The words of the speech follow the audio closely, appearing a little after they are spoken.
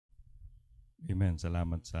Amen.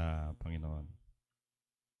 Salamat sa Panginoon.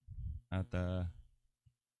 At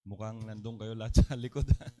mukhang nandun kayo lahat sa likod.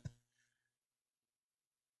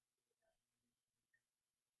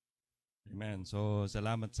 Amen. So,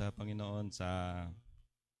 salamat sa Panginoon sa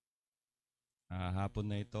hapon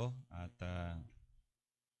na ito. At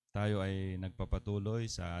tayo ay nagpapatuloy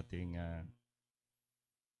sa ating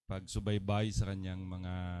pagsubaybay sa kanyang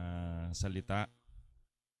mga salita.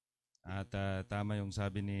 At tama yung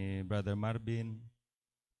sabi ni Brother Marvin,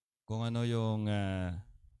 kung ano yung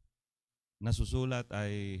nasusulat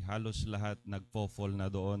ay halos lahat nagpo-fall na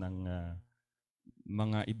doon ang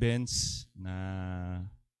mga events na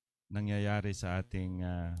nangyayari sa ating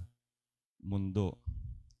mundo.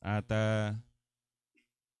 At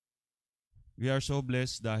we are so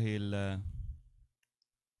blessed dahil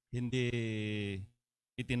hindi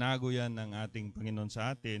itinago yan ng ating Panginoon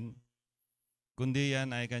sa atin, kundi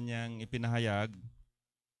yan ay kanyang ipinahayag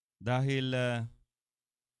dahil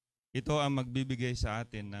ito ang magbibigay sa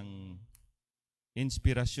atin ng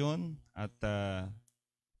inspirasyon at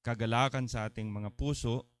kagalakan sa ating mga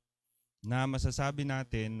puso na masasabi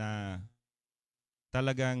natin na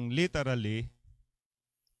talagang literally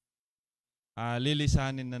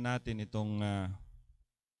lilisanin na natin itong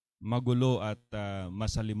magulo at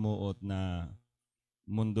masalimuot na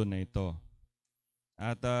mundo na ito.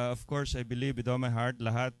 At of course, I believe with all my heart,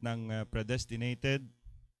 lahat ng predestinated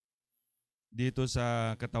dito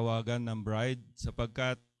sa katawagan ng bride,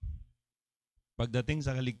 sapagkat pagdating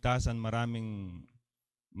sa kaligtasan, maraming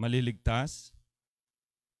maliligtas,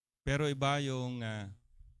 pero iba yung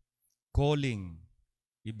calling,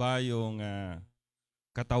 iba yung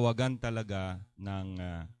katawagan talaga ng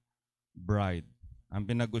bride. Ang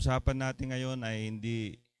pinag-usapan natin ngayon ay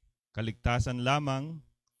hindi kaligtasan lamang,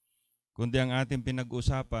 kundi ang ating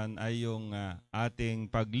pinag-usapan ay yung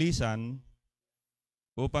ating paglisan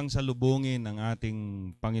upang salubungin ang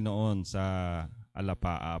ating Panginoon sa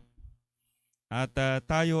alapaap. At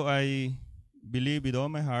tayo ay, believe with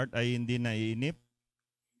all my heart, ay hindi naiinip.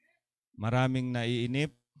 Maraming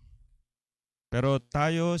naiinip. Pero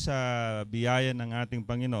tayo sa biyaya ng ating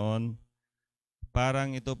Panginoon,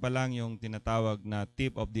 parang ito pa lang yung tinatawag na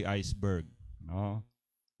tip of the iceberg. No?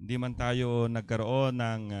 Hindi man tayo nagkaroon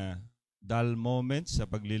ng dull moments sa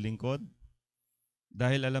paglilingkod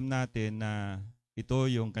dahil alam natin na ito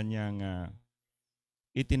yung kanyang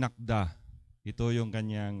itinakda. Ito yung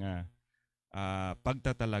kanyang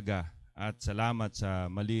pagtatalaga at salamat sa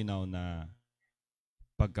malinaw na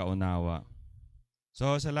pagkaunawa.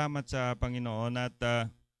 So salamat sa Panginoon at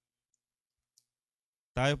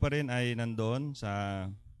tayo pa rin ay nandoon sa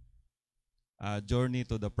journey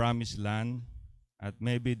to the promised land at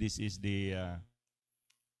maybe this is the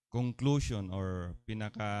conclusion or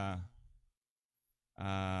pinaka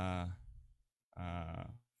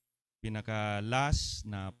last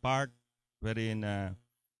na part wherein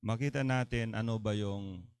makita natin ano ba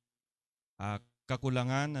yung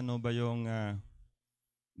kakulangan, ano ba yung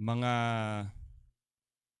mga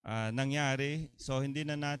nangyari. So hindi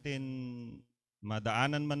na natin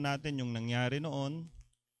madaanan man natin yung nangyari noon,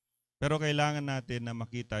 pero kailangan natin na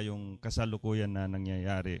makita yung kasalukuyan na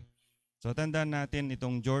nangyayari. So tandaan natin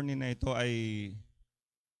itong journey na ito ay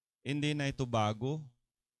hindi na ito bago.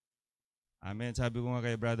 Amen. Sabi ko nga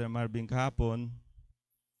kay Brother Marvin kahapon,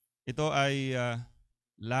 ito ay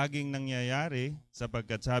laging nangyayari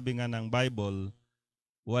sapagkat sabi nga ng Bible,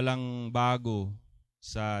 walang bago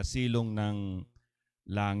sa silong ng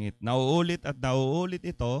langit. Nauulit at nauulit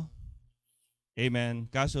ito. Amen.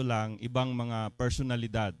 Kaso lang, ibang mga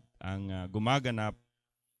personalidad ang gumaganap,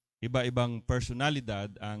 iba-ibang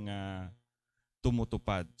personalidad ang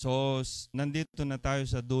tumutupad. So, nandito na tayo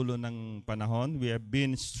sa dulo ng panahon. We have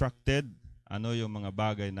been instructed ano yung mga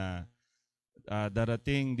bagay na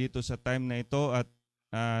darating dito sa time na ito at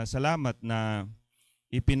salamat na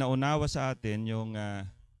ipinaunawa sa atin yung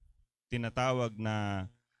tinatawag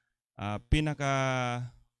na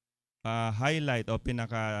pinaka-highlight o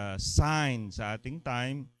pinaka-sign sa ating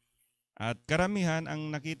time. At karamihan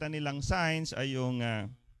ang nakita nilang signs ay yung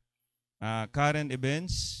current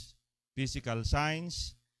events, physical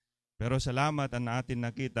signs. Pero salamat ang atin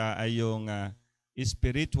nakita ay yung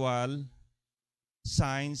spiritual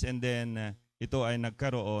signs and then ito ay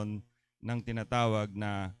nagkaroon ng tinatawag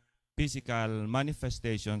na physical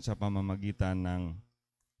manifestation sa pamamagitan ng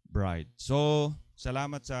bride. So,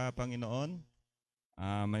 salamat sa Panginoon.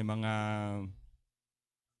 May mga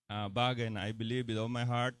bagay na I believe with all my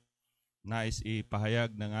heart nais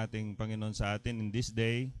ipahayag ng ating Panginoon sa atin in this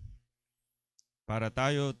day para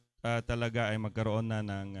tayo talaga ay magkaroon na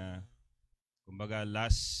ng kumbaga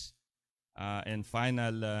last and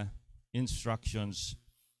final instructions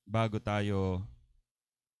bago tayo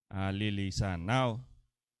lilisan. Now,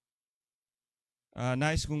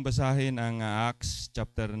 nais kong basahin ang Acts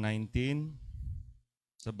chapter 19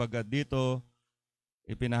 sabagat dito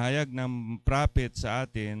ipinahayag ng prophet sa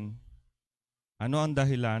atin ano ang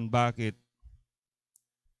dahilan bakit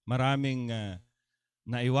maraming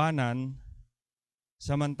naiwanan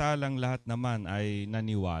samantalang lahat naman ay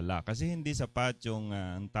naniwala. Kasi hindi sapat yung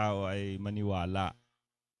ang tao ay maniwala.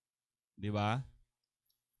 Di ba?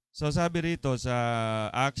 So sabi rito sa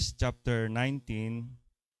Acts chapter 19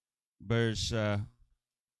 verse 1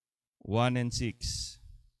 and 6.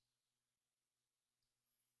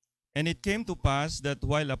 And it came to pass that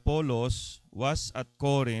while Apollos was at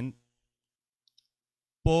Corinth,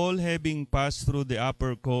 Paul, having passed through the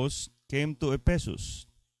upper coast, came to Ephesus,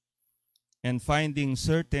 and finding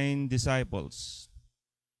certain disciples.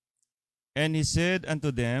 And he said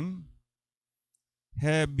unto them,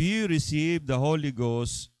 Have ye received the Holy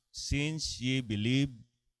Ghost since ye believed?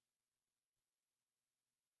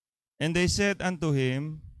 And they said unto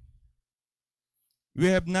him, We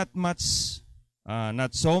have not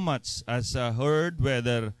so much as heard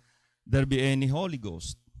whether there be any Holy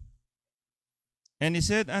Ghost. And he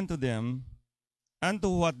said unto them, Unto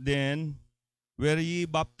what then were ye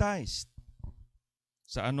baptized?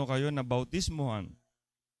 Sa ano kayo nabautismuhan?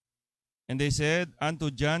 And they said,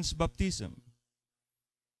 Unto John's baptism.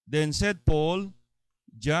 Then said Paul,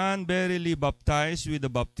 John verily baptized with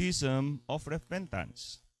the baptism of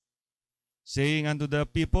repentance, saying unto the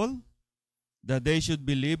people, that they should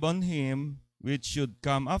believe on him which should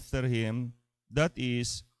come after him, that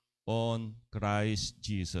is, on Christ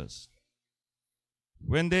Jesus.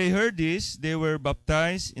 When they heard this, they were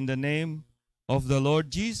baptized in the name of the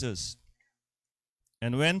Lord Jesus.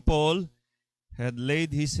 And when Paul had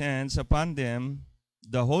laid his hands upon them,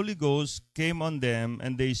 the Holy Ghost came on them,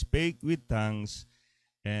 and they spake with tongues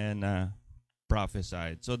and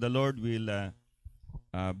prophesied. So the Lord will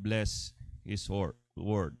bless His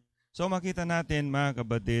word. So makita natin mga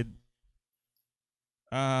kapatid,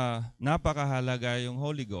 napakahalaga yung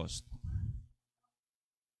Holy Ghost.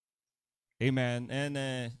 Amen. And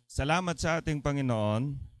salamat sa ating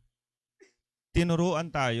Panginoon, tinuruan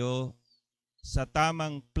tayo sa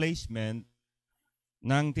tamang placement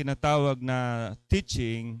ng tinatawag na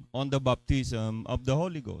teaching on the baptism of the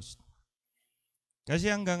Holy Ghost. Kasi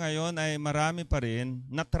hanggang ngayon ay marami pa rin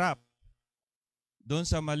na-trap doon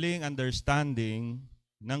sa maling understanding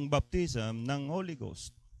ng baptism ng Holy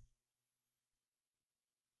Ghost.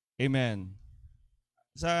 Amen.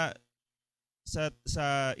 Sa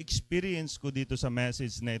experience ko dito sa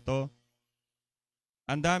message na ito,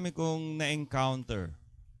 ang dami kong na-encounter.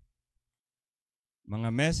 Mga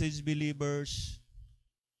message believers,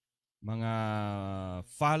 mga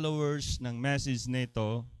followers ng message na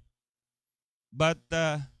ito. But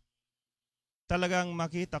talagang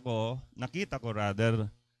nakita ko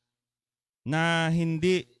na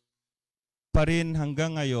hindi pa rin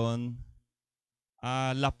hanggang ngayon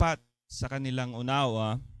lapat sa kanilang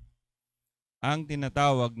unawa ang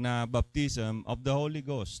tinatawag na baptism of the Holy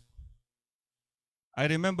Ghost. I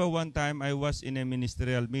remember one time I was in a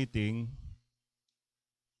ministerial meeting,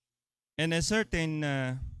 and a certain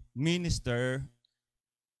minister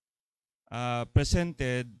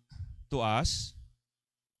presented to us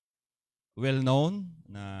well-known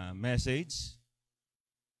na message.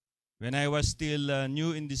 When I was still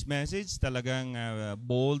new in this message, talagang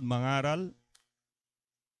bold, mangaral.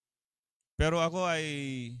 Pero ako ay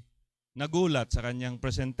nagulat sa kanyang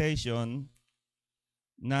presentation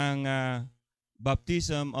ng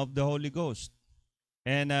baptism of the Holy Ghost.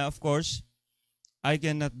 And of course, I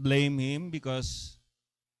cannot blame him because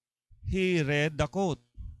he read the quote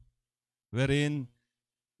wherein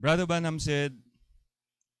Brother Branham said,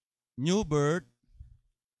 new birth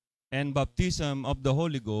and baptism of the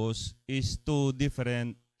Holy Ghost is two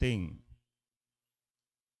different things.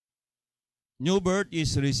 New birth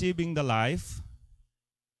is receiving the life,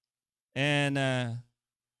 and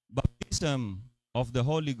baptism of the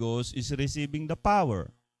Holy Ghost is receiving the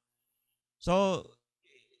power. So,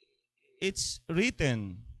 it's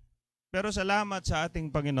written. Pero salamat sa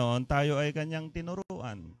ating Panginoon, tayo ay kanyang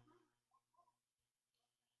tinuruan.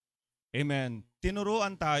 Amen.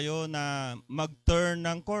 Tinuruan tayo na mag-turn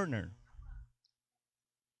ng corner.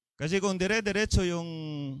 Kasi kung dire-diretso yung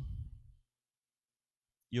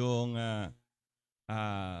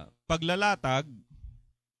paglalatag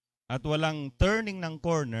at walang turning ng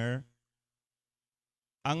corner,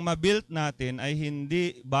 ang mabuild natin ay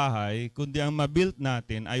hindi bahay, kundi ang mabuild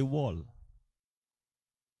natin ay wall.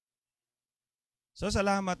 So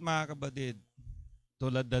salamat mga kapatid.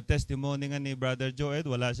 Tulad na testimony nga ni Brother Joed,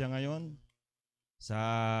 wala siya ngayon. Sa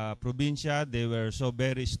probinsya, they were so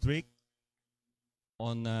very strict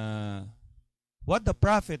on what the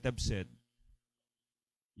prophet have said.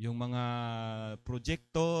 Yung mga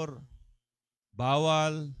projector,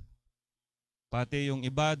 bawal. Pati yung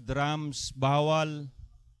iba, drums, bawal.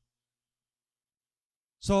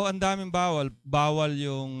 So, ang daming bawal. Bawal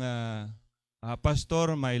yung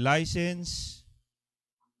pastor may license.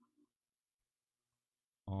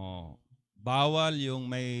 Bawal yung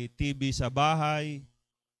may TV sa bahay.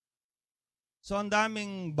 So, ang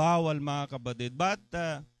daming bawal, mga kapatid. But,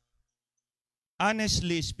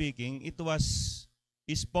 honestly speaking, it was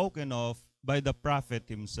spoken of by the prophet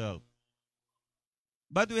himself.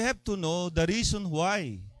 But we have to know the reason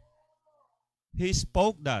why he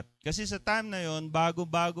spoke that. Kasi sa time na yon,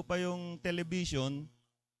 bago-bago pa yung television,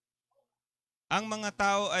 ang mga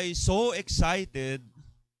tao ay so excited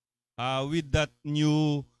with that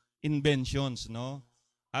new inventions, no?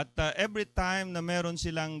 At every time na meron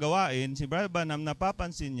silang gawain, si Brother Branham,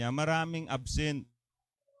 napapansin niya, maraming absent.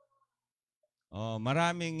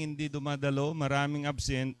 Maraming hindi dumadalo, maraming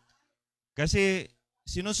absent. Kasi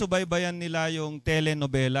sinusubaybayan nila yung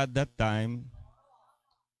telenovela at that time.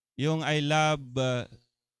 Yung I Love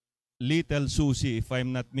Little Susie, if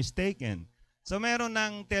I'm not mistaken. So meron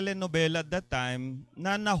ng telenovela at that time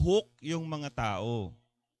na nahook yung mga tao.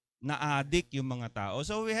 Na-addict yung mga tao.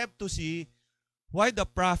 So we have to see why the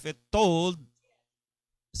prophet told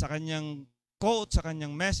sa kanyang quote, sa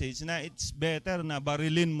kanyang message na it's better na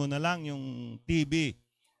barilin mo na lang yung TV.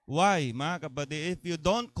 Why, mga kapatid? If you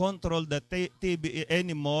don't control the TV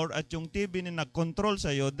anymore at yung TV na nag-control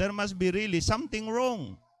sa'yo, there must be really something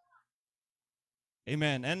wrong.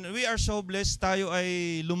 Amen. And we are so blessed, tayo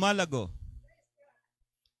ay lumalago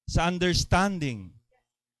sa understanding.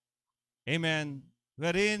 Amen.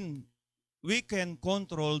 Wherein we can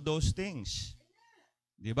control those things.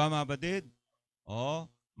 Di ba, mga kapatid?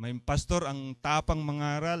 May pastor ang tapang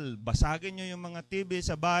mangaral, basagin nyo yung mga TV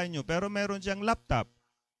sa bahay nyo, pero meron siyang laptop.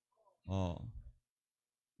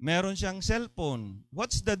 Meron siyang cellphone.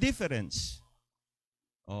 What's the difference?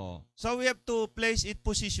 So we have to place it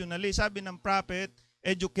positionally. Sabi ng prophet,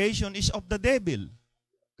 education is of the devil.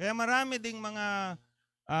 Kaya marami ding mga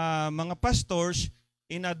pastors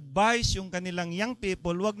in-advise yung kanilang young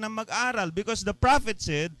people, wag na mag-aral because the prophet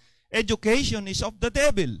said, education is of the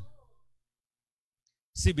devil.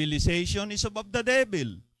 Civilization is of the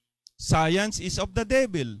devil. Science is of the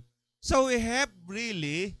devil. So we have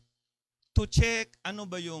really to check ano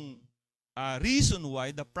ba yung reason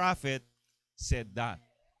why the prophet said that.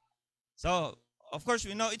 So, of course,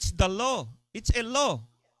 we know it's the law. It's a law.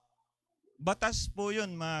 Batas po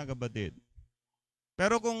yun, mga kapatid.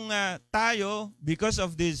 Pero kung tayo, because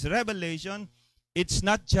of this revelation, it's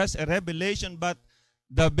not just a revelation, but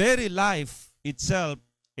the very life itself,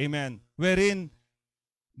 amen, wherein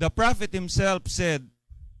the prophet himself said,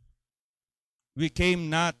 we came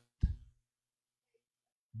not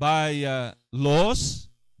by laws,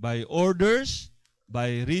 by orders,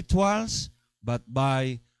 by rituals, but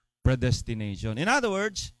by predestination. In other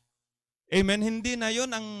words, amen, hindi na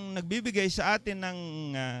yun ang nagbibigay sa atin ng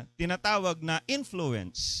tinatawag na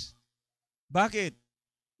influence. Bakit?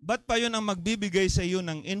 Ba't pa yun ang magbibigay sa iyo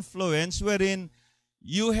ng influence wherein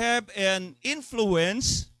you have an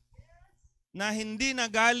influence na hindi na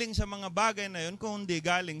galing sa mga bagay na yun, kundi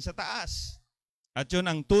galing sa taas. At yun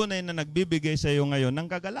ang tunay na nagbibigay sa iyo ngayon ng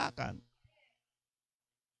kagalakan.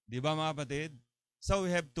 Di ba, mga kapatid? So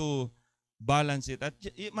we have to balance it. At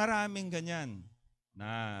maraming ganyan. Na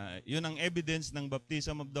yun ang evidence ng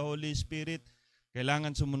baptism of the Holy Spirit.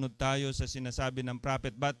 Kailangan sumunod tayo sa sinasabi ng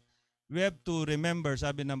prophet. But we have to remember,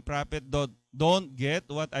 sabi ng prophet, don't get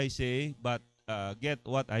what I say, but get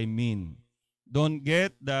what I mean. Don't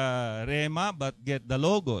get the rema, but get the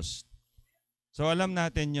logos. So alam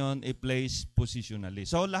natin yon, i-place positionally.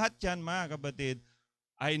 So lahat yan, mga kapatid,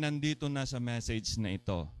 ay nandito na sa message na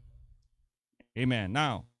ito. Amen.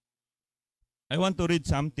 Now, I want to read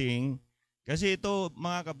something. Kasi ito,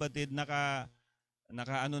 mga kapatid,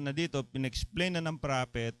 naka-ano na dito, pinexplain na ng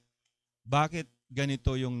prophet, bakit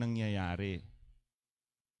ganito yung nangyayari.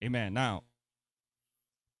 Amen. Now,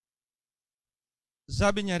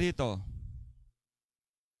 sabi niya rito,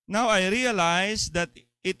 now I realize that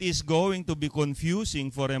it is going to be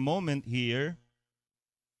confusing for a moment here.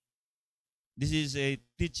 This is a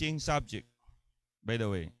teaching subject, by the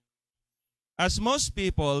way. As most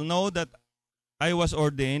people know that I was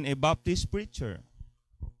ordained a Baptist preacher.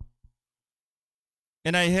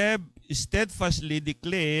 And I have steadfastly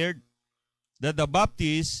declared that the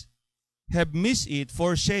Baptists have missed it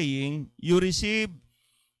for saying, you receive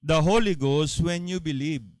the Holy Ghost when you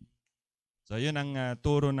believe. So yun ang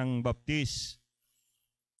turo ng Baptist.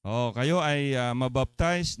 Oh, kayo ay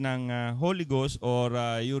mabaptize ng Holy Ghost or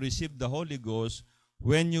you receive the Holy Ghost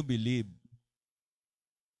when you believe.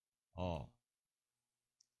 Oh.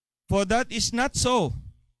 For that is not so.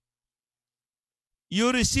 You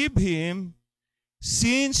receive Him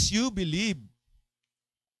since you believe.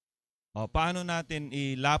 O, paano natin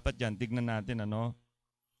ilapat yan? Tignan natin, ano?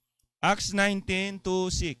 Acts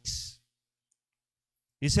 19:2-6.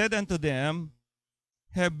 He said unto them,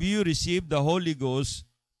 have you received the Holy Ghost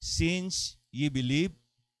since ye believe?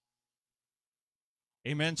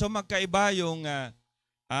 Amen. So magkaiba yung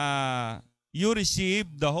you receive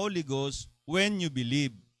the Holy Ghost when you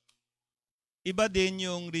believe. Iba din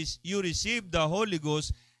yung you receive the Holy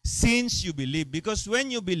Ghost since you believe. Because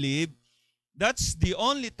when you believe, that's the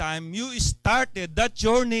only time you started that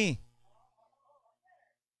journey.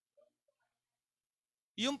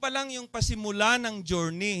 Yung pa lang yung pasimula ng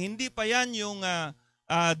journey, hindi pa yan yung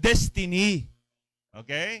destiny.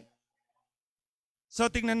 Okay? So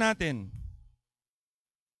tingnan natin.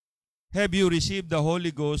 Have you received the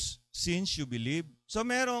Holy Ghost since you believe? So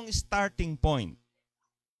merong starting point.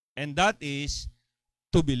 And that is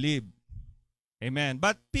to believe. Amen.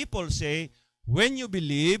 But people say, when you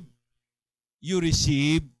believe, you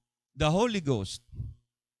receive the Holy Ghost.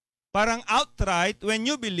 Parang outright, when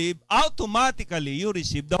you believe, automatically you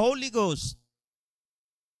receive the Holy Ghost.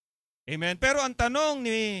 Amen. Pero ang tanong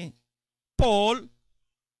ni Paul,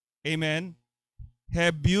 amen,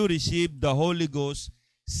 have you received the Holy Ghost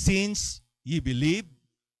since you believe?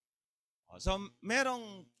 So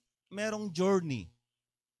merong journey.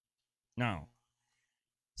 Now,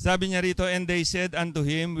 sabi niya rito, and they said unto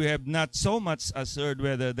him, we have not so much as heard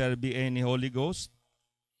whether there be any Holy Ghost.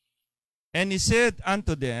 And he said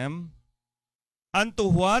unto them,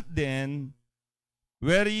 unto what then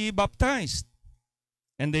were ye baptized?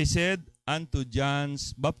 And they said, unto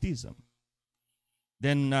John's baptism.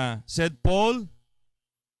 Then said Paul,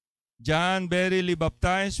 John verily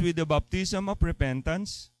baptized with the baptism of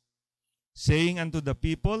repentance, saying unto the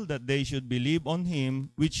people that they should believe on him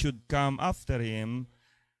which should come after him,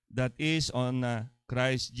 that is on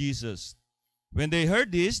Christ Jesus. When they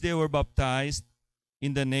heard this, they were baptized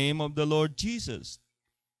in the name of the Lord Jesus.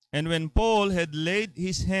 And when Paul had laid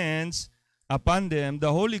his hands upon them,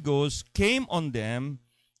 the Holy Ghost came on them,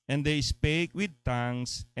 and they spake with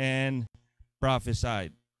tongues and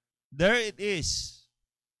prophesied. There it is.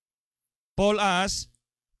 Paul asked,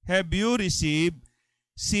 have you received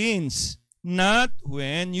since? Not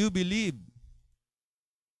when you believe.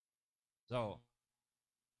 So,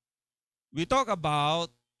 we talk about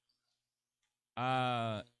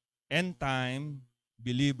end time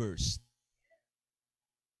believers.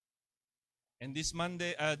 And this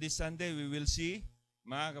Sunday, we will see,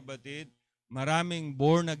 mga kapatid, maraming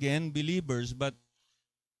born again believers, but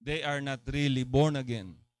they are not really born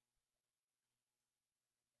again.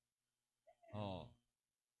 Oh.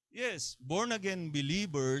 Yes, born-again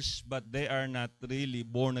believers, but they are not really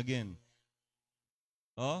born again.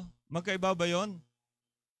 Oh, magkaiba ba yun?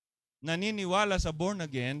 Naniniwala sa born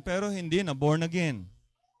again, pero hindi na born again.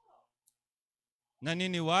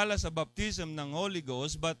 Naniniwala sa baptism ng Holy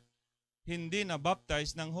Ghost, but hindi na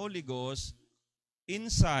baptized ng Holy Ghost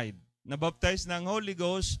inside. Na-baptize ng Holy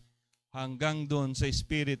Ghost hanggang doon sa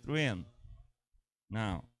spirit realm.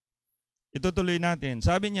 Now, itutuloy natin.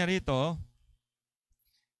 Sabi niya rito,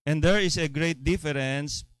 and there is a great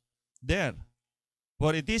difference there.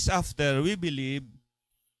 For it is after we believe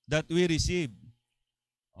that we receive.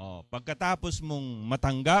 Oh, pagkatapos mong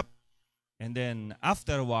matanggap, and then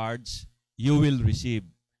afterwards, you will receive.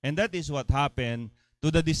 And that is what happened to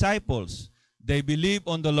the disciples. They believe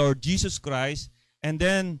on the Lord Jesus Christ, and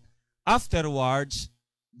then afterwards,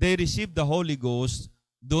 they received the Holy Ghost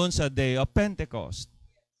doon sa day of Pentecost.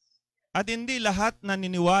 At hindi lahat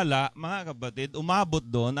naniniwala, mga kapatid, umabot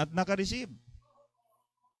doon at nakareceive.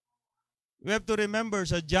 We have to remember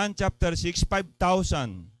sa John chapter 6,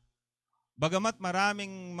 5,000. Bagamat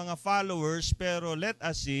maraming mga followers, pero let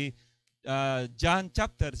us see John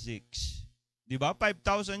chapter 6. Diba?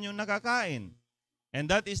 5,000 yung nakakain. And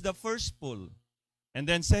that is the first pool. And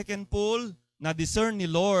then second pool, na-discern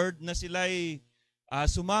ni Lord na sila'y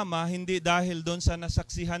sumama, hindi dahil doon sa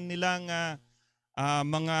nasaksihan nilang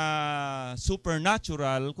mga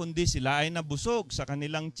supernatural, kundi sila ay nabusog sa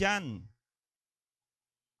kanilang tiyan.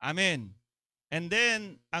 Amen. And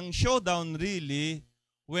then, ang showdown really,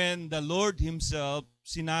 when the Lord Himself,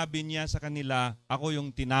 sinabi niya sa kanila, ako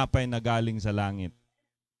yung tinapay na galing sa langit.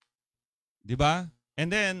 Diba? And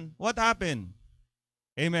then, what happened?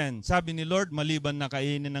 Amen. Sabi ni Lord, maliban na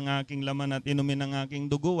kainin ng aking laman at inumin ng aking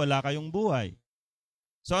dugo, wala kayong buhay.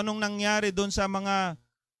 So, anong nangyari doon sa mga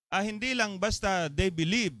hindi lang basta they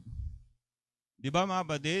believe. Di ba mga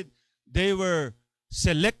kapatid? They were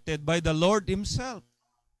selected by the Lord Himself.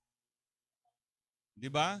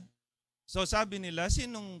 Di ba? So sabi nila,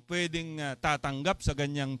 sinong pwedeng tatanggap sa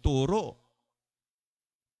ganyang turo?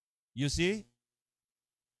 You see?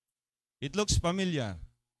 It looks familiar.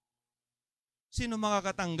 Sino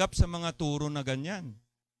makakatanggap sa mga turo na ganyan?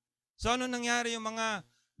 So ano nangyari yung mga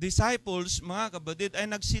disciples, mga kapatid, ay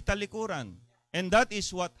nagsitalikuran. And that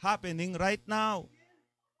is what happening right now.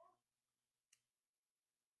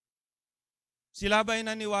 Sila ba ay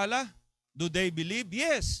naniwala? Do they believe?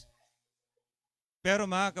 Yes. Pero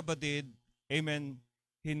mga kapatid, amen,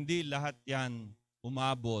 hindi lahat yan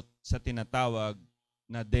umabot sa tinatawag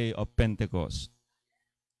na Day of Pentecost.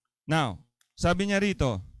 Now, sabi niya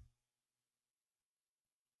rito,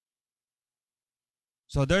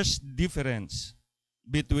 so there's difference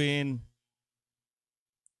between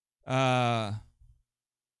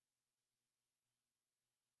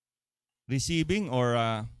receiving or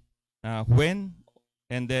when,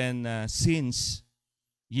 and then since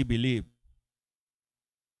ye believe.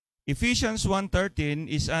 Ephesians 1:13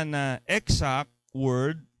 is an exact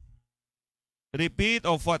word repeat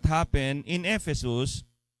of what happened in Ephesus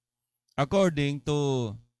according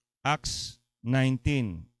to Acts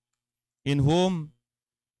 19, in whom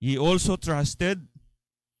ye also trusted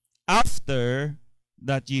after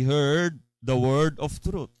that ye heard the word of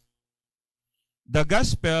truth, the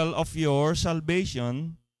gospel of your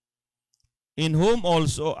salvation, in whom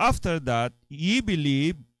also after that ye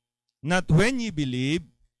believe, not when ye believe,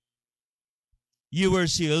 ye were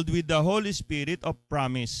sealed with the Holy Spirit of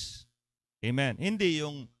promise. Amen. Hindi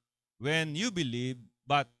yung when you believe,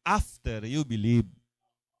 but after you believe.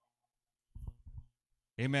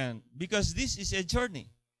 Amen. Because this is a journey.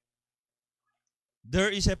 There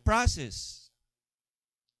is a process.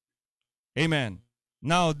 Amen.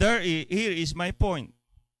 Now, here is my point.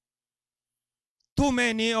 Too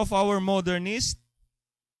many of our modernists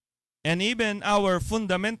and even our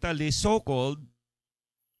fundamentalists, so-called,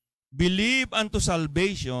 believe unto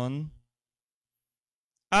salvation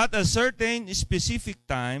at a certain specific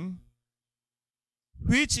time,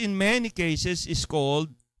 which in many cases is called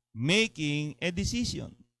making a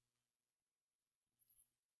decision.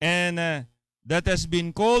 And that has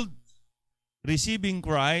been called receiving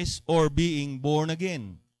Christ or being born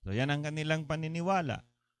again. So yan ang kanilang paniniwala.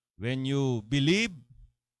 When you believe,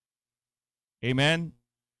 amen,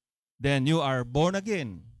 then you are born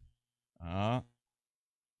again.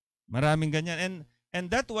 Maraming ganyan. And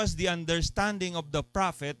that was the understanding of the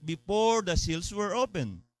prophet before the seals were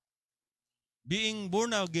opened. Being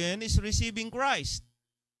born again is receiving Christ,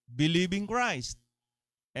 believing Christ.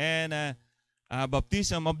 And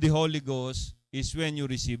baptism of the Holy Ghost is when you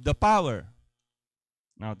receive the power.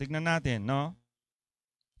 Now, tignan natin, no?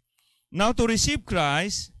 Now, to receive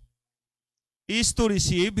Christ is to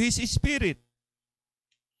receive His Spirit.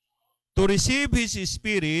 To receive His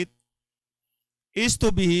Spirit is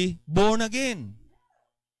to be born again.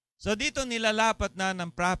 So, dito nilalapat na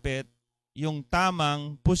ng prophet yung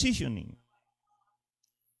tamang positioning.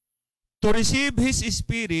 To receive His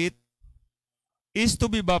Spirit is to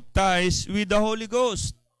be baptized with the Holy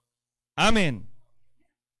Ghost. Amen.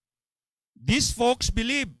 These folks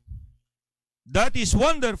believe. That is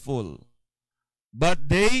wonderful. But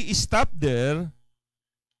they stop there.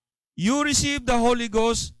 You receive the Holy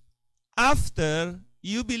Ghost after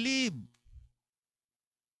you believe.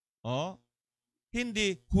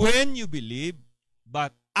 Hindi when you believe,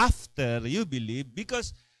 but after you believe.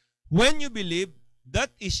 Because when you believe,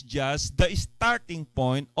 that is just the starting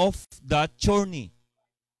point of that journey.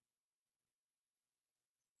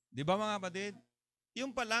 Di ba mga kapatid?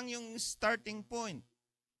 Yung pa lang yung starting point.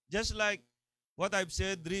 Just like what I've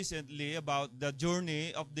said recently about the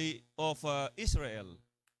journey of Israel.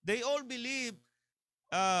 They all believe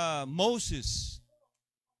Moses.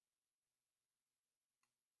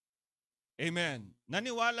 Amen.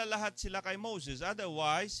 Naniwala lahat sila kay Moses.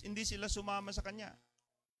 Otherwise, hindi sila sumama sa kanya.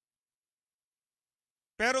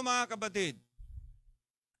 Pero mga kapatid,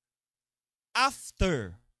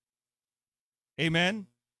 after, amen,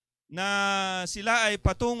 na sila ay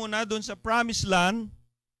patungo na doon sa promised land,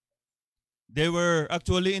 they were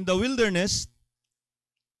actually in the wilderness,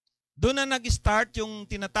 doon na nag-start yung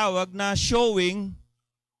tinatawag na showing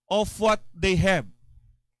of what they have.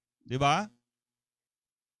 Di ba?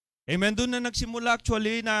 Amen. Doon na nagsimula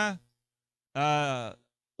actually na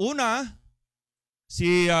una,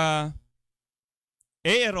 si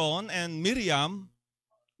Aaron and Miriam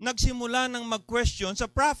nagsimula ng mag-question sa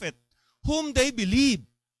prophet whom they believe.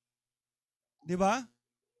 Di ba?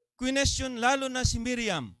 Question lalo na si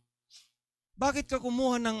Miriam. Bakit ka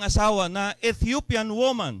kumuha ng asawa na Ethiopian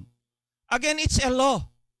woman? Again, it's a law.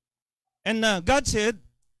 And God said,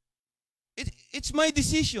 it's my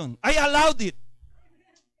decision. I allowed it.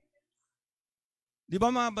 Di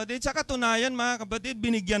ba mga kapatid? Sa katunayan mga kapatid,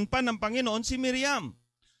 binigyan pa ng Panginoon si Miriam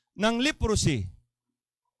ng leprosy.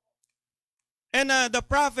 And the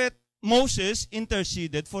prophet Moses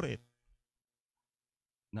interceded for it.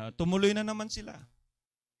 Na tumuloy na naman sila.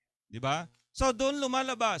 Di ba? So doon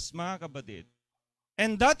lumalabas mga kapatid.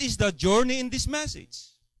 And that is the journey in this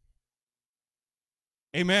message.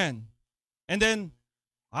 Amen. And then,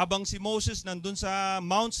 habang si Moses nandun sa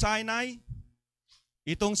Mount Sinai,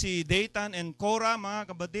 itong si Dathan and Korah,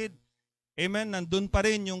 mga kapatid, amen, nandun pa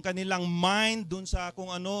rin yung kanilang mind dun sa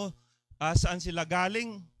kung ano, saan sila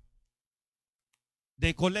galing.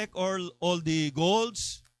 They collect all the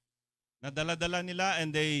golds na dala-dala nila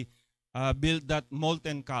and they build that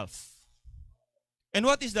molten calf. And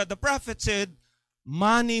what is that? The prophet said,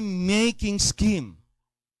 money-making scheme.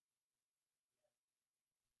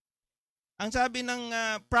 Ang sabi ng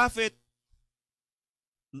prophet,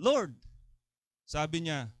 Lord, sabi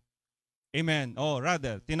niya, amen.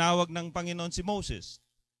 Rather, tinawag ng Panginoon si Moses.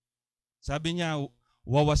 Sabi niya,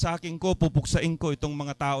 wawasakin ko, pupuksain ko itong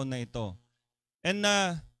mga tao na ito. And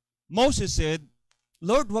Moses said,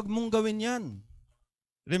 Lord, wag mong gawin yan.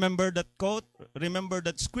 Remember that quote? Remember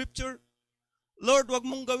that scripture? Lord, wag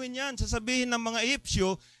mong gawin yan. Sasabihin ng mga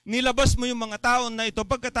Egyptyo, nilabas mo yung mga tao na ito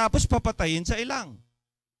pagkatapos papatayin sa ilang.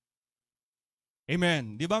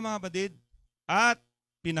 Amen. Di ba mga kapatid? At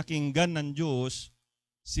pinakinggan ng Diyos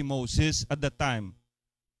si Moses at that time.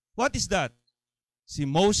 What is that? Si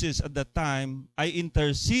Moses at that time ay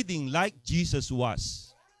interceding like Jesus was.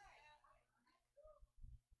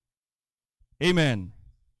 Amen.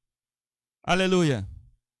 Hallelujah.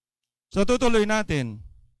 So tutuloy natin.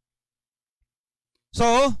 So,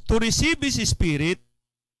 to receive His Spirit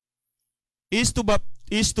is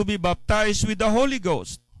to be baptized with the Holy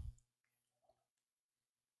Ghost.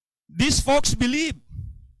 These folks believe.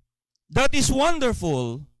 That is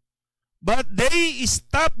wonderful, but they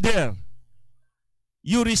stop there.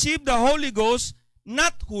 You receive the Holy Ghost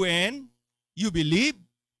not when you believe,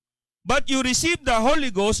 but you receive the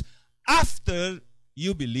Holy Ghost after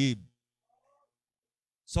you believe.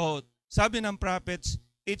 So, sabi ng prophets,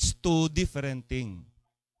 it's two different things.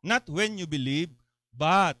 Not when you believe,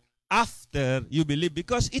 but after you believe,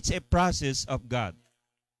 because it's a process of God.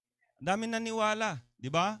 Ang dami naniwala, di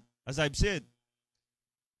ba? As I've said,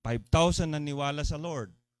 5,000 naniwala sa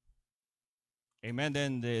Lord. Amen.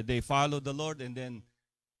 Then they follow the Lord, and then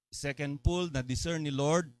second pull, na-discern ni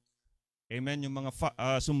Lord. Amen. Yung mga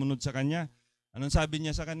sumunod sa Kanya. Anong sabi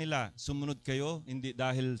niya sa kanila? Sumunod kayo, hindi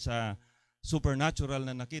dahil sa supernatural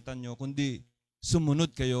na nakita nyo, kundi sumunod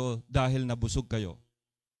kayo dahil nabusog kayo.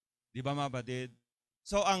 Di ba mga batid?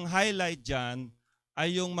 So ang highlight dyan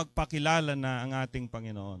ay yung magpakilala na ang ating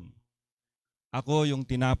Panginoon. Ako yung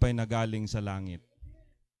tinapay na galing sa langit.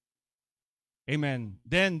 Amen.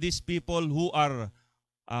 Then these people who are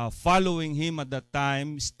following Him at that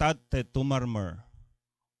time started to murmur.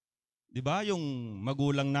 Di ba? Yung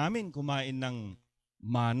magulang namin kumain ng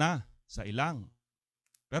mana sa ilang.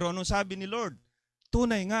 Pero anong sabi ni Lord?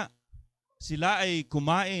 Tunay nga, sila ay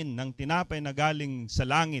kumain ng tinapay na galing sa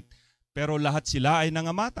langit, pero lahat sila ay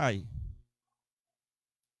nangamatay.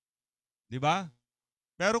 Di ba?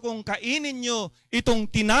 Pero kung kainin nyo itong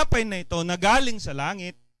tinapay na ito na galing sa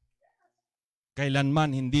langit, kailanman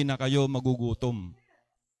hindi na kayo magugutom.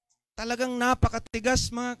 Talagang napakatigas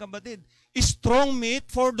mga kapatid. Strong meat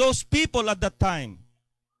for those people at that time.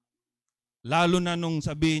 Lalo na nung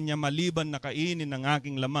sabihin niya, maliban na kainin ng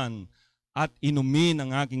aking laman at inumin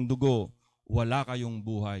ang aking dugo, wala kayong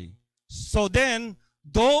buhay. So then,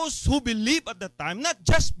 those who believe at that time, not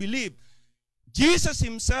just believe, Jesus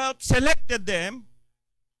Himself selected them.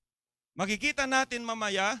 Makikita natin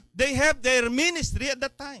mamaya, they have their ministry at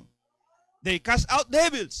that time. They cast out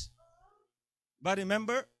devils. But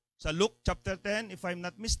remember, sa Luke chapter 10, if I'm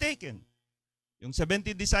not mistaken, yung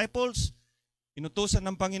 70 disciples, inutusan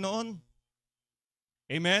ng Panginoon,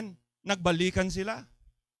 amen, nagbalikan sila.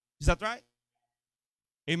 Is that right?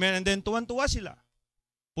 Amen, and then tuwan-tuwa sila.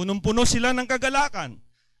 Punong-puno sila ng kagalakan.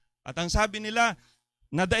 At ang sabi nila,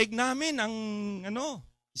 nadaig namin ang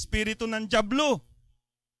espiritu ng dyablo.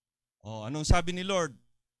 Anong sabi ni Lord?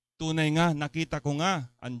 Tunay nga, nakita ko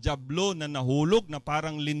nga ang dyablo na nahulog na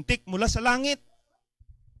parang lintik mula sa langit.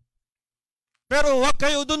 Pero huwag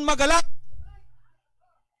kayo dun magalak.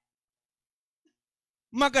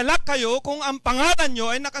 Magalak kayo kung ang pangalan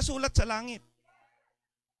nyo ay nakasulat sa langit.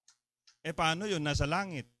 Paano yun? Nasa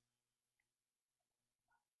langit.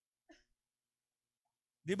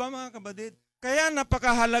 Di ba mga kapatid? Kaya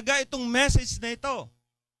napakahalaga itong message na ito.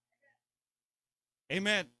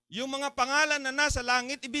 Amen. Yung mga pangalan na nasa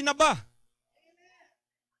langit, ibinaba.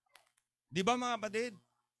 Di ba mga kapatid?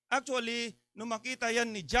 Actually, nung makita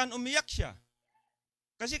yan ni John, umiyak siya.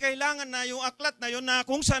 Kasi kailangan na yung aklat na yun na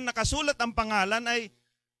kung saan nakasulat ang pangalan ay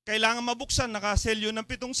kailangan mabuksan, nakaselyo ng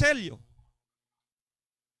 7 selyo.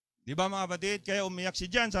 Di ba mga kapatid? Kaya umiyak si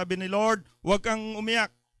John. Sabi ni Lord, huwag kang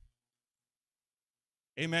umiyak.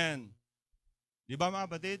 Amen. Di ba mga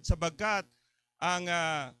kapatid? Sabagkat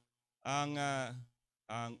ang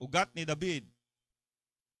ugat ni David,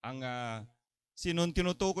 sinong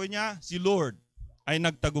tinutukoy niya? Si Lord ay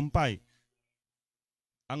nagtagumpay.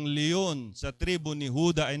 Ang leon sa tribo ni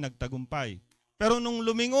Huda ay nagtagumpay. Pero nung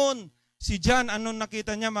lumingon, si John, anong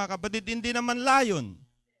nakita niya mga kapatid? Hindi naman lion.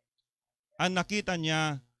 Ang nakita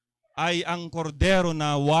niya ay ang kordero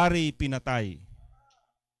na wari pinatay.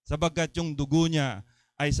 Sabagkat yung dugo niya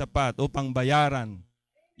ay sapat upang bayaran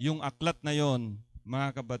yung aklat na yon,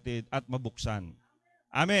 mga kapatid, at mabuksan.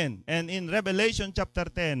 Amen. And in Revelation chapter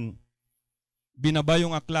 10, binaba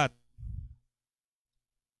yung aklat.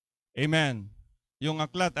 Amen. Yung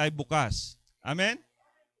aklat ay bukas. Amen?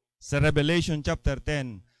 Sa Revelation chapter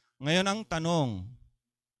 10. Ngayon ang tanong,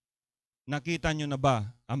 nakita nyo na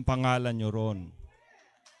ba ang pangalan nyo ron?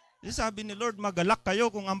 Sabi ni Lord, magalak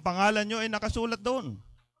kayo kung ang pangalan nyo ay nakasulat doon.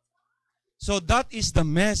 So that is the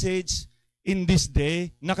message in this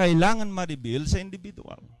day na kailangan ma-reveal sa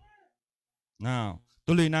individual. Now,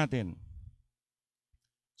 tuloy natin.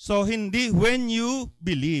 So hindi when you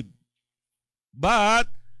believe, but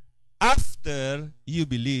after you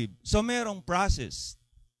believe. So merong process,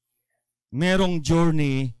 merong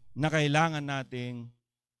journey na kailangan nating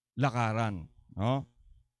lakaran. No?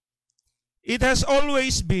 It has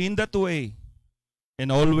always been that way and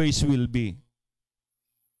always will be.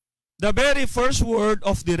 The very first word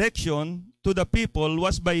of direction to the people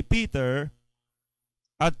was by Peter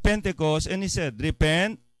at Pentecost, and he said,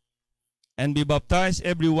 repent and be baptized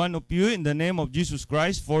every one of you in the name of Jesus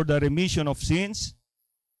Christ for the remission of sins,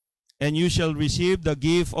 and you shall receive the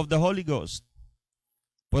gift of the Holy Ghost.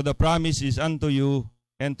 For the promise is unto you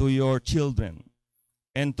and to your children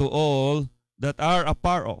and to all that are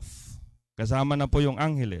afar off. Kasama na po yung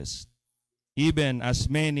angheles. Even as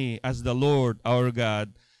many as the Lord our God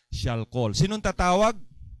shall call. Sinong tatawag?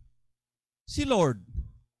 Si Lord.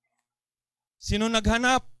 Sinong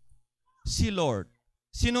naghanap? Si Lord.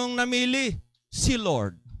 Sinong namili? Si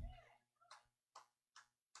Lord.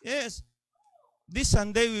 Yes. This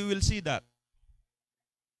Sunday we will see that.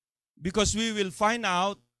 Because we will find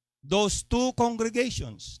out those 2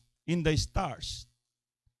 congregations in the stars.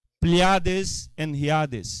 Pleiades and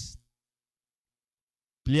Hyades.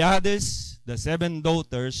 Pleiades, the 7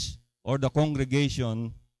 daughters or the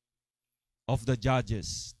congregation of the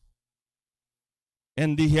judges.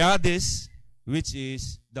 And the Hyades, which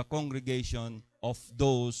is the congregation of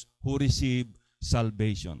those who receive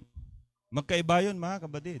salvation. Magkaiba yun mga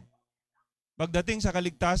kapatid. Pagdating sa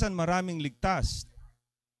kaligtasan, maraming ligtas.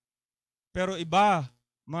 Pero iba,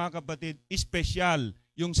 mga kapatid, espesyal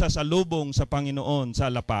yung sasalubong sa Panginoon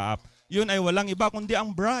sa lapaap. Yun ay walang iba kundi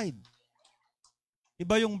ang bride.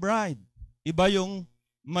 Iba yung bride. Iba yung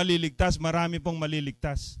maliligtas. Marami pong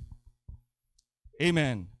maliligtas.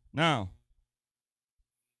 Amen. Now,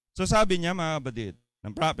 so sabi niya mga kapatid,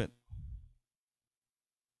 ng prophet,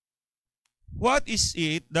 what is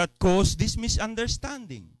it that caused this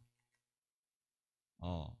misunderstanding?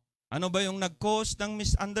 Oh. Ano ba yung nag-cause ng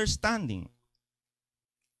misunderstanding?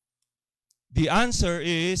 The answer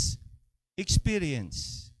is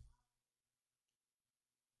experience.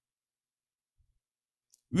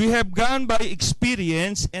 We have gone by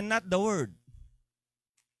experience and not the word.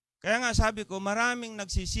 Kaya nga sabi ko, maraming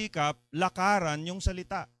nagsisikap lakaran yung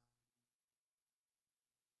salita.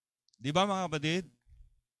 Di ba mga kapatid?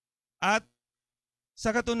 At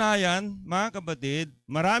sa katunayan, mga kapatid,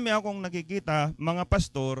 marami akong nakikita, mga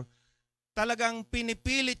pastor, talagang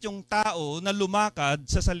pinipilit yung tao na lumakad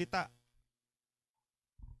sa salita.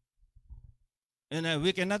 And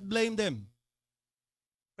we cannot blame them.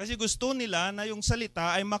 Kasi gusto nila na yung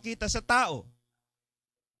salita ay makita sa tao.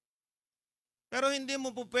 Pero hindi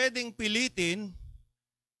mo po pwedeng pilitin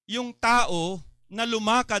yung tao na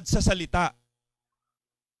lumakad sa salita.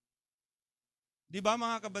 Di ba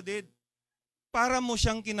mga kapatid? Para mo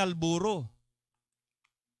siyang kinalburo.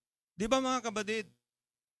 Di ba mga kapatid?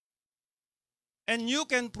 And you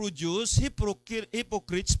can produce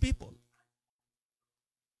hypocrites people.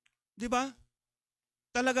 Di ba?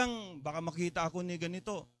 Talagang, baka makita ako ni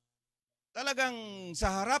ganito. Talagang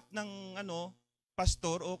sa harap ng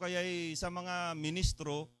pastor o kaya sa mga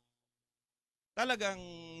ministro, talagang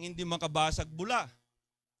hindi makabasag bula.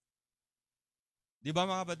 Di ba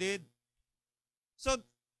mga kapatid? So,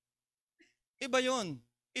 iba yun.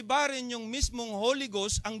 Iba rin yung mismong Holy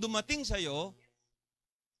Ghost ang dumating sa'yo.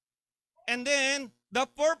 And then, the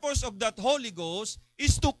purpose of that Holy Ghost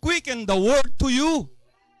is to quicken the Word to you.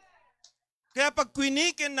 Kaya pag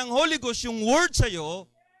kwinikin ng Holy Ghost yung Word sa'yo,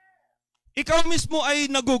 ikaw mismo ay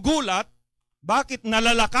nagugulat, bakit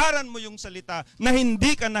nalalakaran mo yung salita na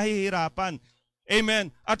hindi ka nahihirapan.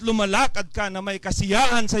 Amen. At lumalakad ka na may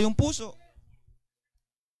kasiyahan sa iyong puso.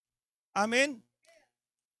 Amen.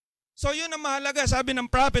 So yun ang mahalaga. Sabi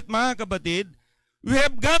ng prophet, mga kapatid, we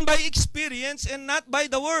have gone by experience and not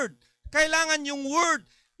by the Word. Kailangan yung Word.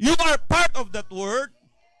 You are part of that Word.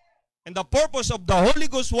 And the purpose of the Holy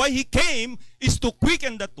Ghost, why He came, is to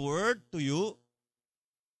quicken that Word to you.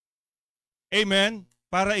 Amen.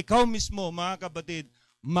 Para ikaw mismo, mga kapatid,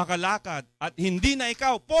 makalakad. At hindi na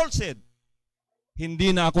ikaw, Paul said,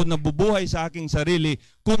 hindi na ako nabubuhay sa aking sarili,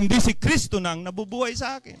 kundi si Kristo na ang nabubuhay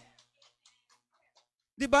sa akin.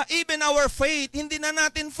 Diba? Even our faith, hindi na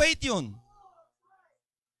natin faith yun.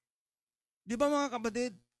 Diba mga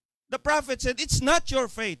kapatid? The prophet said, it's not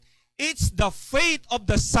your faith. It's the faith of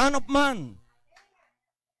the Son of Man.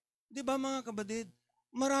 Diba mga kapatid?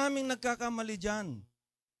 Maraming nagkakamali dyan.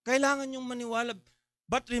 Kailangan yung maniwala.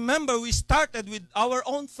 But remember, we started with our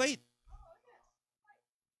own faith.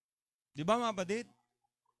 Di ba mga kapatid?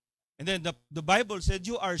 And then the Bible said,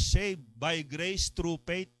 you are saved by grace through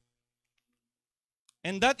faith.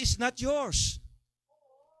 And that is not yours.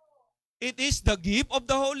 It is the gift of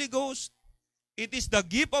the Holy Ghost. It is the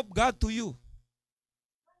gift of God to you.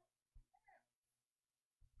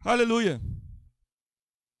 Hallelujah.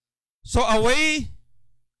 So away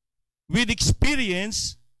with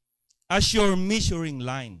experience as your measuring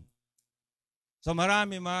line. So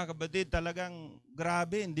marami mga kapatid talagang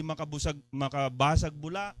grabe, hindi makabasag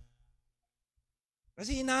bula.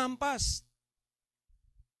 Kasi hinahampas.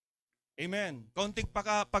 Amen. Kaunting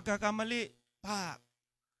pagkakamali, pak.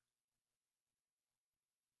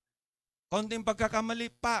 Kaunting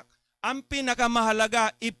pagkakamali, pak. Ang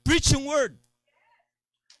pinakamahalaga, i-preach yung word.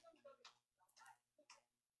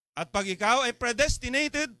 At pag ikaw ay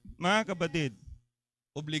predestinated, mga kapatid,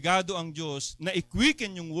 obligado ang Diyos na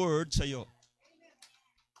i-quicken yung word sa iyo.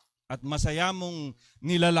 At masaya mong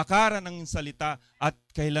nilalakaran ang salita at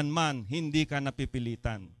kailanman hindi ka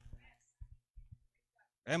napipilitan.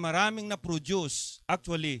 Kaya maraming na-produce,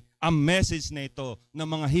 actually, ang message na ito ng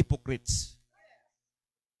mga hypocrites.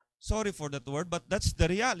 Sorry for that word, but that's the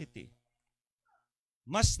reality.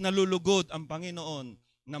 Mas nalulugod ang Panginoon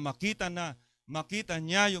na makita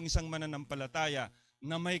niya yung isang mananampalataya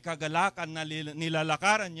na may kagalakan na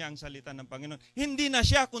nilalakaran niya ang salita ng Panginoon. Hindi na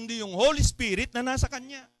siya, kundi yung Holy Spirit na nasa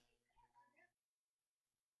kanya.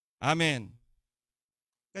 Amen.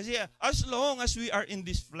 Kasi as long as we are in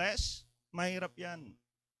this flesh, mahirap yan.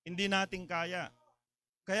 Hindi natin kaya.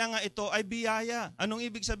 Kaya nga ito ay biyaya. Anong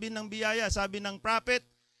ibig sabihin ng biyaya? Sabi ng prophet,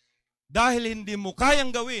 dahil hindi mo kayang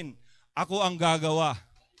gawin, ako ang gagawa.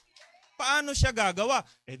 Paano siya gagawa?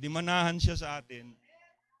 Di manahan siya sa atin.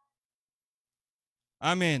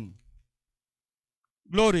 Amen.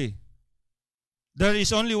 Glory. There is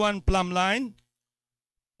only one plumb line,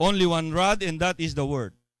 only one rod, and that is the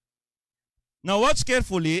word. Now watch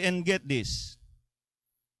carefully and get this.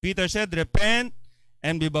 Peter said, repent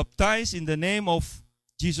and be baptized in the name of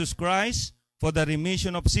Jesus Christ for the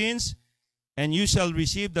remission of sins, and you shall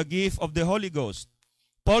receive the gift of the Holy Ghost.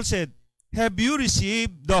 Paul said, have you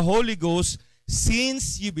received the Holy Ghost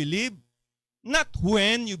since you believe? Not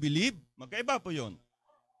when you believe. Magkaiba po yun.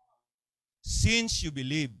 Since you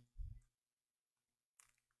believe.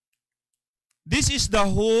 This is the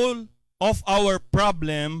whole of our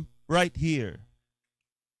problem right here.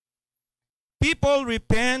 People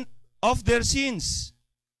repent of their sins.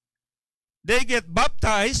 They get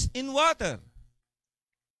baptized in water.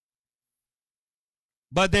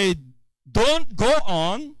 But they don't go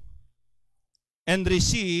on and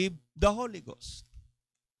receive the Holy Ghost.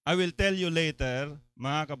 I will tell you later,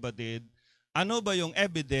 mga kapatid, ano ba yung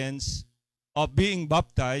evidence of being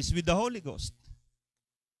baptized with the Holy Ghost?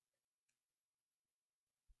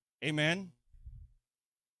 Amen?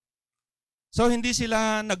 So, hindi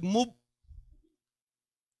sila nag-move.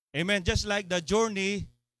 Amen? Just like the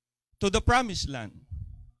journey to the promised land.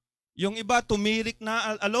 Yung iba, tumirik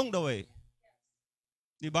na along the way.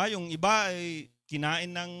 Diba? Yung iba ay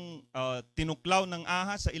kinain ng, tinuklaw ng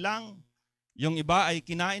ahas sa ilang. Yung iba ay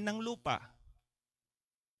kinain ng lupa.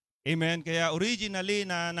 Amen? Kaya originally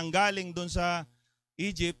na nanggaling doon sa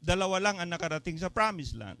Egypt, dalawa lang ang nakarating sa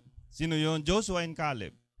promised land. Sino yun? Joshua and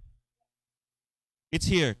Caleb. It's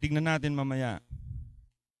here. Tignan natin mamaya.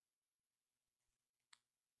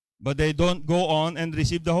 But they don't go on and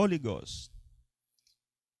receive the Holy Ghost.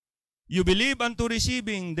 You believe unto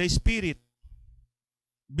receiving the Spirit.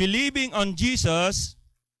 Believing on Jesus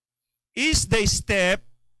is the step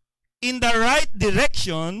in the right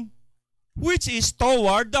direction, which is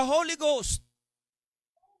toward the Holy Ghost.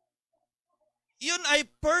 Yun ay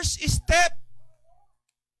first step.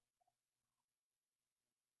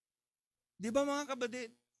 Di ba mga kapatid?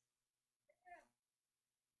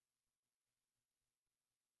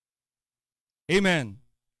 Amen.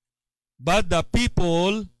 But the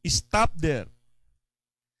people stop there.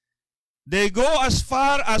 They go as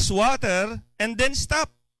far as water and then stop.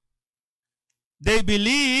 They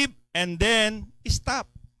believe and then stop.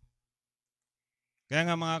 Kaya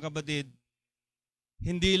nga mga kapatid,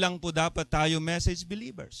 hindi lang po dapat tayo message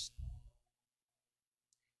believers.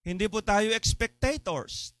 Hindi po tayo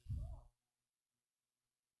spectators.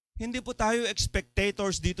 Hindi po tayo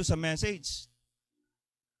spectators dito sa message.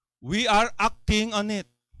 We are acting on it.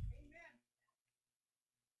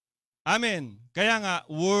 Amen. Kaya nga,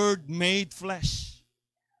 Word made flesh.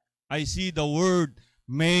 I see the Word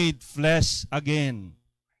made flesh again.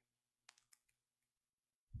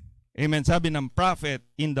 Amen. Sabi ng prophet,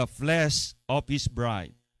 in the flesh of his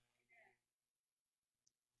bride.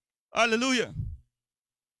 Hallelujah.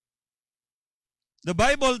 The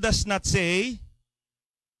Bible does not say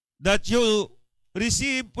that you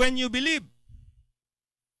receive when you believe.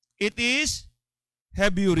 It is,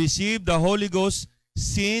 have you received the Holy Ghost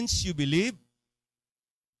since you believe?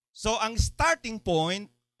 So, ang starting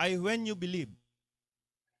point ay when you believe.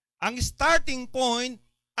 Ang starting point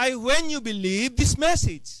ay when you believe this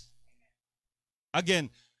message.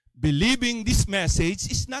 Again, believing this message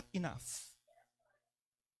is not enough.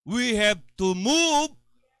 We have to move,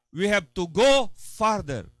 we have to go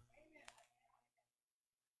farther.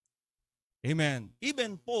 Amen.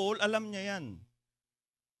 Even Paul, alam niya yan.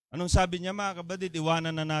 Anong sabi niya mga kapatid?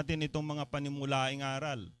 Iwanan na natin itong mga panimulaing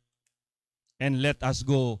aral. And let us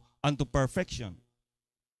go unto perfection.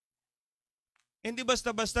 Hindi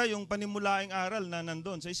basta-basta yung panimulaing aral na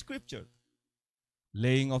nandun sa Scripture.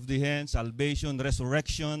 Laying of the hands, salvation,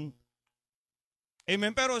 resurrection.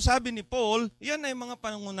 Amen. Pero sabi ni Paul, yan ay mga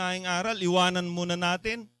pangunahing aral. Iwanan muna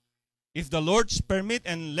natin. If the Lord's permit,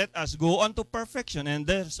 and let us go unto perfection. And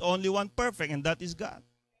there's only one perfect, and that is God.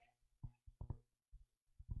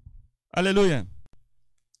 Hallelujah.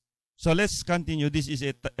 So let's continue. This is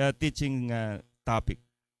a teaching topic.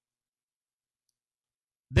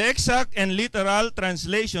 The exact and literal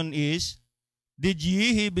translation is, did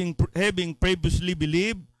ye, having previously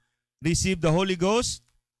believed, receive the Holy Ghost?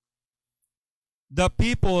 The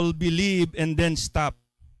people believe and then stop.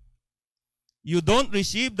 You don't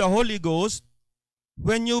receive the Holy Ghost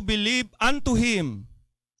when you believe unto Him,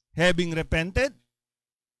 having repented.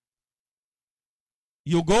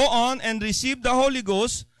 You go on and receive the Holy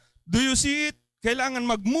Ghost. Do you see it? Kailangan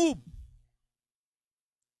mag-move.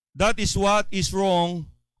 That is what is wrong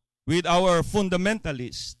with our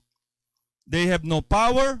fundamentalists. They have no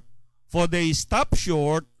power, for they stop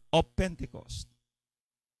short of Pentecost.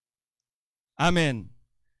 Amen.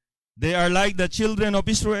 They are like the children of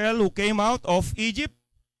Israel who came out of Egypt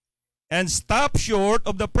and stopped short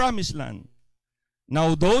of the promised land.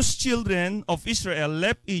 Now those children of Israel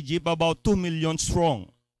left Egypt about 2 million strong.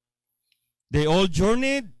 They all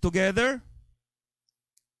journeyed together,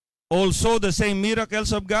 all saw the same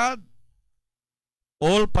miracles of God,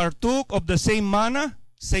 all partook of the same manna,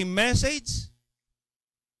 same message,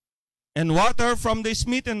 and water from the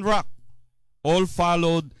smitten rock, all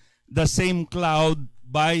followed the same cloud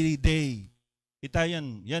by day.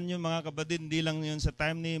 Yan yung mga kapatid, hindi lang yun sa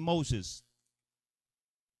time ni Moses.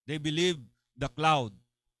 They believed the cloud.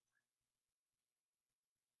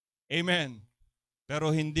 Amen.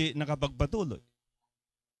 Pero hindi nakapagpatuloy.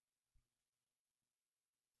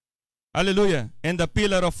 Hallelujah. And the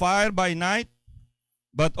pillar of fire by night,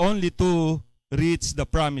 but only 2 reached the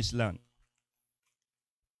promised land.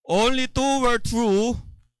 Only 2 were true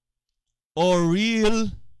or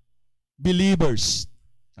real believers.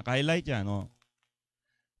 Naka-highlight yan, no?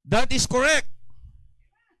 That is correct.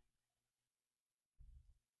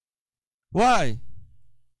 Why?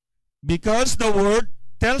 Because the Word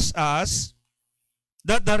tells us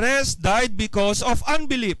that the rest died because of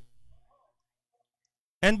unbelief.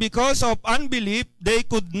 And because of unbelief, they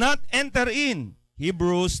could not enter in.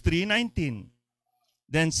 Hebrews 3:19.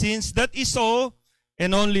 Then since that is so,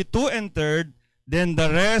 and only 2 entered, then the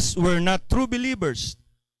rest were not true believers.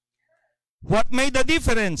 What made the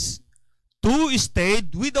difference? 2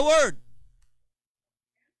 stayed with the Word.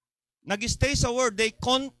 Nag-stay sa Word. They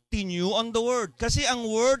continue on the Word. Kasi ang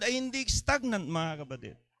Word ay hindi stagnant, mga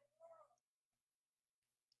kapatid.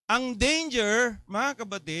 Ang danger, mga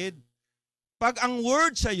kapatid, pag ang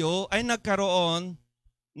Word sa iyo ay nagkaroon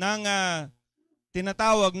ng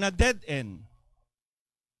tinatawag na dead end.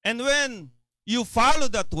 And when you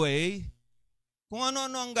follow that way, kung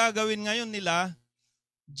ano-ano ang gagawin ngayon nila,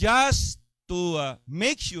 just to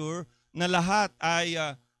make sure na lahat ay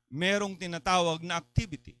merong tinatawag na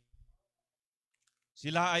activity.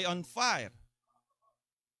 Sila ay on fire.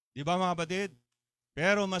 Di ba mga kapatid?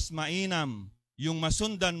 Pero mas mainam yung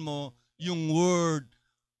masundan mo yung Word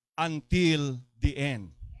until the end.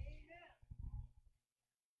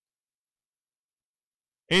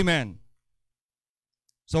 Amen.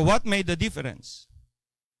 So what made the difference?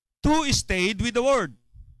 Two stayed with the Word.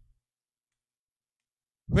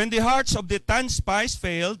 When the hearts of the 10 spies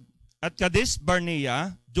failed at Kadesh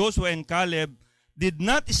Barnea, Joshua and Caleb did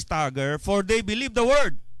not stagger, for they believed the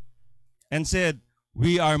Word and said,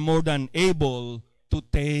 "We are more than able to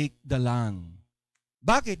take the land."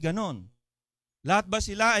 Bakit ganon? Lahat ba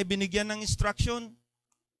sila ay binigyan ng instruction?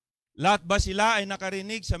 Lahat ba sila ay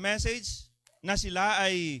nakarinig sa message na sila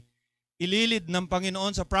ay ililid ng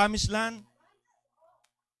Panginoon sa promised land?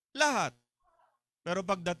 Lahat. Pero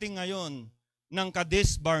pagdating ngayon ng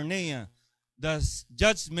Kadesh Barnea, the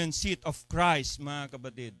judgment seat of Christ, mga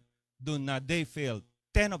kapatid, doon na they failed.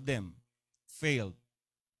 10 of them failed.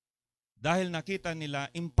 Dahil nakita nila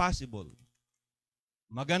impossible.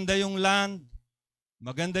 Maganda yung land,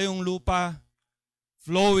 maganda yung lupa,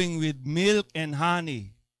 flowing with milk and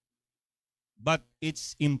honey. But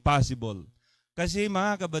it's impossible. Kasi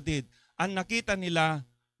mga kapatid, ang nakita nila,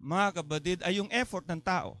 mga kapatid, ay yung effort ng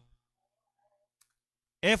tao.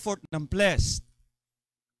 Effort ng flesh.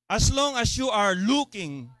 As long as you are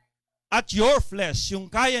looking at your flesh,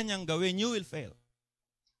 yung kaya niyang gawin, you will fail.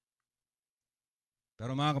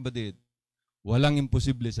 Pero mga kapatid, walang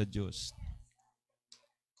imposible sa Diyos.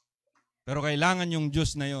 Pero kailangan yung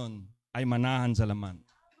Diyos na yon ay manahan sa laman.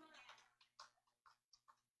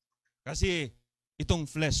 Kasi itong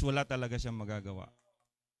flesh, wala talaga siyang magagawa.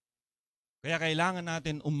 Kaya kailangan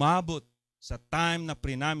natin umabot sa time na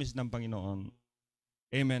prinamis ng Panginoon.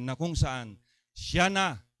 Amen. Na kung saan siya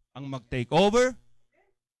na ang mag-take over.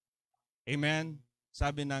 Amen.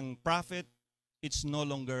 Sabi ng prophet, it's no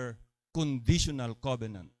longer conditional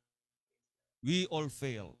covenant. We all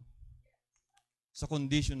fail sa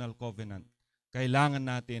conditional covenant. Kailangan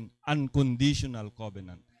natin unconditional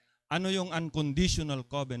covenant. Ano yung unconditional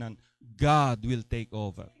covenant? God will take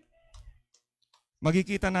over.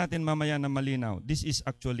 Magkikita natin mamaya na malinaw. This is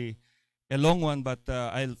actually a long one, but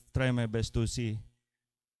I'll try my best to see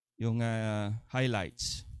yung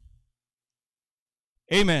highlights.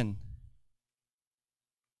 Amen.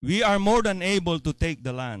 We are more than able to take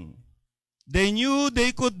the land. They knew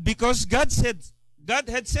they could because God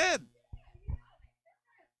had said.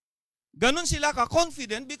 Ganon sila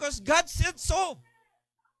ka-confident because God said so.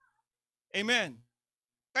 Amen.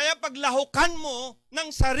 Kaya paglahukan mo ng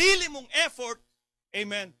sarili mong effort,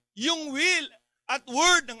 amen, yung will at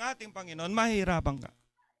word ng ating Panginoon, mahihirapan ka.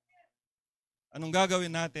 Anong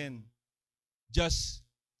gagawin natin? Just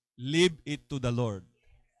leave it to the Lord.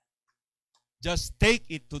 Just take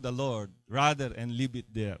it to the Lord rather and leave it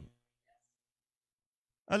there.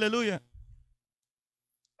 Hallelujah.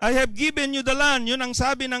 I have given you the land. Yun ang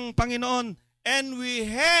sabi ng Panginoon. And we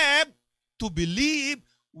have to believe,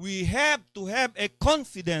 we have to have a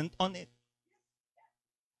confidence on it.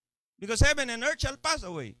 Because heaven and earth shall pass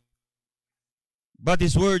away, but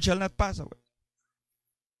His word shall not pass away.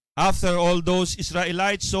 After all those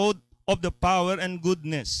Israelites saw of the power and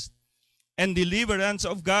goodness and deliverance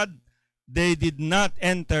of God, they did not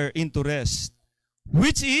enter into rest,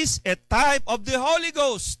 which is a type of the Holy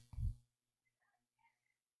Ghost.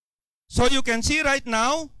 So you can see right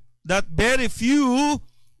now that very few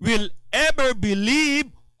will ever believe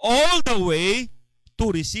all the way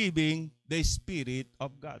to receiving the Spirit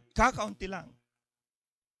of God. Kakaunti lang.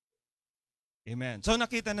 Amen. So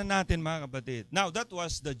nakita na natin mga kapatid. Now that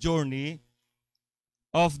was the journey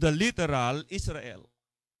of the literal Israel.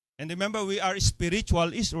 And remember, we are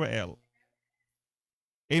spiritual Israel.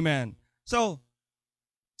 Amen. So,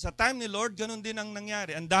 sa time ni Lord, ganun din ang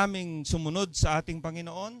nangyari. Ang daming sumunod sa ating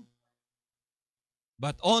Panginoon.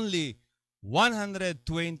 But only 120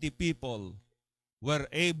 people were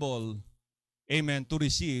able, amen, to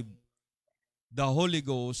receive the Holy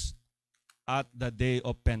Ghost at the day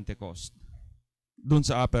of Pentecost. Doon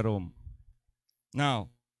sa upper room. Now,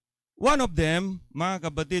 one of them, mga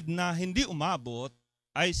kapatid, na hindi umabot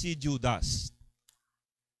ay si Judas.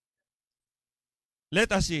 Let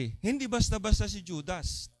us see. Hindi basta-basta si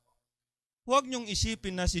Judas. Huwag niyong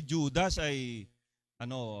isipin na si Judas ay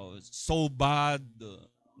so bad.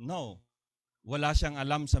 No. Wala siyang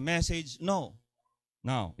alam sa message. No.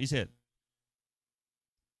 Now, is it?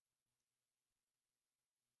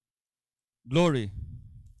 Glory.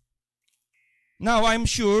 Now, I'm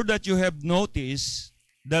sure that you have noticed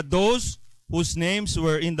that those whose names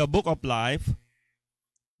were in the book of life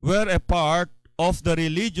were a part of the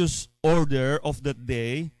religious order of that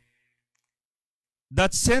day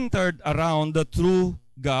that centered around the true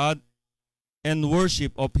God and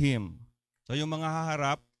worship of Him. So yung mga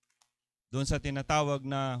haharap doon sa tinatawag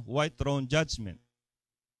na white throne judgment.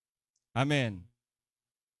 Amen.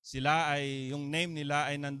 Sila ay, yung name nila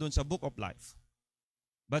ay nandun sa book of life.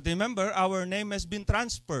 But remember, our name has been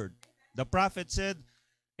transferred. The prophet said,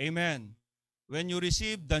 Amen. When you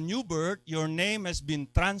receive the new birth, your name has been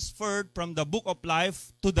transferred from the book of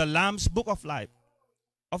life to the Lamb's book of life.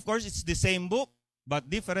 Of course, it's the same book, but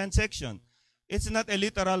different section. It's not a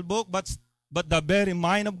literal book, but the very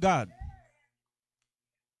mind of God.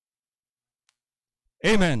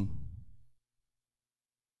 Amen.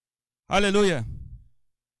 Hallelujah.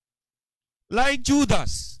 Like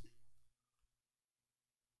Judas.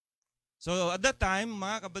 So at that time,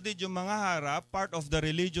 mga kapatid, yung mga harap, part of the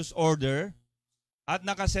religious order, at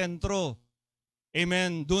nakasentro,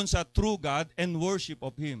 amen, dun sa true God and worship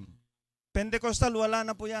of Him. Pentecostal, wala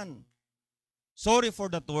na po yan. Sorry for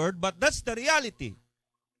that word, but that's the reality.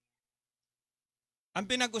 Ang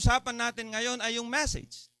pinag-usapan natin ngayon ay yung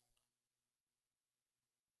message.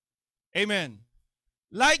 Amen.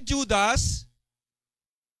 Like Judas,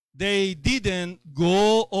 they didn't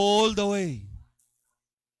go all the way.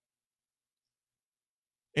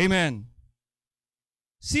 Amen.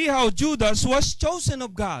 See how Judas was chosen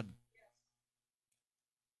of God.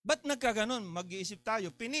 Ba't nagkaganon? Mag-iisip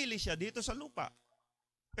tayo, pinili siya dito sa lupa.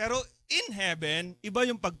 Pero in heaven, iba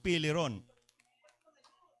yung pagpili ron.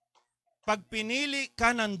 Pag pinili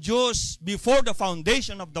ka ng Diyos before the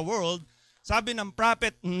foundation of the world, sabi ng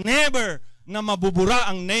prophet, never na mabubura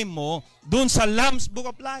ang name mo dun sa Lamb's Book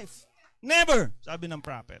of Life. Never, sabi ng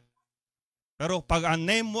prophet. Pero pag ang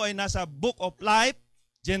name mo ay nasa Book of Life,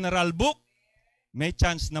 general book, may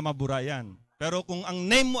chance na mabura yan. Pero kung ang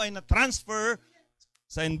name mo ay na-transfer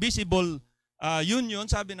sa invisible union,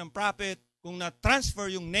 sabi ng prophet, kung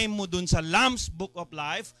na-transfer yung name mo dun sa Lamb's Book of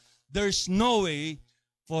Life, there's no way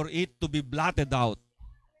for it to be blotted out.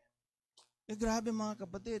 Eh grabe mga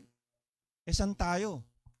kapatid. Eh saan tayo?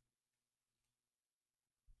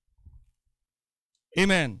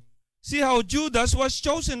 Amen. See how Judas was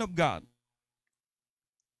chosen of God.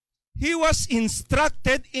 He was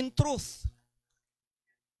instructed in truth.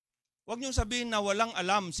 Huwag niyong sabihin na walang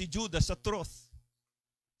alam si Judas sa truth.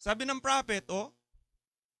 Sabi ng prophet,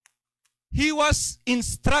 he was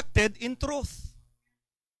instructed in truth.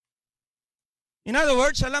 In other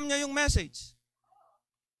words, alam niya yung message.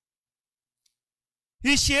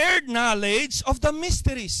 He shared knowledge of the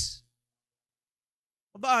mysteries.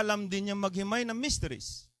 Aba, alam din niya maghimay ng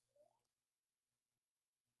mysteries.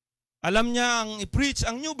 Alam niya ang i-preach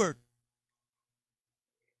ang new birth.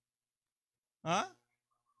 Ha?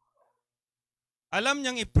 Alam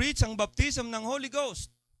niyang i-preach ang baptism ng Holy Ghost.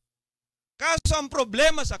 Kaso ang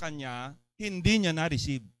problema sa kanya, hindi niya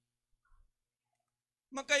na-receive.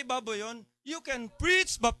 Magkaiba ba yun? You can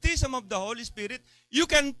preach baptism of the Holy Spirit. You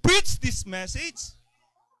can preach this message.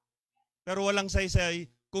 Pero walang saysay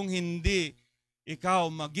kung hindi ikaw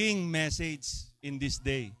maging message in this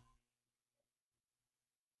day.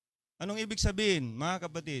 Anong ibig sabihin, mga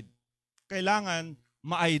kapatid? Kailangan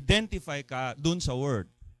ma-identify ka dun sa word.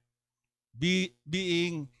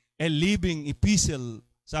 Being a living epistle,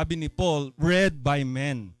 sabi ni Paul, read by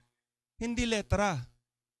men. Hindi letra.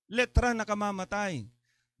 Letra nakamamatay.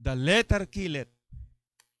 The letter killeth,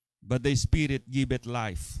 but the Spirit giveth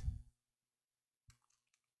life.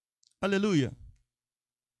 Hallelujah.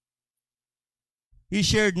 He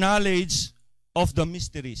shared knowledge of the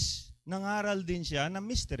mysteries. Nangaral din siya ng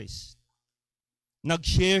mysteries.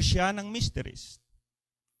 Nag-share siya ng mysteries.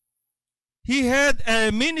 He had a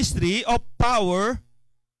ministry of power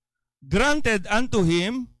granted unto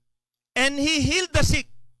him, and he healed the sick.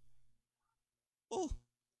 Oh,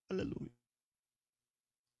 hallelujah.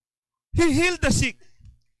 He healed the sick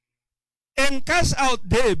and cast out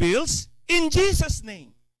devils in Jesus'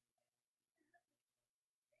 name.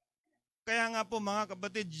 Kaya nga po mga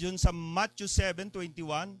kapatid, yun sa Matthew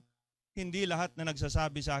 7:21, hindi lahat na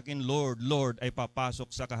nagsasabi sa akin, Lord, Lord, ay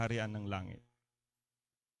papasok sa kaharian ng langit.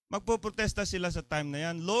 Magpoprotesta sila sa time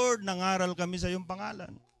na yan, Lord, nangaral kami sa iyong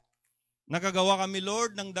pangalan. Nakagawa kami,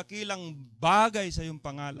 Lord, ng dakilang bagay sa iyong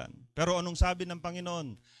pangalan. Pero anong sabi ng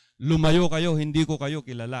Panginoon? Lumayo kayo, hindi ko kayo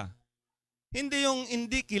kilala. Hindi yung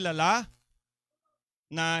hindi kilala,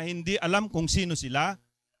 na hindi alam kung sino sila.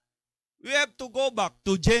 We have to go back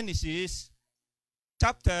to Genesis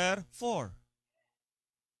chapter 4.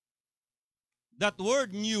 That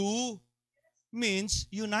word new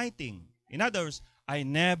means uniting. In other words, I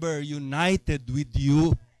never united with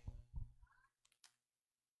you.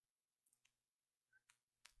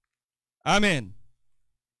 Amen.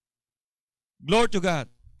 Glory to God.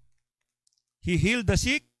 He healed the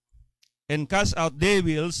sick and cast out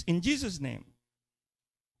devils in Jesus' name.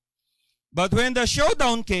 But when the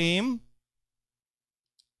showdown came,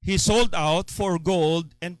 he sold out for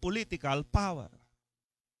gold and political power.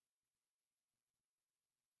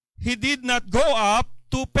 He did not go up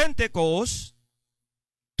to Pentecost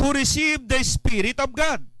to receive the Spirit of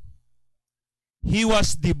God. He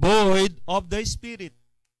was devoid of the Spirit.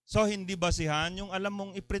 So hindi basihan yung alam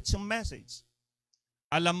mong i-preach yung message.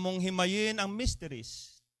 Alam mong himayin ang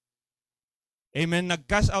mysteries. Amen.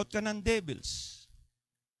 Nag-cast out ka ng devils.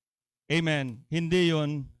 Amen. Hindi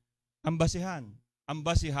yun ang basihan. Ang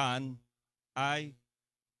basihan ay,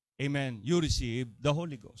 amen, you receive the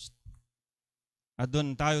Holy Ghost. At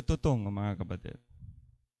doon tayo tutong, mga kapatid.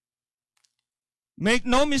 Make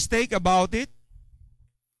no mistake about it.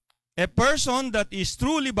 A person that is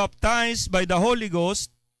truly baptized by the Holy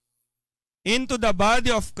Ghost into the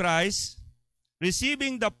body of Christ,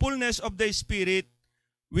 receiving the fullness of the Spirit,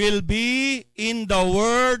 will be in the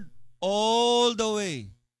Word all the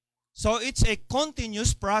way. So it's a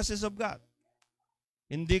continuous process of God.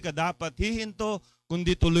 Hindi ka dapat hihinto,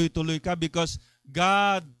 kundi tuloy-tuloy ka because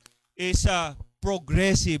God is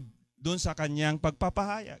progressive dun sa kanyang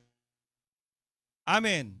pagpapahayag.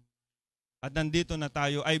 Amen. At nandito na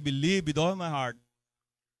tayo, I believe with all my heart,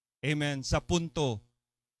 amen, sa punto,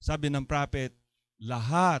 sabi ng prophet,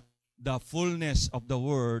 lahat, the fullness of the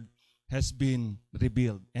Word has been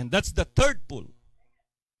revealed. And that's the third pull.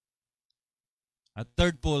 At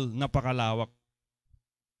third pull, napakalawak.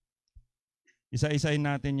 Isa-isain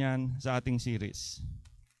natin yan sa ating series.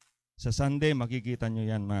 Sa Sunday, makikita nyo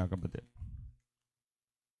yan, mga kapatid.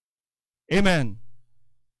 Amen.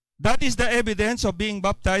 That is the evidence of being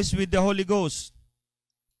baptized with the Holy Ghost.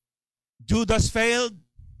 Judas failed.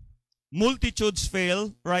 Multitudes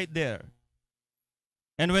failed right there.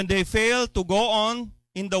 And when they fail to go on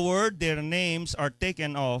in the Word, their names are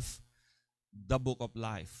taken off the book of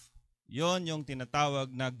life. Yon yung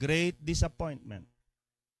tinatawag na great disappointment.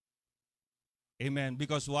 Amen.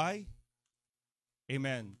 Because why?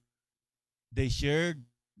 Amen. They shared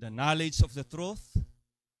the knowledge of the truth.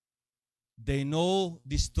 They know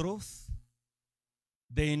this truth.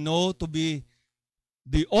 They know to be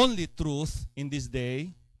the only truth in this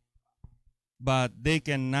day. But they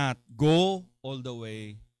cannot go all the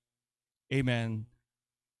way, amen,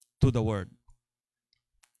 to the Word.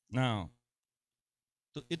 Now,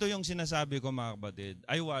 ito yung sinasabi ko, mga kapatid.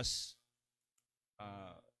 I was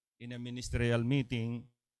in a ministerial meeting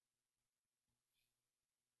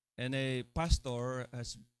and a pastor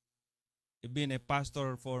has been a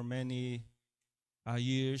pastor for many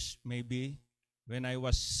years, maybe. When I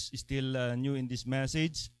was still new in this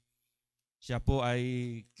message, siya po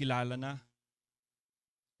ay kilala na.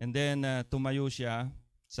 And then tumayo siya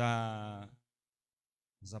sa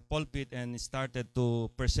pulpit and started to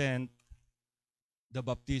present the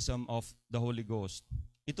baptism of the Holy Ghost.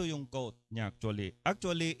 Ito yung quote niya actually.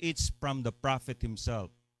 Actually, it's from the prophet himself.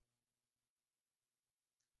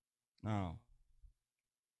 Now,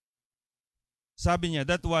 sabi niya,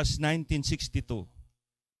 that was 1962.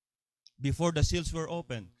 Before the seals were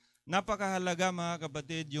opened. Napakahalaga, mga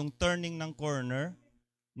kapatid, yung turning ng corner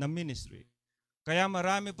ng ministry. Kaya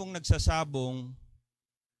marami pong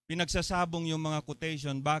pinagsasabong yung mga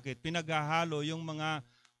quotation. Bakit? Pinaghahalo yung mga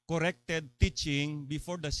corrected teaching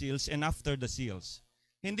before the seals and after the seals.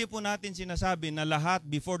 Hindi po natin sinasabi na lahat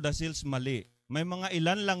before the seals mali. May mga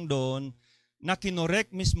ilan lang doon na kinorek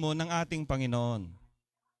mismo ng ating Panginoon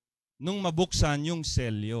nung mabuksan yung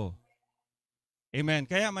selyo. Amen.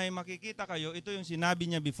 Kaya may makikita kayo, ito yung sinabi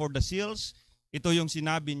niya before the seals, ito yung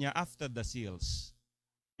sinabi niya after the seals.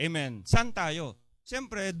 Amen. Saan tayo?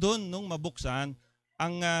 Siyempre, doon nung mabuksan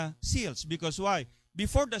ang seals. Because why?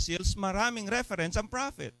 Before the seals, maraming reference ang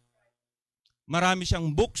prophet. Marami siyang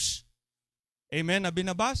books, amen, na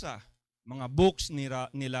binabasa. Mga books nila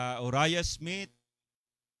Uriah Smith,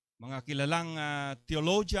 mga kilalang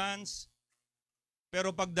theologians. Pero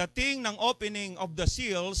pagdating ng opening of the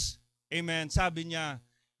seals, amen, sabi niya,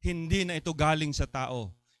 hindi na ito galing sa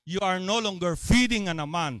tao. You are no longer feeding on a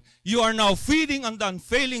man. You are now feeding on the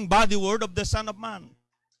unfailing body word of the Son of Man.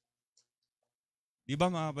 Diba,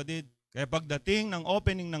 mga kapatid? Kaya pagdating ng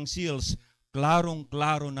opening ng seals,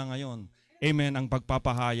 klarong-klaro na ngayon. Amen, ang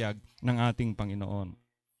pagpapahayag ng ating Panginoon.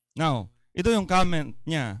 Now, ito yung comment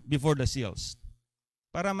niya before the seals.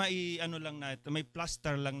 Para may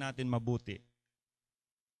plaster lang natin mabuti.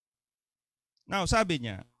 Now, sabi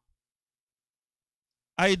niya,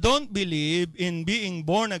 I don't believe in being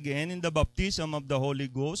born again in the baptism of the Holy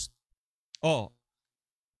Ghost. Oh,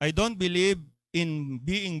 I don't believe in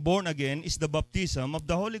being born again is the baptism of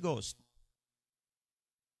the Holy Ghost.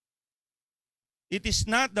 It is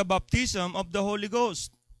not the baptism of the Holy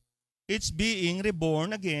Ghost. It's being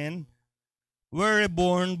reborn again. We're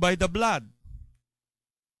reborn by the blood.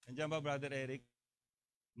 Nandiyan ba, Brother Eric?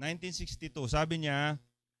 1962, sabi niya,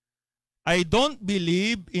 I don't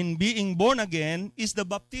believe in being born again is the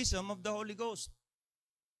baptism of the Holy Ghost.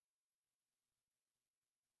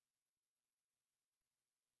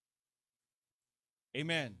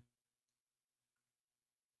 Amen.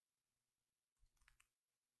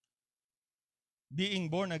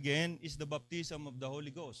 Being born again is the baptism of the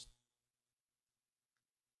Holy Ghost.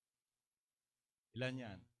 Ilan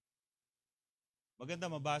yan?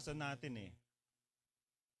 Maganda mabasa natin eh.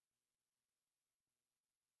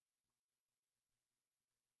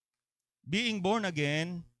 Being born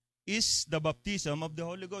again is the baptism of the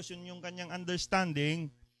Holy Ghost. Yun yung kanyang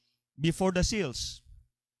understanding before the seals.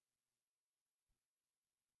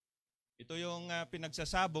 Ito yung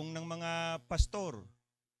pinagsasabong ng mga pastor.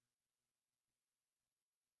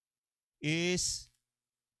 Is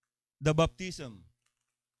the baptism.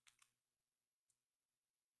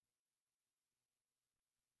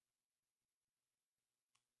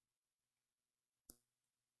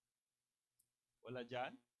 Wala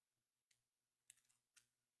dyan?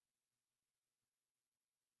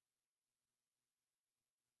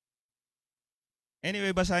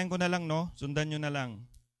 Anyway, basahin ko na lang, no? Sundan nyo na lang.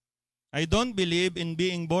 I don't believe in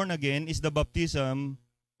being born again is the baptism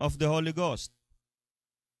of the Holy Ghost.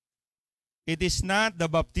 It is not the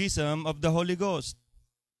baptism of the Holy Ghost.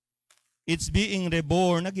 It's being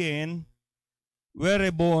reborn again. We're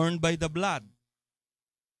reborn by the blood.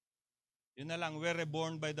 Yun na lang, we're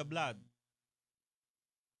reborn by the blood.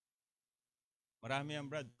 Marami ang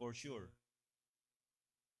blood, for sure.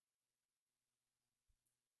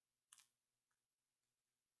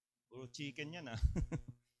 Puro chicken yan, ah.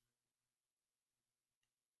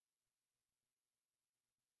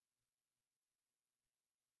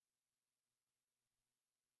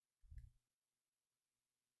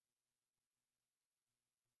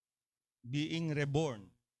 Being reborn.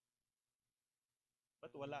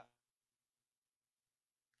 Ba't wala?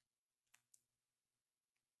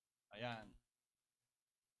 Ayan.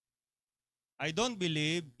 I don't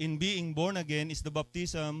believe in being born again is the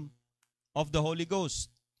baptism of the Holy Ghost.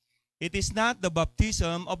 It is not the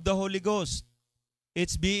baptism of the Holy Ghost.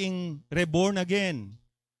 It's being reborn again.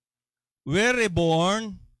 We're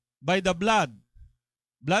reborn by the blood.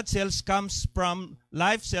 Blood cells comes from,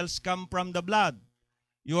 life cells come from the blood.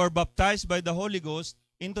 You are baptized by the Holy Ghost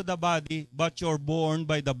into the body, but you're born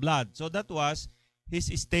by the blood. So that was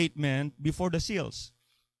his statement before the seals.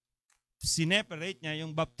 Sineparate niya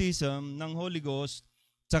yung baptism ng Holy Ghost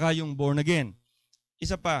tsaka yung born again.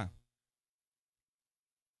 Isa pa.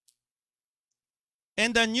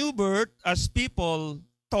 And the new birth, as people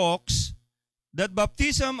talks, that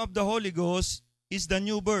baptism of the Holy Ghost is the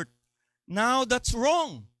new birth. Now that's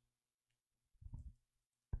wrong.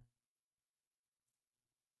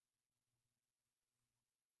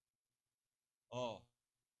 Oh,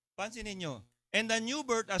 pansinin nyo. And the new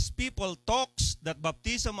birth, as people talks, that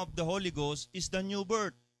baptism of the Holy Ghost is the new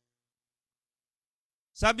birth.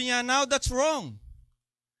 Sabi niya, now that's wrong.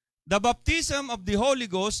 The baptism of the Holy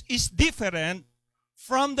Ghost is different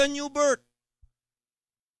from the new birth.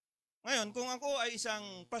 Ngayon, kung ako ay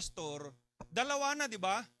isang pastor, dalawa na, di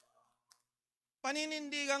ba?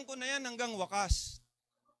 Paninindigan ko na yan hanggang wakas.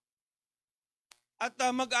 At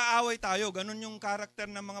mag-aaway tayo. Ganun yung karakter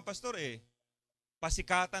ng mga pastor eh.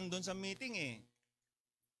 Pasikatan doon sa meeting eh.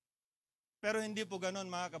 Pero hindi po ganun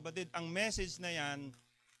mga kapatid. Ang message na yan,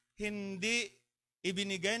 hindi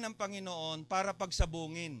ibinigay ng Panginoon para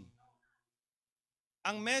pagsabungin.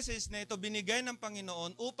 Ang message na ito binigay ng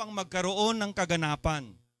Panginoon upang magkaroon ng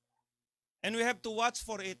kaganapan. And we have to watch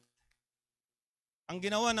for it. Ang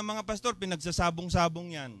ginawa ng mga pastor,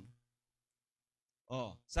 pinagsasabong-sabong yan.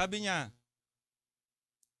 Oh, sabi niya,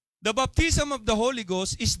 the baptism of the Holy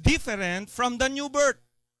Ghost is different from the new birth.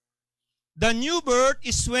 The new birth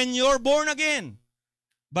is when you're born again.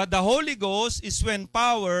 But the Holy Ghost is when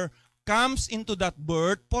power comes into that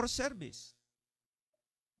birth for service.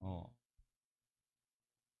 Oh.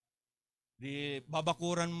 Di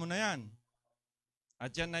babakuran mo na yan.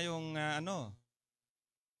 At yan na yung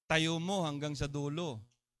tayo mo hanggang sa dulo.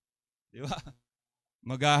 Di ba?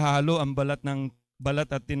 Maghahalo ang balat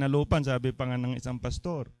at tinalupan, sabi pa nga ng isang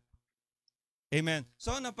pastor. Amen.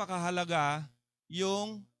 So napakahalaga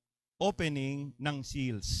yung opening ng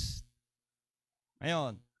seals.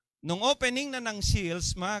 Ngayon, nung opening na ng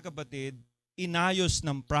seals, mga kapatid, inayos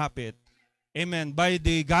ng prophet, amen, by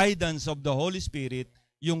the guidance of the Holy Spirit,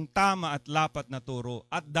 yung tama at lapat na turo.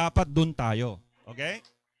 At dapat dun tayo. Okay?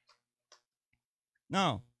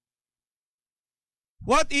 Now,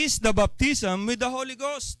 what is the baptism with the Holy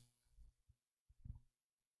Ghost?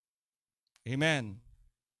 Amen.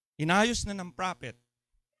 Inayos na ng prophet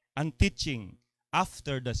ang teaching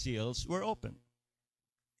after the seals were opened.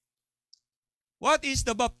 What is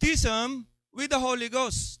the baptism with the Holy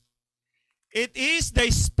Ghost? It is the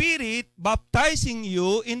Spirit baptizing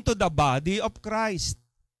you into the body of Christ.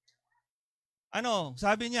 Ano?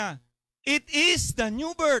 Sabi niya, it is the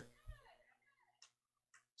new birth.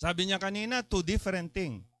 Sabi niya kanina, two different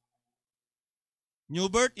things. New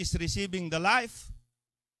birth is receiving the life,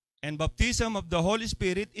 and baptism of the Holy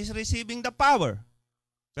Spirit is receiving the power.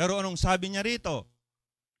 Pero anong sabi niya rito?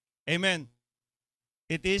 Amen.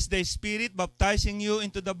 It is the Spirit baptizing you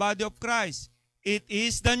into the body of Christ. It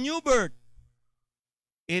is the new birth.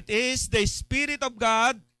 It is the Spirit of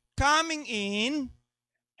God coming in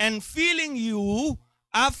and filling you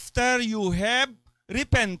after you have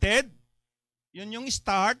repented. Yun yung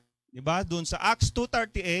start, di ba? Doon sa Acts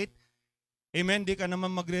 2:38, amen, di ka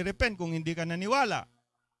naman magre-repent kung hindi ka naniwala.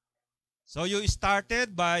 So you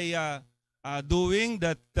started by doing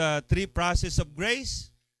that three process of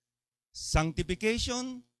grace,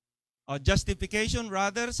 sanctification, or justification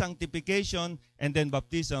rather, sanctification, and then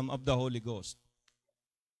baptism of the Holy Ghost.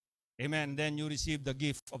 Amen. Then you receive the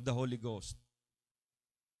gift of the Holy Ghost.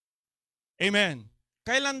 Amen.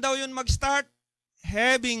 Kailan daw yun mag-start?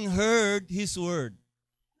 Having heard His word.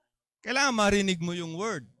 Kailangan marinig mo yung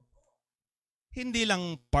word. Hindi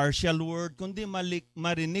lang partial word, kundi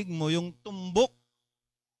marinig mo yung tumbok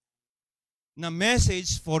na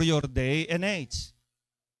message for your day and age.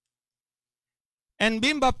 And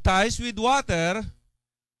being baptized with water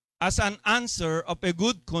as an answer of a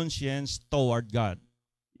good conscience toward God.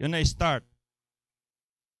 Yun na start.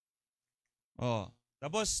 Oh,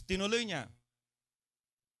 tapos tinuloy niya.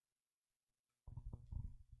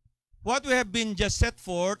 What we have been just set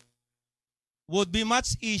forth would be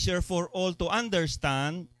much easier for all to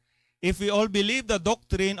understand if we all believe the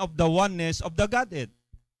doctrine of the oneness of the Godhead.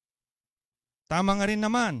 Tama nga rin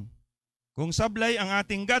naman. Kung sablay ang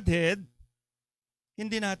ating Godhead,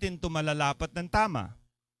 hindi natin ito malalapat ng tama.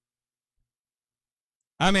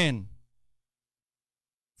 Amen.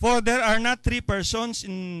 For there are not three persons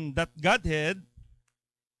in that Godhead,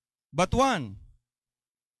 but one.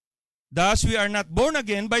 Thus, we are not born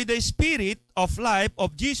again by the Spirit of life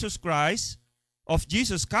of Jesus Christ, of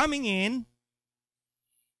Jesus coming in,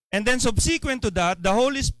 and then subsequent to that, the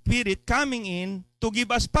Holy Spirit coming in to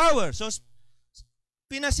give us power. So,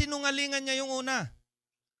 pinasinungalingan niya yung una.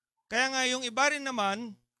 Kaya nga yung iba rin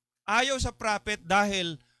naman, ayaw sa prophet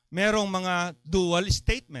dahil merong mga dual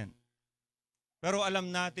statement. Pero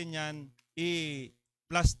alam natin yan,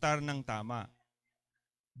 i-plaster ng tama.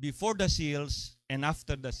 Before the seals and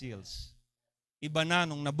after the seals. Iba na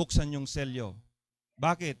nung nabuksan yung selyo.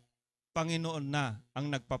 Bakit? Panginoon na ang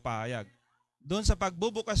nagpapahayag. Doon sa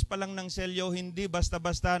pagbubukas pa lang ng selyo, hindi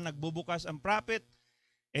basta-basta nagbubukas ang prophet,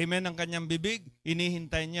 amen, ang kanyang bibig,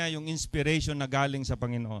 inihintay niya yung inspiration na galing sa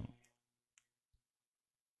Panginoon.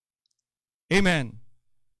 Amen.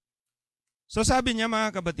 So sabi niya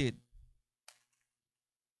mga kabatid,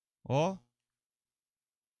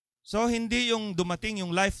 so hindi yung dumating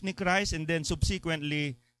yung life ni Christ and then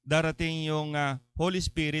subsequently darating yung Holy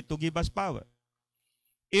Spirit to give us power.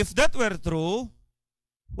 If that were true,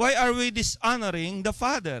 why are we dishonoring the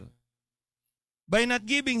Father? By not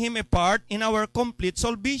giving Him a part in our complete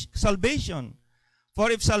salvation. For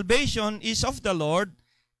if salvation is of the Lord,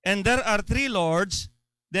 and there are three Lords,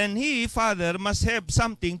 then He, Father, must have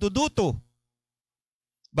something to do to.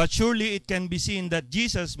 But surely it can be seen that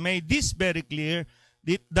Jesus made this very clear,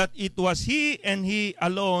 that it was He and He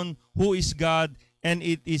alone who is God, and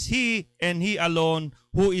it is He and He alone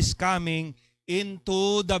who is coming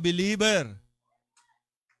into the believer.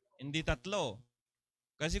 Hindi tatlo.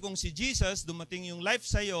 Kasi kung si Jesus, dumating yung life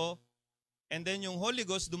sa'yo, and then yung Holy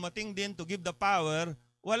Ghost dumating din to give the power,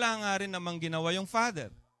 wala nga rin namang ginawa yung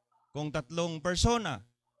Father. Kung tatlong persona.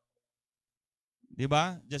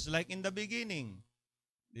 Diba? Just like in the beginning.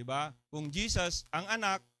 Diba? Kung Jesus, ang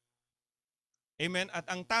anak, amen, at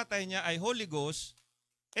ang tatay niya ay Holy Ghost,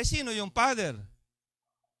 sino yung Father?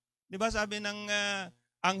 Diba sabi ng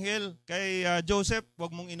anghel kay Joseph,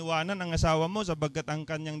 huwag mong inuwanan ang asawa mo sapagkat ang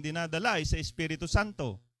kanyang dinadala ay sa Espiritu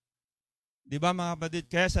Santo. Di ba mga kapatid?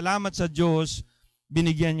 Kaya salamat sa Diyos,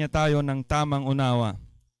 binigyan niya tayo ng tamang unawa.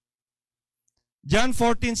 John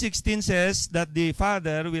 14:16 says that the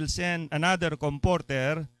Father will send another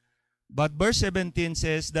comforter, but verse 17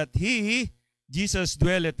 says that He, Jesus,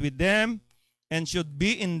 dwelleth with them and should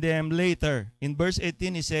be in them later. In verse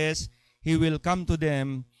 18 He says, He will come to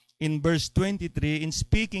them. In verse 23, in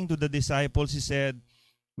speaking to the disciples, He said,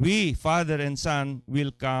 we, Father and Son, will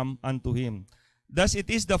come unto Him. Thus it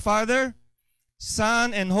is the Father,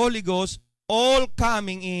 Son, and Holy Ghost all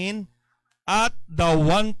coming in at the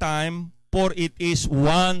one time, for it is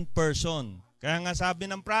one person. Kaya nga sabi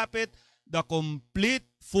ng prophet, the complete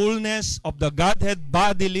fullness of the Godhead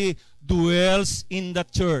bodily dwells in the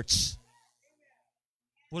church.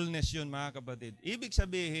 Fullness yun mga kapatid. Ibig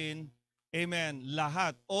sabihin, amen,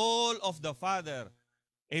 lahat, all of the Father,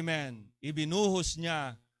 amen, ibinuhos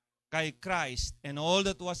niya kay Christ, and all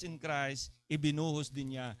that was in Christ, ibinuhos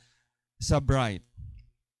din niya sa bride.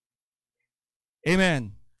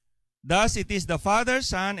 Amen. Thus it is the Father,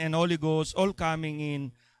 Son, and Holy Ghost all coming in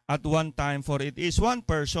at one time, for it is one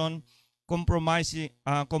person comprising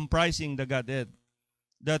the Godhead.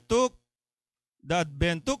 That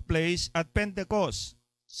then took place at Pentecost.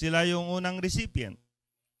 Sila yung unang recipient.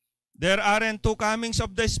 There aren't two comings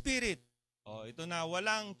of the Spirit. Oh, ito na,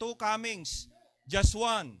 walang two comings, just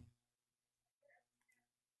one.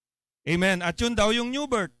 Amen. At yun daw yung new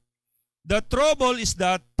birth. The trouble is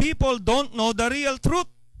that people don't know the real truth.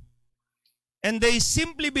 And they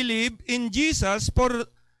simply believe in Jesus for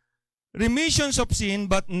remissions of sin,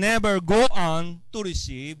 but never go on to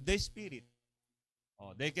receive the Spirit.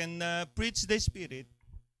 Oh, they can preach the Spirit.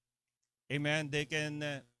 Amen. They can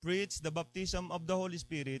preach the baptism of the Holy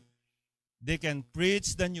Spirit. They can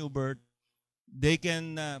preach the new birth. They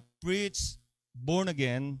can preach born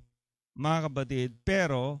again, mga kapatid.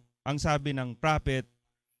 Pero, ang sabi ng prophet,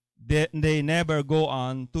 they never go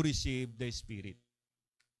on to receive the Spirit.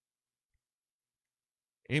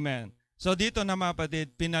 Amen. So dito na mga kapatid,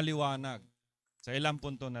 pinaliwanag. Sa ilang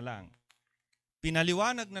punto na lang.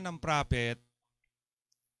 Pinaliwanag na ng prophet,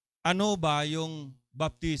 ano ba yung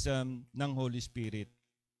baptism ng Holy Spirit?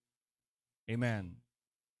 Amen.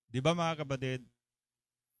 Di ba mga kapatid?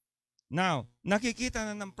 Now, nakikita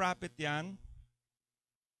na ng prophet yan.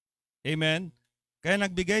 Amen. Kaya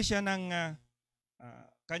nagbigay siya ng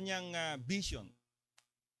kanyang vision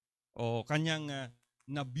o kanyang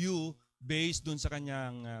na-view based dun sa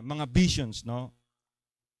kanyang mga visions, no?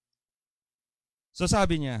 So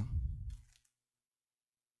sabi niya,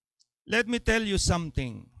 let me tell you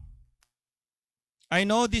something. I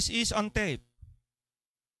know this is on tape,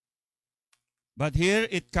 but here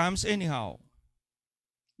it comes anyhow.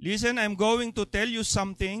 Listen, I'm going to tell you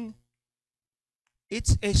something.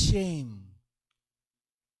 It's a shame.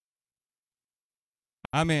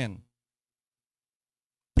 Amen.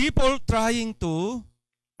 People trying to,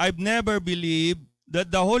 I've never believed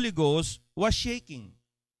that the Holy Ghost was shaking.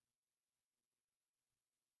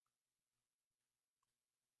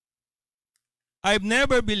 I've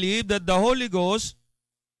never believed that the Holy Ghost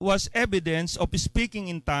was evidence of speaking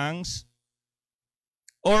in tongues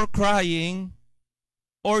or crying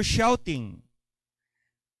or shouting.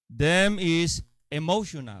 Them is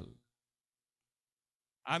emotional.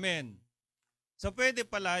 Amen. So pwede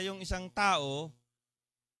pala yung isang tao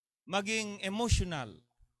maging emotional.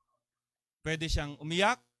 Pwede siyang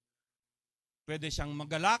umiyak, pwede siyang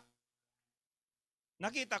magalak.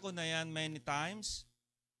 Nakita ko na yan many times.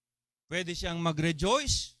 Pwede siyang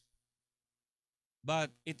mag-rejoice, but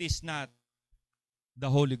it is not the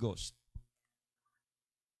Holy Ghost.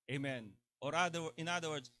 Amen. Or in other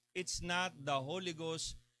words, it's not the Holy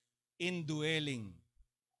Ghost indwelling.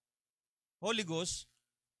 Holy Ghost,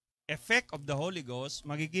 effect of the Holy Ghost,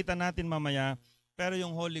 makikita natin mamaya, pero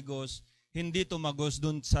yung Holy Ghost, hindi tumagos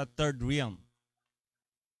dun sa third realm.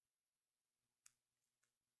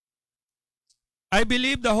 I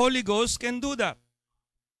believe the Holy Ghost can do that.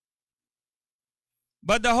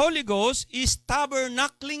 But the Holy Ghost is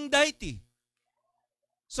tabernacling deity.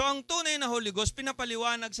 So ang tunay na Holy Ghost,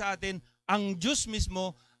 pinapaliwanag sa atin, ang Diyos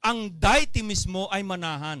mismo, ang deity mismo ay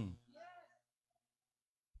manahan.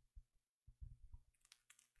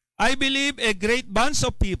 I believe a great bunch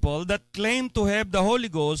of people that claim to have the Holy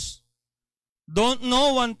Ghost don't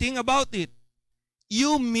know one thing about it.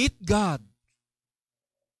 You meet God.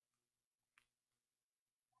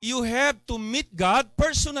 You have to meet God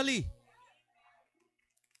personally.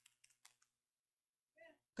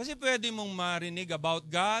 Kasi pwede mong marinig about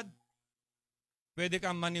God. Pwede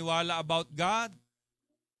kang maniwala about God.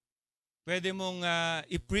 Pwede mong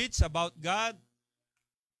i-preach about God,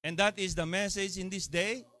 and that is the message in this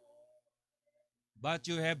day. But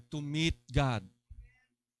you have to meet God.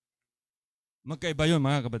 Magkaiba yun,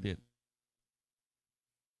 mga kapatid.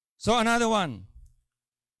 So another one.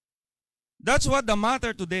 That's what the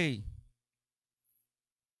matter today.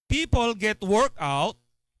 People get worked out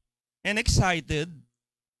and excited,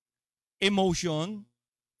 emotion,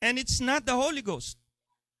 and it's not the Holy Ghost.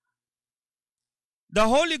 The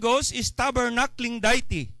Holy Ghost is tabernacling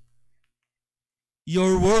deity.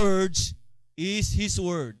 Your words is His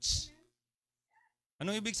words.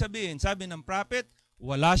 Anong ibig sabihin? Sabi ng prophet,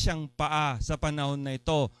 wala siyang paa sa panahon na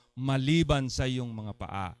ito maliban sa iyong mga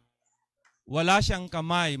paa. Wala siyang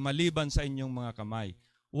kamay maliban sa inyong mga kamay.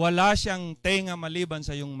 Wala siyang tenga maliban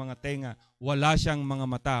sa iyong mga tenga. Wala siyang mga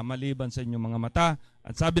mata maliban sa inyong mga mata.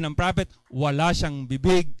 At sabi ng prophet, wala siyang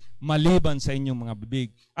bibig maliban sa inyong mga bibig.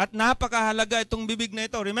 At napakahalaga itong bibig na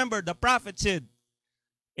ito. Remember, the prophet said,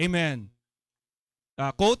 Amen.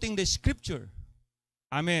 Quoting the scripture,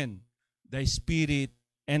 Amen. The Spirit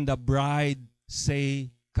and the bride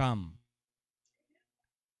say, come.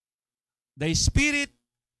 The Spirit,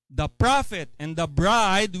 the prophet, and the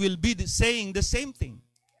bride will be saying the same thing.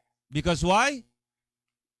 Because why?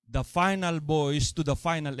 The final voice to the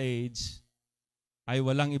final age ay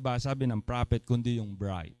walang iba, sabi ng prophet, kundi yung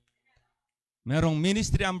bride. Merong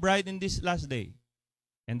ministry ang bride in this last day.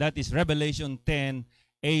 And that is Revelation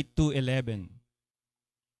 10:8-11.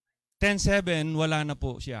 10:7, wala na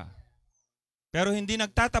po siya. Pero hindi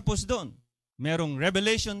nagtatapos doon. Merong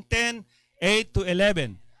Revelation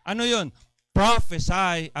 10:8-11. Ano yun?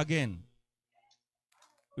 Prophesy again.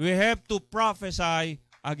 We have to prophesy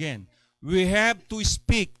again. We have to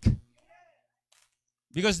speak.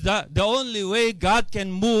 Because the only way God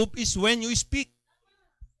can move is when you speak.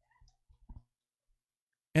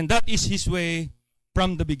 And that is His way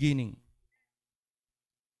from the beginning.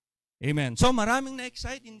 Amen. So maraming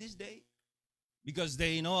na-excite in this day because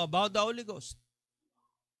they know about the Holy Ghost.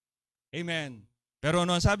 Amen. Pero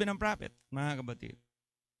ano ang sabi ng prophet, mga kapatid?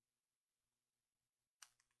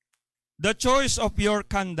 The choice of your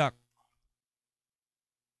conduct.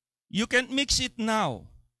 You can't mix it now.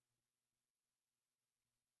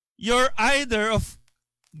 You're either of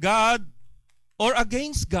God or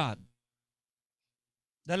against God.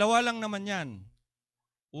 Dalawa lang naman yan.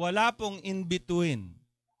 Wala pong in-between.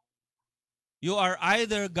 You are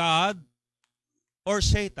either God or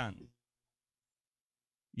Satan.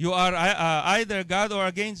 You are either God or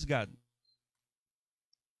against God.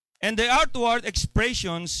 And the outward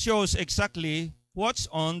expression shows exactly what's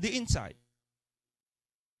on the inside.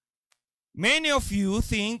 Many of you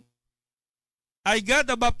think, I got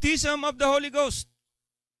the baptism of the Holy Ghost.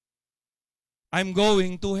 I'm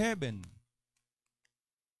going to heaven.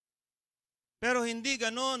 Pero hindi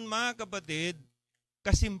ganon, mga kapatid,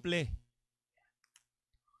 kasimple.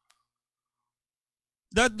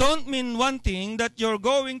 That don't mean one thing that you're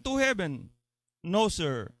going to heaven. No,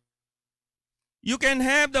 sir. You can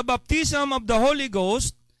have the baptism of the Holy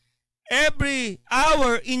Ghost every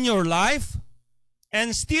hour in your life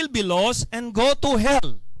and still be lost and go to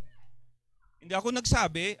hell. Hindi ako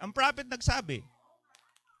nagsabi, ang prophet nagsabi.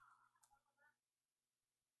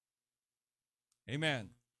 Amen.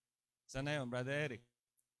 Saan na yun, Brother Eric?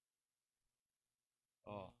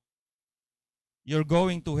 Oh. You're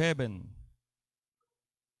going to heaven.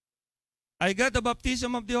 I got the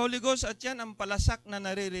baptism of the Holy Ghost at yan ang palasak na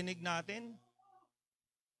naririnig natin.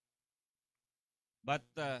 But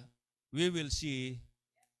we will see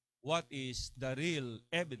what is the real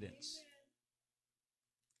evidence.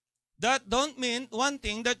 That don't mean one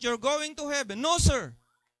thing that you're going to heaven. No, sir.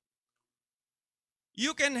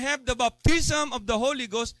 You can have the baptism of the Holy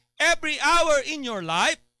Ghost every hour in your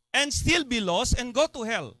life and still be lost and go to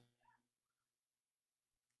hell.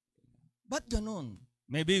 Ba't ganun?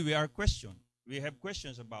 Maybe we are questioned. We have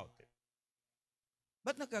questions about it.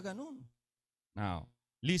 Ba't nagkaganon? Now,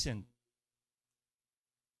 listen.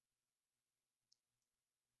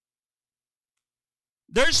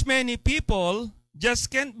 There's many people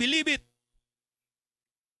just can't believe it.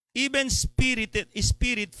 Even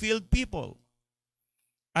spirit-filled people.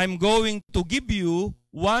 I'm going to give you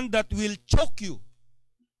one that will choke you.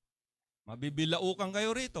 Mabibilaukan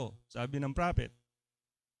kayo rito, sabi ng prophet.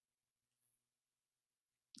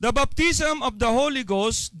 The baptism of the Holy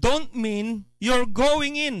Ghost don't mean you're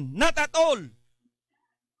going in. Not at all.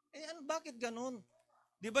 Bakit ganun?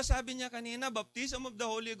 Di ba sabi niya kanina, baptism of the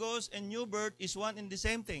Holy Ghost and new birth is one and the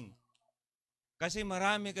same thing. Kasi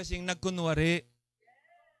marami kasing nagkunwari.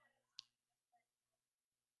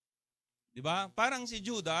 Di ba? Parang si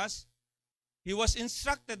Judas, he was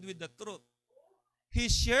instructed with the truth. he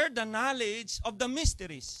shared the knowledge of the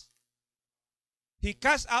mysteries. He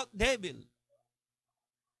cast out devil.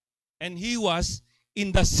 And he was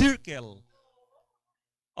in the circle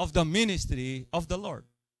of the ministry of the Lord.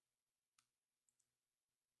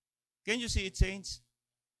 Can you see it, saints?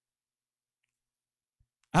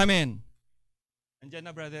 Amen. Andiyan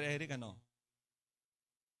na, Brother Eric, ano?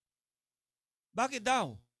 Bakit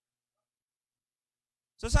daw?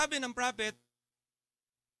 So sabi ng prophet,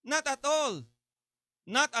 not at all.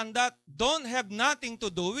 Not and that don't have nothing to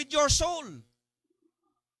do with your soul.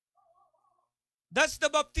 That's the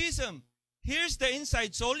baptism. Here's the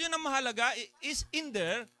inside soul. Yun ang mahalaga is in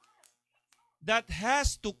there that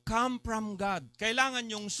has to come from God. Kailangan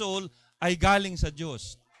yung soul ay galing sa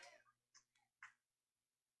Diyos.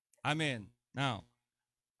 Amen. Now,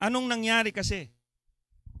 anong nangyari kasi?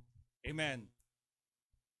 Amen.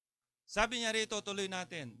 Sabi niya rito, tuloy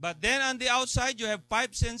natin. But then on the outside, you have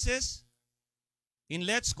 5 senses. In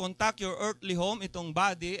let's contact your earthly home, itong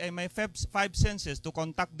body ay may 5 senses to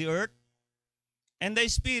contact the earth. And the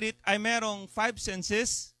spirit ay merong 5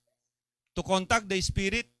 senses to contact the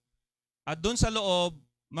spirit. At dun sa loob,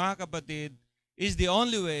 mga kapatid, is the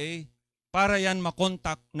only way para yan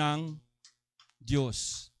makontak ng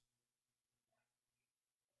Diyos.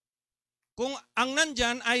 Kung ang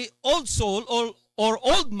nandyan ay old soul or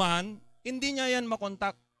old man, hindi niya yan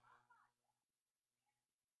makontak.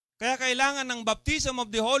 Kaya kailangan ng baptism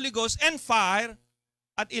of the Holy Ghost and fire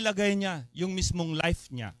at ilagay niya yung mismong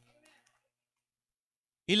life niya.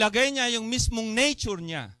 Ilagay niya yung mismong nature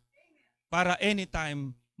niya para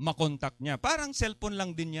anytime makontak niya. Parang cellphone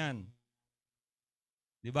lang din yan.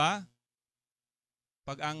 Di ba?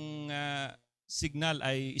 Pag ang signal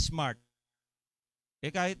ay smart,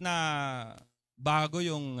 kahit na bago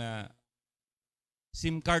yung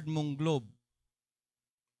SIM card mong Globe,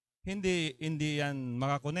 hindi yan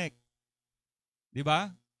makakonect. Di ba?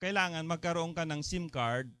 Kailangan magkaroon ka ng SIM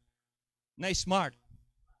card na smart.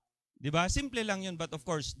 Di ba? Simple lang yun, but of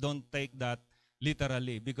course, don't take that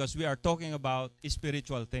literally because we are talking about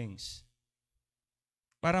spiritual things.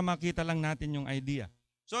 Para makita lang natin yung idea.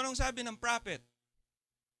 So, anong sabi ng prophet?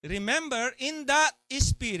 Remember, in that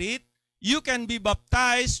spirit, you can be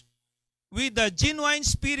baptized with the genuine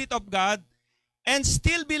Spirit of God and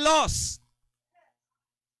still be lost.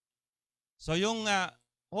 So, yung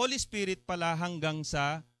Holy Spirit pala hanggang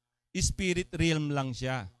sa spirit realm lang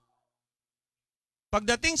siya.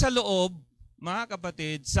 Pagdating sa loob, mga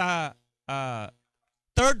kapatid, sa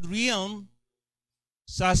third realm,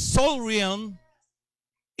 sa soul realm,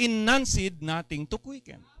 in non-seed, nothing to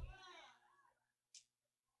quicken.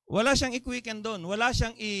 Wala siyang i-quicken doon. Wala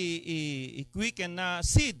siyang i-quicken na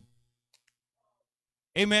seed.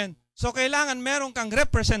 Amen. So, kailangan meron kang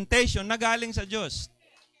representation na galing sa Diyos.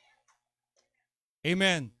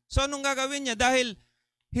 Amen. So, anong gagawin niya? Dahil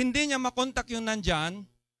hindi niya makontak yung nandyan,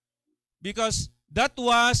 because that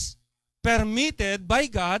was permitted by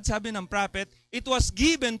God, sabi ng prophet, it was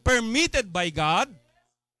given, permitted by God.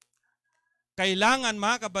 Kailangan,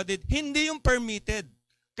 mga kapatid, hindi yung permitted.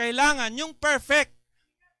 Kailangan yung perfect.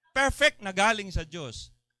 Perfect na galing sa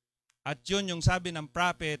Diyos. At yun yung sabi ng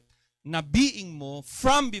prophet, na being mo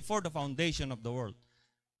from before the foundation of the world.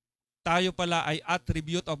 Tayo pala ay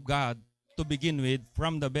attribute of God to begin with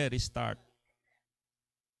from the very start.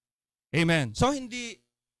 Amen. So, hindi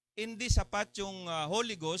sapat yung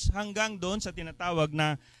Holy Ghost hanggang doon sa tinatawag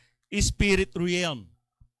na spirit realm.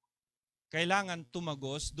 Kailangan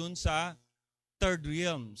tumagos doon sa third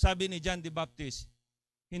realm. Sabi ni John the Baptist,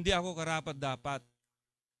 hindi ako karapat-dapat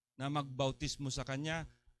na magbautismo sa kanya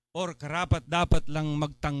or karapat-dapat lang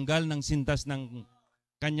magtanggal ng sintas ng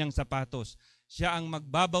kanyang sapatos. Siya ang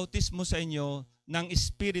magbabautismo sa inyo ng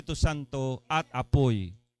Espiritu Santo at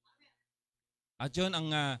apoy. At yun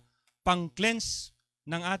ang pang-cleanse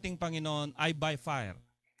ng ating Panginoon ay by fire.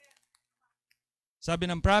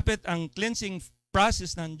 Sabi ng prophet, ang cleansing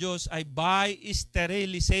process ng Diyos ay by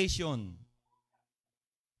sterilization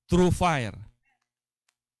through fire.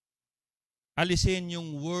 Alisin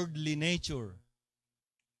yung worldly nature.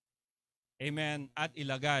 Amen. At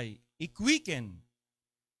ilagay, i-quicken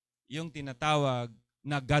yung tinatawag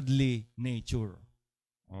na godly nature.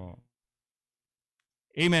 Oh.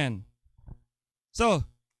 Amen. So,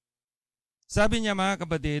 sabi niya mga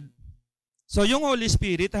kapatid, so yung Holy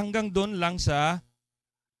Spirit hanggang doon lang sa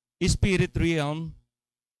spirit realm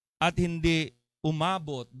at hindi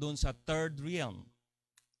umabot doon sa third realm.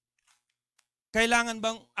 Kailangan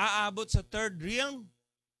bang aabot sa third realm?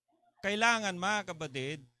 Kailangan mga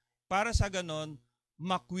kapatid, para sa ganon,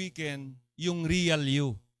 makwiken yung real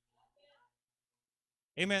you.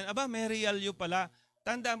 Amen. Aba, may real you pala.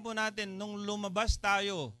 Tandaan po natin, nung lumabas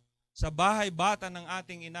tayo sa bahay bata ng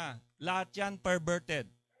ating ina, lahat yan perverted.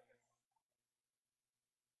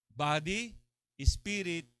 Body,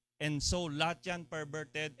 spirit, and soul, lahat yan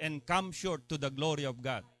perverted and come short to the glory of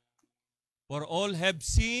God. For all have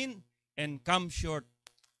sinned and come short,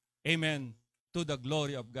 amen, to the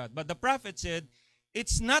glory of God. But the prophet said,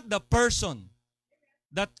 it's not the person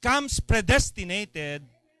that comes predestinated,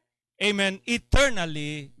 amen,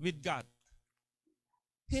 eternally with God.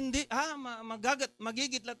 Hindi,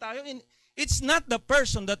 magigitla tayo. It's not the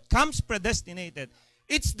person that comes predestinated.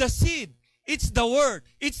 It's the seed. It's the word.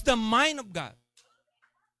 It's the mind of God.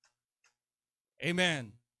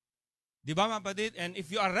 Amen. Di ba, mga kapatid? And if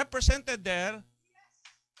you are represented there,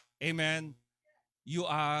 amen, you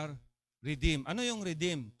are redeemed. Ano yung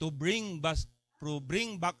redeemed? To bring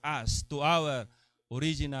back us to our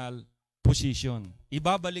original position.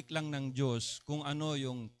 Ibabalik lang ng Diyos kung ano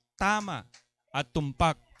yung tama at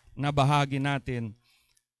tumpak na bahagi natin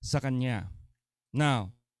sa Kanya. Now,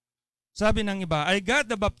 sabi ng iba, I got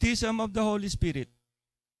the baptism of the Holy Spirit.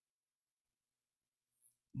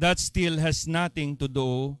 That still has nothing to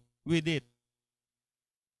do with it.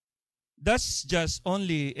 That's just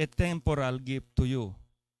only a temporal gift to you.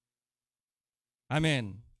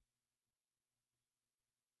 Amen.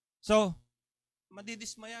 So,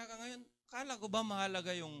 madidismaya ka ngayon. Akala ko ba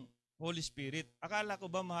mahalaga yung Holy Spirit? Akala ko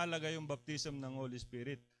ba mahalaga yung baptism ng Holy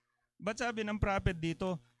Spirit? But sabi ng prophet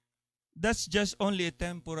dito, that's just only a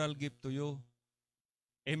temporal gift to you.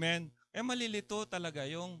 Amen? Malilito talaga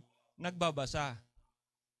yung nagbabasa.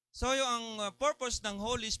 So yung purpose ng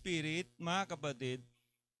Holy Spirit, mga kapatid,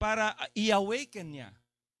 para i-awaken niya.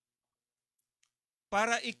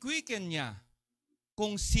 Para i-quicken niya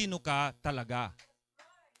kung sino ka talaga.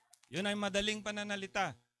 Yun ay madaling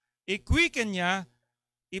pananalita. I-quicken niya,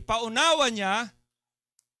 ipaunawa niya,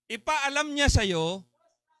 ipaalam niya sa iyo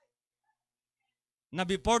na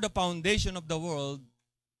before the foundation of the world,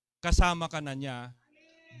 kasama ka na niya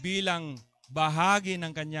bilang bahagi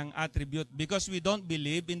ng kanyang attribute because we don't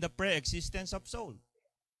believe in the pre-existence of soul.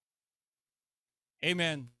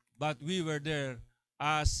 Amen. But we were there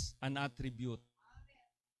as an attribute.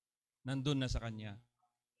 Nandun na sa kanya.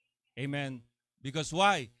 Amen. Because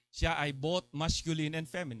why? Siya ay both masculine and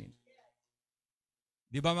feminine.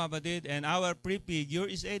 Di ba, mga kapatid? And our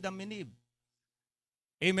prefigure is Adam and Eve.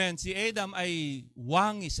 Amen. Si Adam ay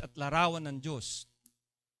wangis at larawan ng Diyos.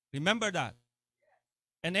 Remember that.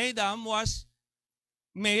 And Adam was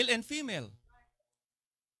male and female.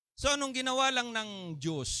 So anong ginawa lang ng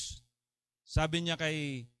Diyos? Sabi niya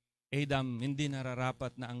kay Adam, hindi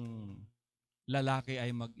nararapat na ang lalaki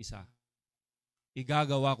ay mag-isa.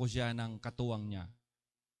 Igagawa ko siya ng katuwang niya.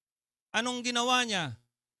 Anong ginawa niya?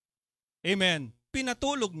 Amen.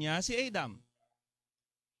 Pinatulog niya si Adam.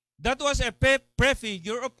 That was a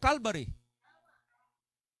prefigure of Calvary.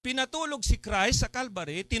 Pinatulog si Christ sa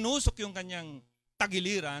Calvary, tinusok yung kanyang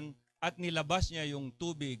tagiliran at nilabas niya yung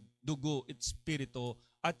tubig, dugo, at spirito,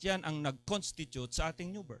 at yan ang nag-constitute sa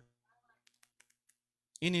ating new birth.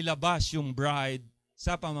 Inilabas yung bride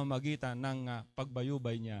sa pamamagitan ng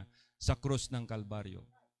pagbayubay niya sa krus ng Kalbaryo.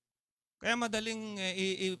 Kaya madaling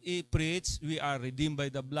i-preach, we are redeemed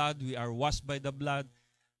by the blood, we are washed by the blood,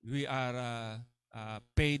 we are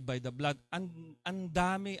paid by the blood. Ang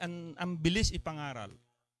dami, ang bilis ipangaral.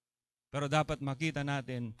 Pero dapat makita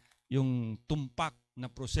natin yung tumpak na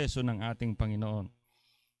proseso ng ating Panginoon.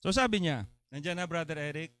 So sabi niya, nandiyan na Brother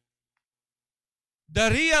Eric, the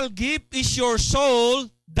real gift is your soul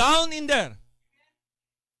down in there.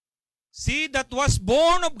 See, that was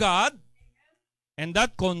born of God, and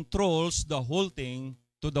that controls the whole thing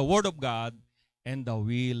to the Word of God and the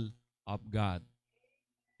will of God.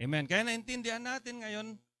 Amen. Kaya naintindihan natin ngayon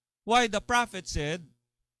why the prophet said,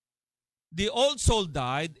 the old soul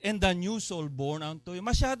died and the new soul born unto you.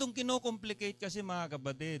 Masyadong kinocomplicate kasi, mga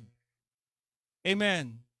kapatid.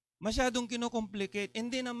 Amen. Masyadong kinocomplicate.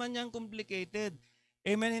 Hindi naman yan complicated.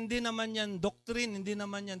 Amen. Hindi naman yan doctrine, hindi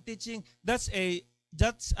naman yan teaching. That's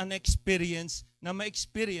an experience na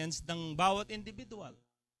ma-experience ng bawat individual.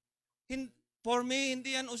 For me,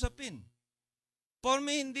 hindi yan usapin. For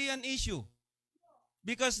me, hindi yan issue.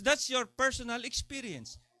 Because that's your personal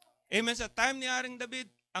experience. Amen. Sa time ni Haring David,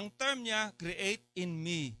 ang term niya, create in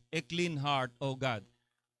me a clean heart, O God.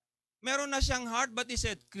 Meron na siyang heart, but he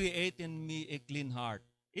said, create in me a clean heart.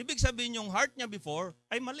 Ibig sabihin yung heart niya before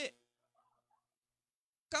ay mali.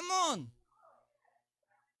 Come on!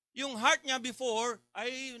 Yung heart niya before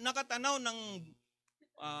ay nakatanaw ng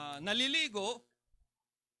naliligo,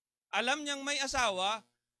 alam niyang may asawa,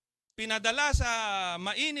 pinadala sa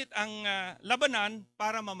mainit ang labanan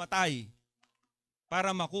para mamatay.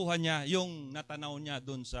 Para makuha niya yung natanaw niya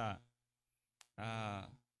doon sa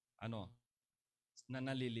na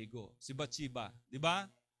naliligo. Si Bathsheba, di ba?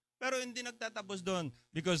 Pero hindi nagtatapos doon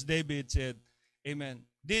because David said, Amen.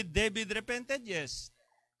 Did David repented? Yes.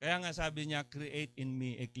 Kaya nga sabi niya, create in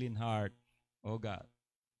me a clean heart, O God.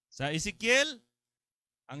 Sa Ezekiel,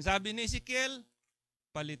 ang sabi ni Ezekiel,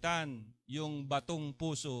 palitan yung batong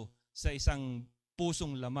puso sa isang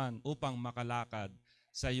pusong laman upang makalakad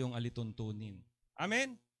sa iyong alituntunin.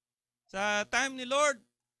 Amen? Sa time ni Lord,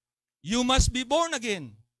 you must be born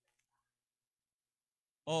again.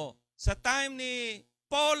 Sa time ni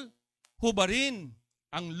Paul, hubarin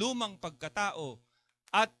ang lumang pagkatao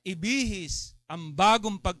at ibihis ang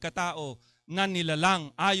bagong pagkatao na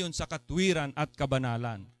nilalang ayon sa katwiran at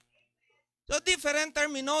kabanalan. So different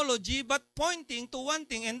terminology but pointing to one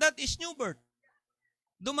thing, and that is new birth.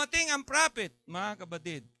 Dumating ang prophet, mga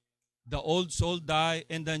kapatid. The old soul die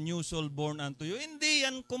and the new soul born unto you. Hindi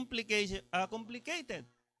yan complicated.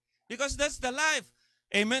 Because that's the life.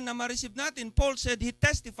 Amen, na ma-receive natin. Paul said, he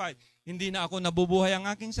testified, hindi na ako nabubuhay ang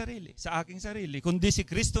aking sarili, sa aking sarili, kundi si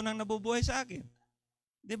Kristo nang nabubuhay sa akin.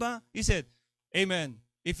 Diba? He said, Amen.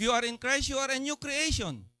 If you are in Christ, you are a new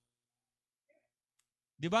creation.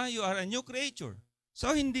 Diba? You are a new creature.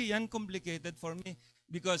 So, hindi yan complicated for me.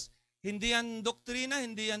 Because, hindi yan doktrina,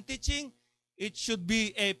 hindi yan teaching. It should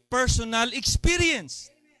be a personal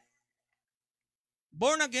experience.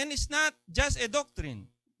 Born again is not just a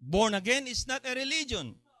doctrine. Born again is not a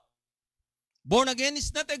religion. Born again is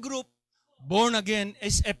not a group. Born again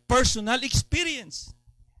is a personal experience.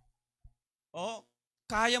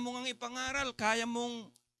 Kaya mo ngang ipangaral, kaya mong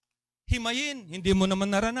himayin, hindi mo naman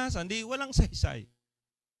naranasan, walang saysay.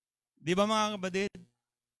 Di ba mga kapatid?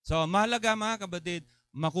 So, mahalaga mga kapatid,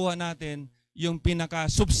 makuha natin yung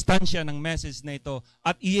pinaka-substansya ng message na ito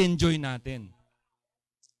at i-enjoy natin.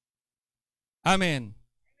 Amen.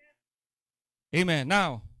 Amen.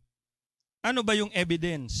 Now, ano ba yung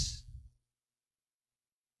evidence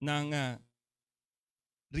ng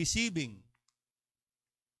receiving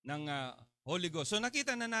ng Holy Ghost? So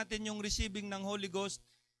nakita na natin yung receiving ng Holy Ghost,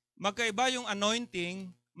 magkaiba yung anointing,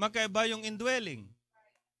 magkaiba yung indwelling.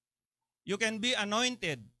 You can be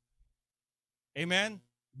anointed. Amen?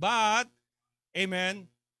 But, amen,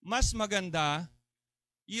 mas maganda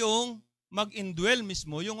yung mag-indwell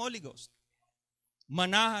mismo yung Holy Ghost.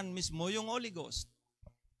 Manahan mismo yung Holy Ghost.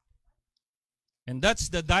 And that's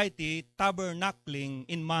the deity tabernacling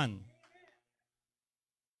in man.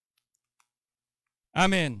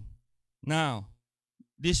 Amen. Now,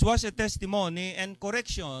 this was a testimony and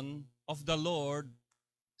correction of the Lord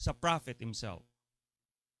sa prophet himself.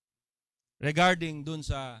 Regarding dun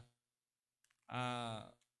sa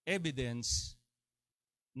evidence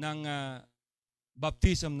ng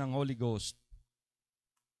baptism ng Holy Ghost.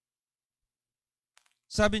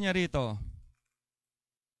 Sabi niya rito,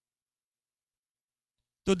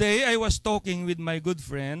 today I was talking with my good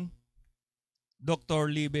friend, Dr.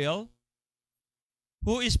 Liebel,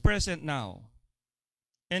 who is present now.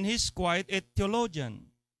 And he's quite a theologian.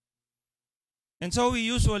 And so we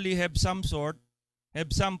usually have some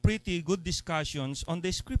pretty good discussions on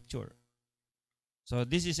the scripture. So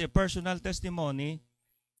this is a personal testimony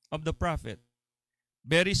of the prophet.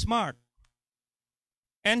 Very smart.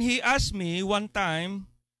 And he asked me one time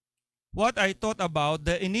what I thought about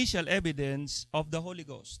the initial evidence of the Holy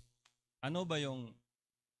Ghost. Ano ba yung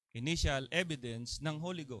initial evidence ng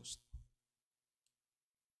Holy Ghost?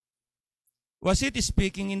 Was it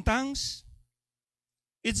speaking in tongues?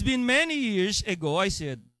 It's been many years ago, I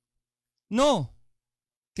said. No,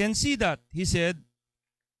 can see that. He said,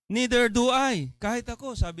 neither do I. Kahit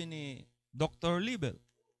ako, sabi ni Dr. Liebel.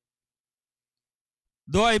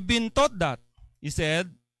 Though I've been taught that, he said,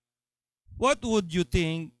 what would you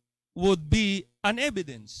think would be an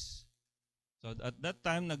evidence? So at that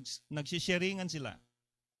time, nagsisharingan sila.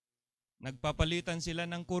 Nagpapalitan sila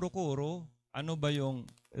ng kuro-kuro. Ano ba yung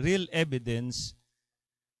real evidence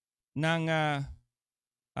ng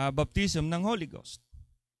baptism ng Holy Ghost?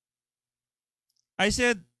 I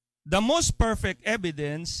said, the most perfect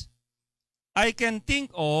evidence I can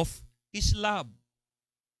think of is love.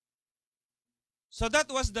 So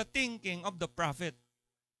that was the thinking of the prophet.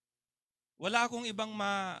 Wala akong ibang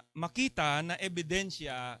makita na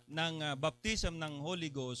ebidensya ng baptism ng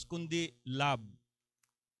Holy Ghost kundi love.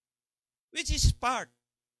 Which is a part.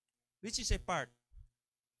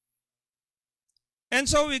 And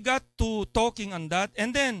so we got to talking on that, and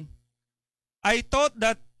then I thought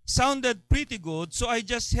that sounded pretty good, so I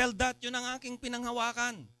just held that. Yun ang aking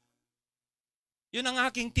pinanghawakan. Yun ang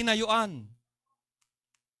aking tinayuan.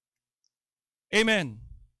 Amen.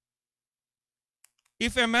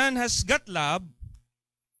 If a man has got love,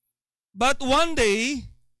 but one day,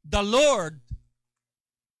 the Lord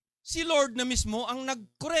Si Lord na mismo ang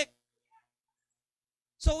nag-correct.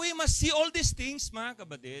 So we must see all these things, mga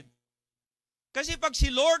kapatid. Kasi pag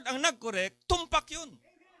si Lord ang nag-correct, tumpak yun.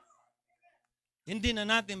 Hindi na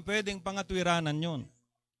natin pwedeng pangatwiranan yun.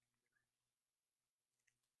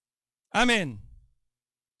 Amen.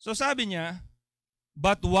 So sabi niya,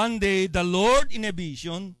 but one day the Lord in a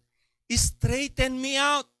vision straightened me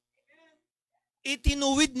out.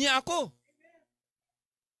 Itinuwid niya ako.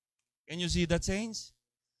 Can you see that, saints?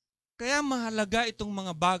 Kaya mahalaga itong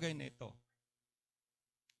mga bagay na ito.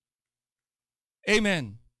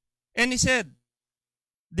 Amen. And he said,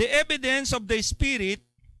 the evidence of the Spirit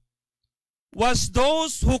was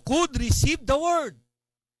those who could receive the Word.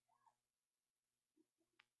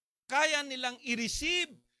 Kaya nilang i-receive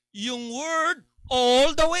yung Word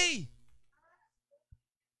all the way.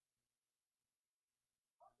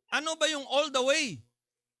 Ano ba yung all the way?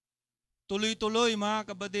 Tuloy-tuloy,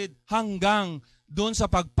 mga kapatid, hanggang doon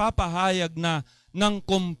sa pagpapahayag na ng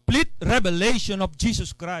complete revelation of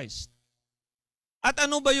Jesus Christ. At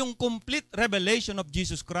ano ba yung complete revelation of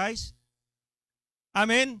Jesus Christ?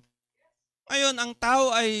 Amen? Ngayon, ang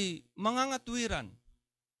tao ay mangangatwiran.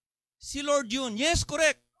 Si Lord yun. Yes,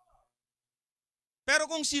 correct. Pero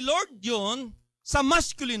kung si Lord yun, sa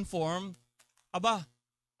masculine form, aba,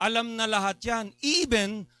 alam na lahat yan.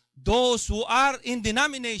 Even those who are in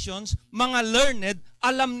denominations, mga learned,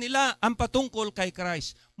 alam nila ang patungkol kay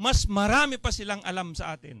Christ. Mas marami pa silang alam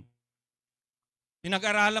sa atin.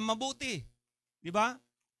 Pinag-aralan mabuti. Diba?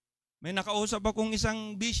 May nakausap akong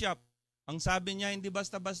isang bishop. Ang sabi niya, hindi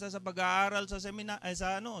basta-basta sa pag-aaral sa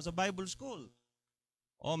sa Bible school.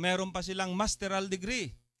 O meron pa silang masteral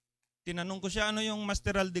degree. Tinanong ko siya, ano yung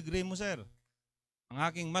masteral degree mo, sir? Ang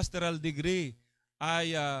aking masteral degree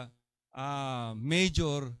ay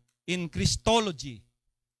major in Christology.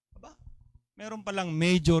 Aba, meron palang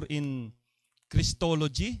major in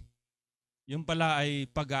Christology. Yung pala ay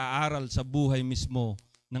pag-aaral sa buhay mismo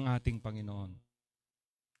ng ating Panginoon.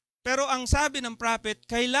 Pero ang sabi ng prophet,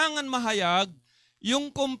 kailangan mahayag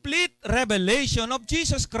yung complete revelation of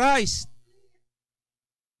Jesus Christ.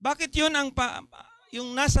 Bakit yun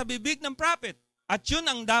yung nasa bibig ng prophet? At yun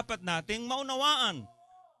ang dapat nating maunawaan.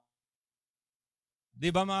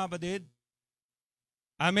 Di ba, mga kapatid?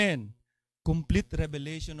 Amen. Complete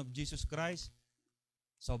revelation of Jesus Christ.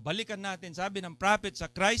 So balikan natin, sabi ng prophet, sa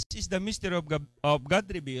Christ is the mystery of God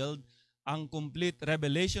revealed. Ang complete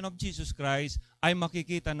revelation of Jesus Christ ay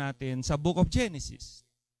makikita natin sa Book of Genesis.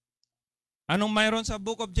 Anong mayroon sa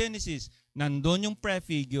Book of Genesis? Nandun yung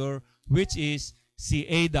prefigure, which is si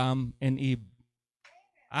Adam and Eve.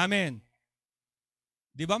 Amen.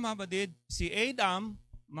 Di ba, mga kapatid? Si Adam,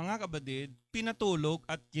 mga kapatid, pinatulog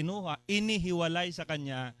at kinuha, inihiwalay sa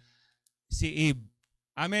kanya si Eve.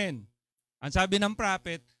 Amen. Ang sabi ng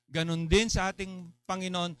prophet, ganun din sa ating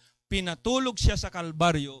Panginoon, pinatulog siya sa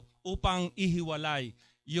Kalbaryo upang ihiwalay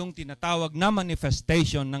yung tinatawag na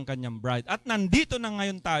manifestation ng kanyang bride. At nandito na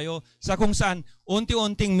ngayon tayo sa kung saan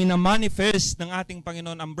unti-unting minamanifest ng ating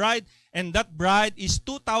Panginoon ang bride, and that bride is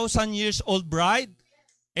 2,000 years old bride.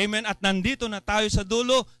 Amen. At nandito na tayo sa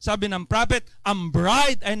dulo, sabi ng prophet, ang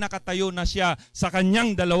bride ay nakatayo na siya sa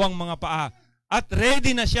kanyang dalawang mga paa. At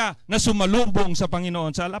ready na siya na sumalubong sa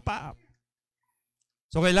Panginoon sa alapaap.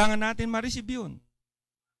 So kailangan natin ma-receive yun.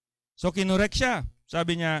 So kinorek siya.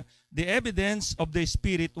 Sabi niya, the evidence of the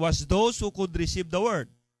Spirit was those who could receive the word.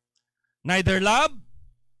 Neither love,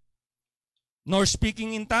 nor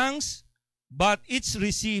speaking in tongues, but it's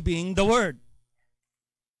receiving the word.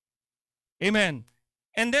 Amen.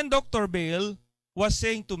 And then Dr. Bale was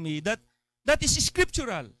saying to me that is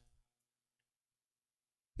scriptural.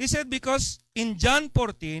 He said, because in John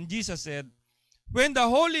 14, Jesus said, when the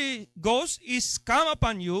Holy Ghost is come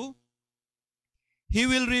upon you, He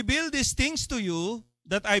will reveal these things to you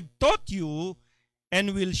that I've taught you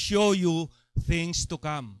and will show you things to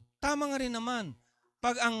come. Tama nga rin naman.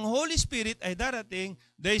 Pag ang Holy Spirit ay darating,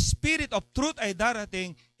 the Spirit of truth ay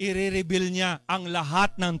darating, i-reveal niya ang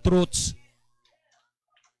lahat ng truths.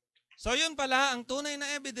 So yun pala ang tunay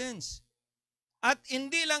na evidence. At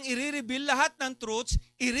hindi lang i-reveal lahat ng truths,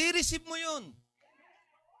 i-receive mo yun.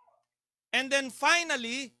 And then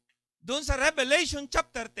finally, doon sa Revelation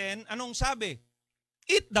chapter 10, anong sabi?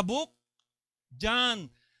 Eat the book. Diyan,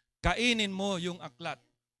 kainin mo yung aklat.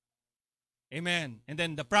 Amen. And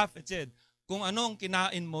then the prophet said, kung anong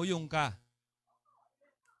kinain mo, yung ka.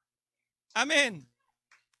 Amen.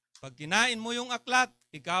 Pag kinain mo yung aklat,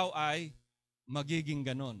 ikaw ay magiging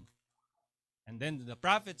ganon. And then the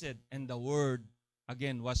prophet said, and the word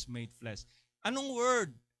again was made flesh. Anong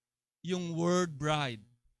word? Yung word bride.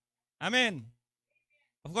 Amen.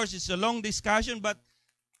 Of course, it's a long discussion, but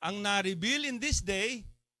ang na-reveal in this day,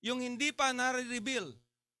 yung hindi pa na-reveal,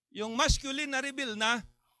 yung masculine na reveal na,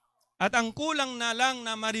 at ang kulang na lang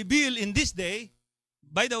na ma-reveal in this day,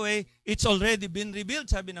 by the way, it's already been revealed,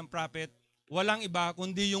 sabi ng prophet, walang iba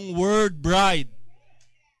kundi yung word bride.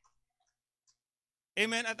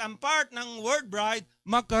 Amen. At ang part ng word bride,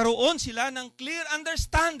 magkaroon sila ng clear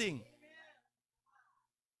understanding.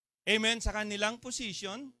 Amen. Sa kanilang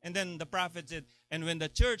position. And then the prophet said, and when the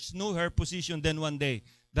church knew her position, then one day,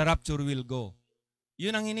 the rapture will go.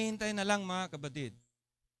 Yun ang hinihintay na lang, mga kapatid.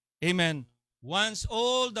 Amen. Once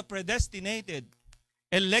all the predestinated,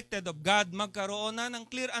 elected of God, magkaroon na ng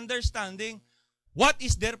clear understanding, what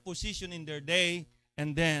is their position in their day,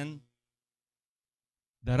 and then,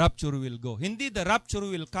 the rapture will go. Hindi the rapture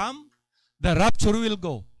will come, the rapture will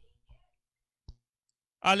go.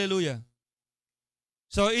 Hallelujah.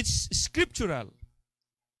 So it's scriptural.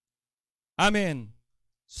 Amen.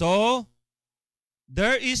 So,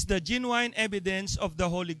 there is the genuine evidence of the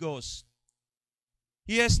Holy Ghost.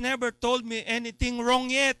 He has never told me anything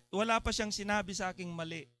wrong yet. Wala pa siyang sinabi sa aking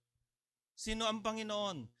mali. Sino ang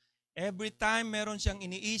Panginoon? Every time meron siyang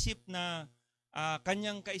iniisip na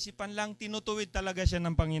kanyang kaisipan lang, tinutuwid talaga siya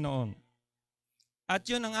ng Panginoon. At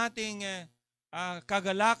yun ang ating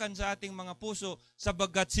kagalakan sa ating mga puso,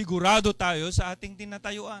 sabagkat sigurado tayo sa ating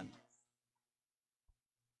tinatayuan.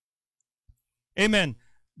 Amen.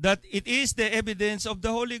 That it is the evidence of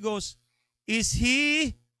the Holy Ghost. Is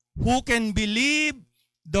he who can believe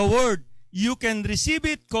the word. You can receive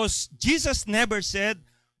it because Jesus never said,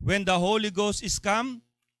 when the Holy Ghost is come,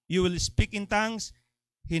 you will speak in tongues.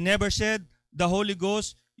 He never said, the Holy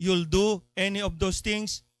Ghost, you'll do any of those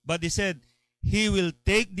things. But he said, He will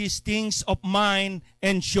take these things of mine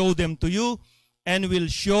and show them to you, and will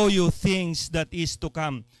show you things that is to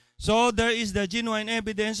come. So there is the genuine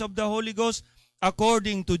evidence of the Holy Ghost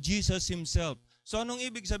according to Jesus Himself. So anong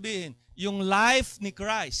ibig sabihin? Yung life ni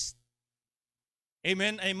Christ,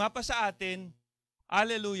 amen, ay mapa sa atin,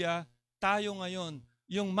 hallelujah, tayo ngayon.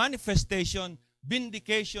 Yung manifestation,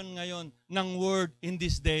 vindication ngayon ng word in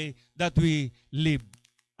this day that we live.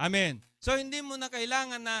 Amen. So hindi mo na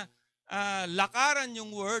kailangan na lakaran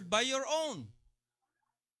yung word by your own.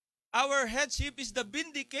 Our headship is the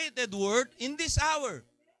vindicated word in this hour.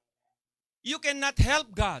 You cannot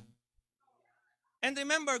help God. And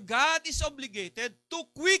remember, God is obligated to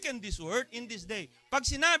quicken this word in this day. Pag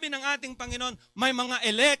sinabi ng ating Panginoon, may mga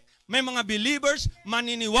elect, may mga believers,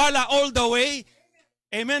 maniniwala all the way,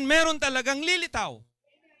 amen, meron talagang lilitaw.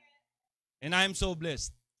 And I'm so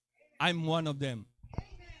blessed. I'm one of them.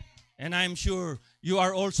 And I'm sure you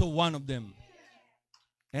are also one of them.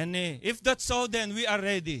 And if that's so, then we are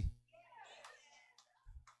ready.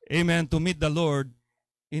 Amen, to meet the Lord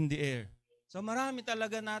in the air. So marami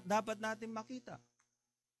talaga na dapat natin makita.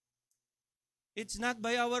 It's not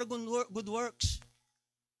by our good works.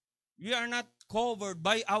 We are not covered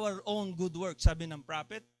by our own good works, sabi ng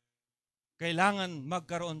prophet. Kailangan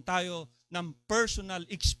magkaroon tayo ng personal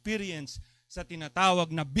experience sa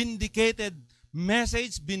tinatawag na vindicated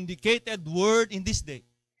message, vindicated word in this day.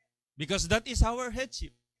 Because that is our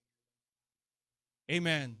headship.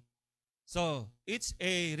 Amen. So, it's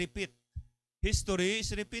a repeat. History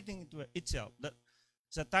is repeating itself.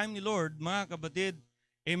 Sa time ni Lord, mga kapatid,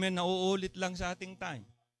 amen, nauulit lang sa ating time.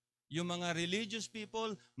 Yung mga religious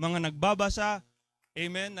people, mga nagbabasa,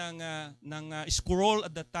 amen, ng scroll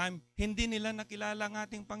at that time, hindi nila nakilala ang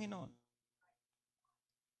ating Panginoon.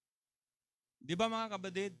 Di ba mga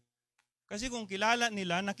kapatid? Kasi kung nakilala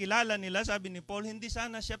nila, sabi ni Paul, hindi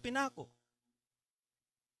sana siya pinako.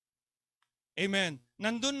 Amen.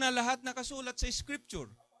 Nandun na lahat nakasulat sa Scripture.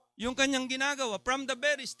 Yung kanyang ginagawa, from the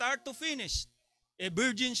very start to finish. A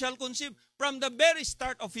virgin shall conceive from the very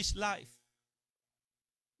start of his life.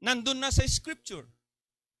 Nandun na sa Scripture.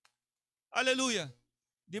 Hallelujah.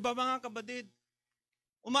 Di ba mga kapatid?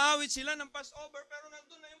 Umaawit sila ng Passover, pero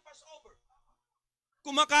nandun na yung Passover.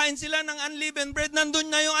 Kumakain sila ng unleavened bread,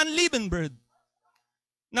 nandun na yung unleavened bread.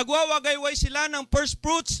 Nagwawagayway sila ng first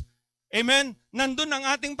fruits, amen, nandun ang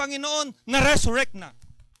ating Panginoon na resurrect na.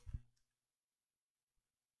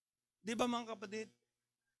 Di ba mga kapatid?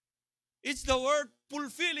 It's the word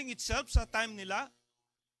fulfilling itself sa time nila,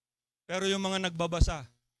 pero yung mga nagbabasa,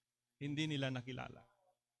 hindi nila nakilala.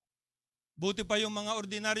 Buti pa yung mga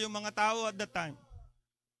ordinaryong mga tao at that time.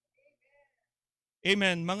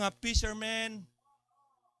 Amen. Mga fishermen,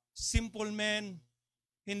 simple men,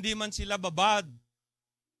 hindi man sila babad.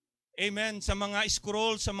 Amen. Sa mga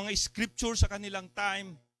scroll, sa mga scripture sa kanilang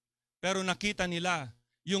time, pero nakita nila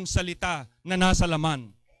yung salita na nasa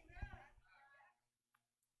laman.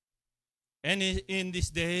 And in this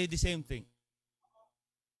day, the same thing.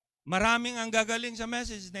 Maraming ang gagaling sa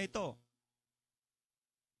message na ito.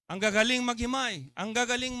 ang gagaling maghimay, ang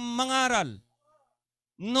gagaling mangaral,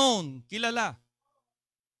 known, kilala,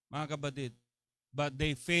 mga kapatid. But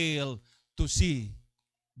they fail to see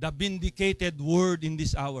the vindicated word in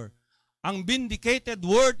this hour. Ang vindicated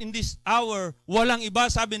word in this hour, walang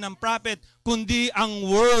iba, sabi ng prophet, kundi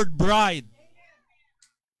ang word bride.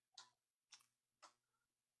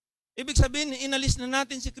 Ibig sabihin, inalis na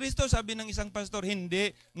natin si Kristo, sabi ng isang pastor,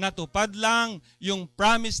 hindi, natupad lang yung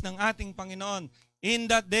promise ng ating Panginoon. In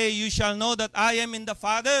that day, you shall know that I am in the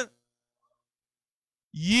Father,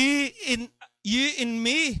 ye in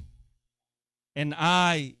me, and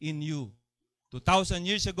I in you. 2,000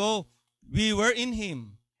 years ago, we were in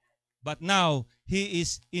Him, but now He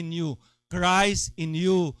is in you. Christ in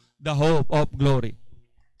you, the hope of glory.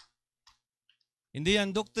 Hindi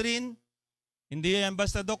yan doctrine, hindi yan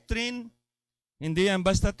basta doctrine, hindi yan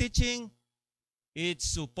basta teaching. It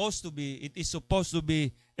is supposed to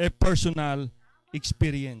be a personal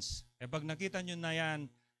experience. E pag nakita nyo na yan,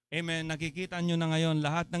 amen, nakikita nyo na ngayon,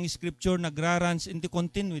 lahat ng scripture nagra-runs into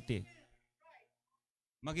continuity.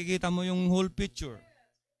 Makikita mo yung whole picture.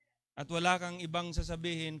 At wala kang ibang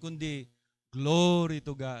sasabihin kundi, glory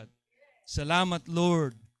to God. Salamat,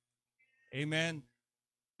 Lord. Amen.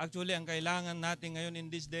 Actually, ang kailangan natin ngayon in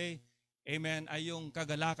this day, amen, ay yung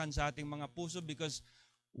kagalakan sa ating mga puso, because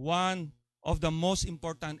one of the most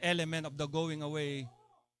important element of the going away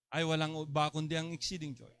ay walang iba kundi ang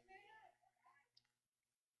exceeding joy.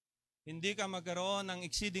 Hindi ka magkaroon ng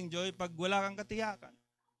exceeding joy pag wala kang katiyakan.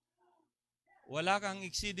 Wala kang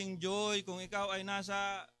exceeding joy kung ikaw ay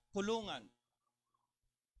nasa kulungan.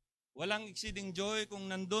 Walang exceeding joy kung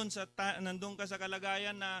nandun ka sa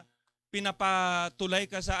kalagayan na pinapatulay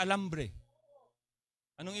ka sa alambre.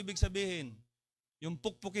 Anong ibig sabihin? Yung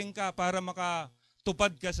pukpuking ka para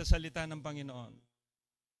makatupad ka sa salita ng Panginoon.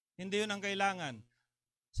 Hindi yun ang kailangan.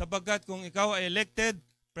 Sapagkat kung ikaw ay elected,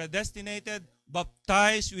 predestinated,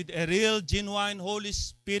 baptized with a real, genuine Holy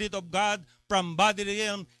Spirit of God from body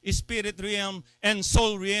realm, spirit realm, and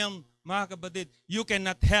soul realm, mga kapatid, you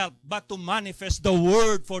cannot help but to manifest the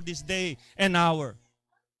word for this day and hour.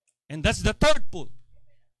 And that's the third pull.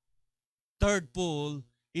 Third pull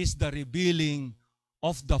is the revealing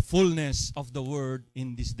of the fullness of the word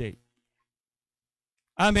in this day.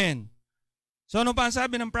 Amen. So ano pa ang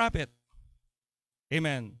sabi ng prophet?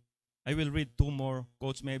 Amen. I will read 2 more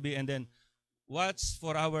quotes maybe, and then watch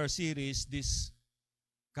for our series this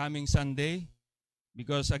coming Sunday,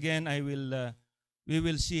 because again we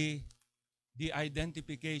will see the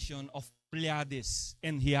identification of Pleiades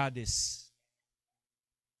and Hyades.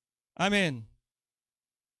 Amen.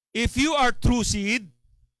 If you are true seed,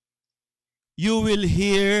 you will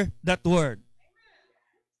hear that word.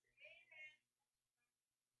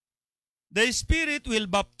 The Spirit will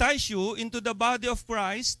baptize you into the body of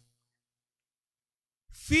Christ,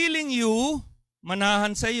 filling you,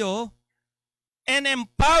 manahan sa iyo, and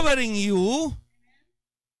empowering you,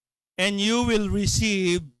 and you will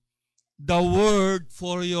receive the word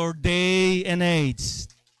for your day and age.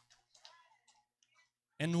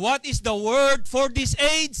 And what is the word for this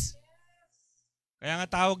age? Kaya nga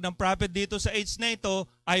tawag ng prophet dito sa age na ito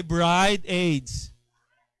ay bride age.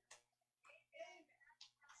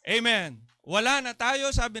 Amen. Wala na tayo,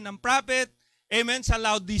 sabi ng prophet, amen, sa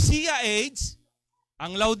Laodicea age.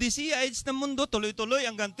 Ang Laodicea age ng mundo, tuloy-tuloy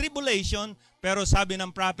hanggang tribulation. Pero sabi ng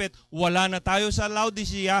prophet, wala na tayo sa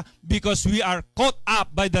Laodicea because we are caught up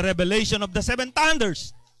by the revelation of the 7 thunders.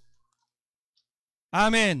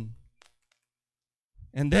 Amen.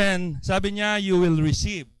 And then, sabi niya, you will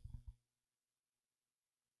receive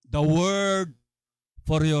the word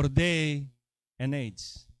for your day and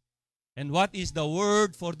age. And what is the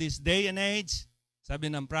word for this day and age?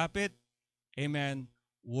 Sabi ng prophet, amen,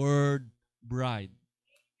 word bride.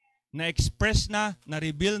 Na-express na,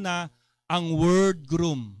 na-reveal na ang word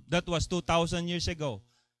groom. That was 2,000 years ago.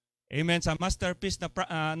 Amen. Sa masterpiece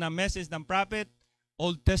na message ng prophet,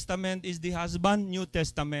 Old Testament is the husband, New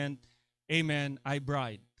Testament, amen, ay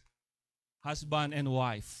bride. Husband and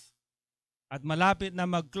wife. At malapit na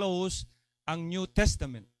mag-close ang New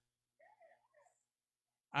Testament.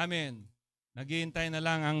 Amen. Naghihintay na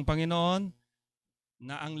lang ang Panginoon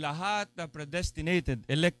na ang lahat na predestinated,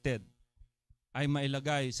 elected, ay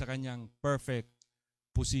mailagay sa kanyang perfect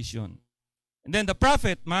position. And then the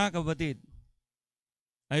prophet, mga kapatid,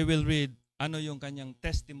 I will read ano yung kanyang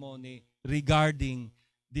testimony regarding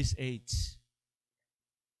this age.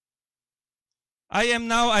 I am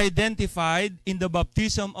now identified in the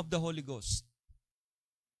baptism of the Holy Ghost.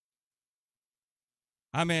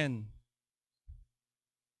 Amen.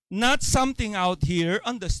 Not something out here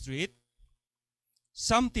on the street,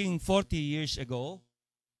 something 40 years ago.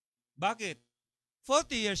 Bakit?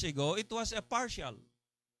 40 years ago, it was a partial.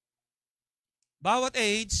 Bawat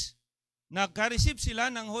age, nagka-receive sila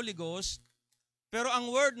ng Holy Ghost, pero ang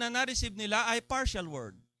word na na-receive nila ay partial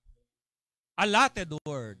word. Allotted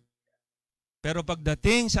word. Pero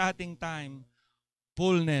pagdating sa ating time,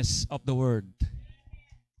 fullness of the word.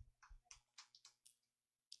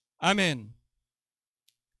 Amen.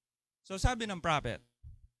 So sabi ng prophet,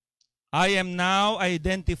 I am now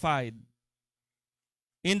identified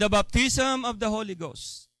in the baptism of the Holy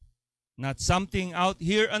Ghost. Not something out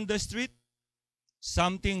here on the street,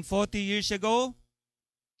 something 40 years ago.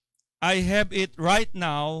 I have it right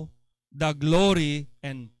now, the glory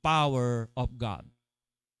and power of God.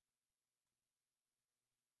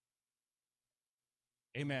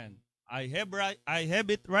 Amen. I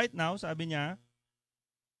have it right now, sabi niya,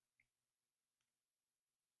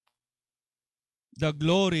 the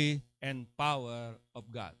glory and power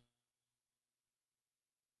of God.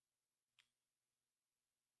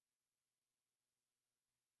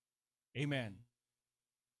 Amen.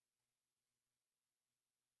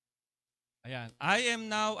 Ayan. I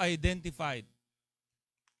am now identified.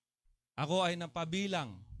 Ako ay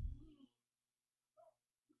napabilang.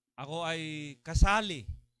 Ako ay kasali.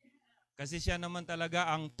 Kasi siya naman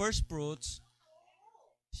talaga ang first fruits.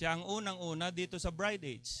 Siya ang unang-una dito sa bride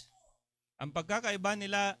age. Ang pagkakaiba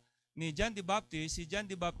nila ni John the Baptist, si John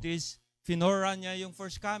the Baptist, finora niya yung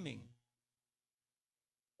first coming.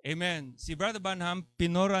 Amen. Si Brother Branham,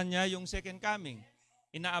 pinora niya yung second coming.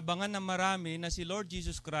 Inaabangan ng marami na si Lord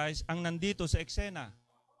Jesus Christ ang nandito sa eksena.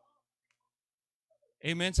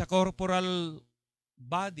 Amen. Sa corporal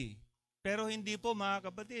body. Pero hindi po, mga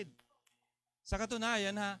kapatid. Sa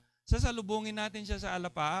katunayan, sasalubungin natin siya sa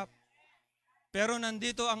alapaap. Pero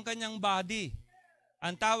nandito ang kanyang body.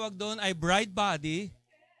 Ang tawag doon ay bride body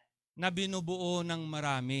na binubuo ng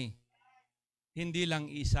marami. Hindi lang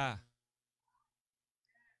isa.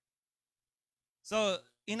 So,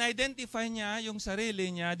 in-identify niya yung sarili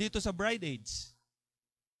niya dito sa bride age.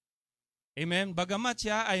 Amen? Bagamat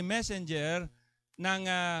siya ay messenger ng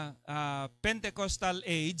Pentecostal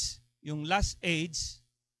age, yung last age,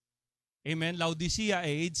 amen, Laodicea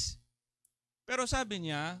age, pero sabi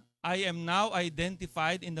niya, I am now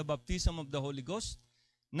identified in the baptism of the Holy Ghost,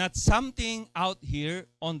 not something out here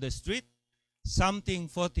on the street, something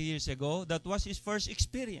 40 years ago, that was his first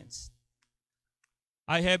experience.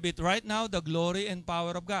 I have it right now, the glory and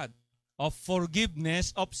power of God, of forgiveness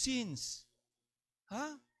of sins.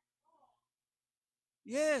 Huh?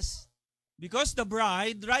 Yes. Because the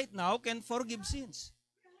bride right now can forgive sins.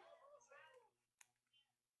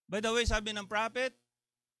 By the way, sabi ng prophet,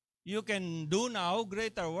 you can do now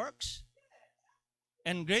greater works.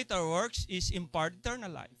 And greater works is impart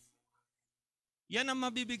eternal life. Yan ang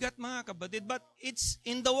mabibigat, mga kapatid. But it's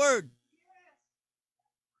in the Word.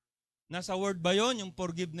 Nasa Word ba yun, yung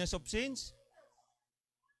forgiveness of sins?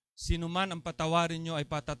 Sino man ang patawarin nyo ay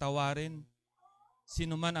patatawarin.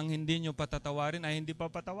 Sino man ang hindi nyo patatawarin ay hindi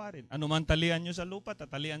papatawarin. Ano man talian nyo sa lupa,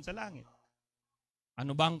 tatalian sa langit.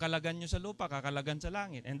 Ano ba ang kalagan nyo sa lupa, kakalagan sa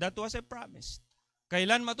langit. And that was a promise.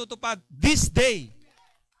 Kailan matutupad? This day.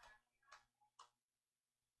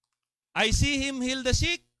 I see Him heal the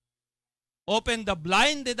sick, open the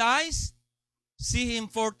blinded eyes, see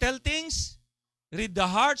Him foretell things, read the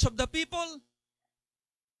hearts of the people.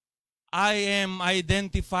 I am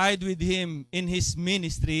identified with Him in His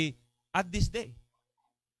ministry at this day.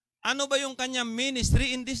 Ano ba yung kanyang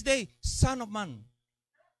ministry in this day? Son of Man.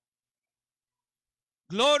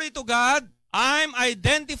 Glory to God, I'm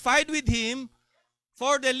identified with Him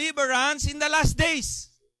for deliverance in the last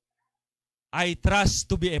days. I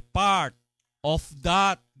trust to be a part of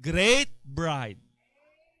that great bride.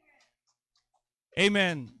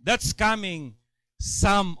 Amen. That's coming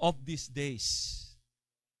some of these days.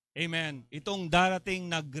 Amen. Itong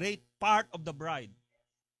darating na great part of the bride,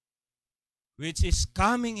 which is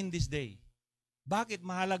coming in this day. Bakit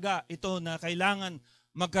mahalaga ito na kailangan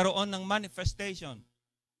magkaroon ng manifestation?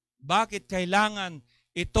 Bakit kailangan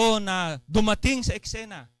ito na dumating sa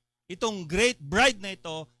eksena? Itong great bride na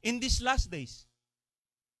ito in these last days.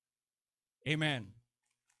 Amen.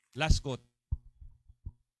 Last quote.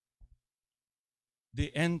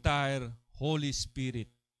 The entire Holy Spirit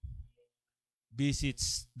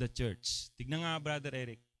visits the church. Tignan nga, Brother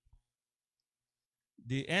Eric.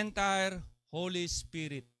 The entire Holy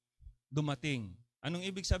Spirit dumating. Anong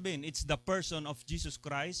ibig sabihin? It's the person of Jesus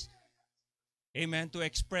Christ. Amen. To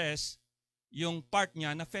express yung part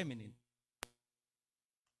niya na feminine.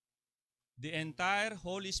 The entire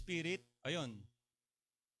Holy Spirit, ayun.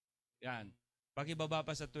 Yan. Pakibaba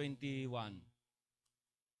pa sa 21.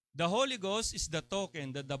 The Holy Ghost is the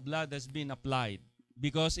token that the blood has been applied.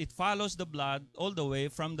 because it follows the blood all the way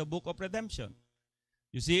from the book of redemption.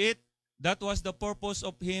 You see it? That was the purpose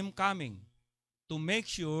of Him coming, to make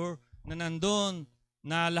sure na nandun,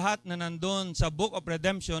 na lahat na nandun sa book of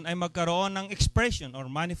redemption ay magkaroon ng expression or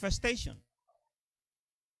manifestation.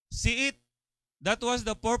 See it? That was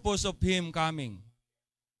the purpose of Him coming.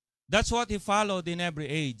 That's what He followed in every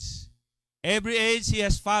age. Every age He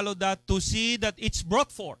has followed that to see that it's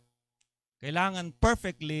brought forth. Kailangan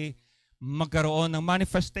perfectly magkaroon ng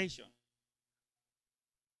manifestation.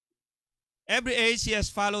 Every age He has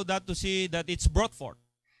followed that to see that it's brought forth.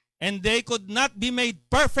 And they could not be made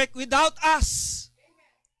perfect without us.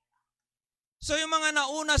 So yung mga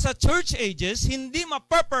nauna sa church ages, hindi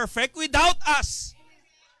ma-perfect without us.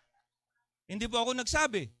 Hindi po ako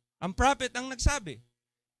nagsabi. Ang prophet ang nagsabi.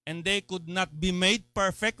 And they could not be made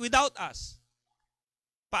perfect without us.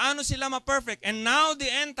 Paano sila ma-perfect? And now the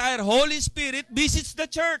entire Holy Spirit visits the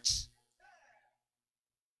church,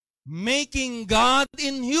 making God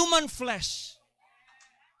in human flesh.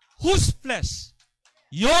 Whose flesh?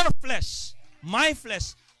 Your flesh, my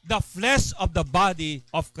flesh, the flesh of the body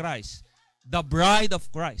of Christ, the bride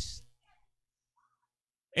of Christ.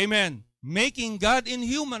 Amen. Making God in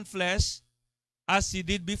human flesh as He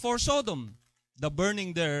did before Sodom, the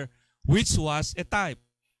burning there, which was a type.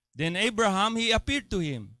 Then Abraham, He appeared to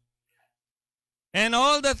him. And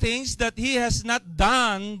all the things that he has not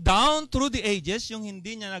done down through the ages, yung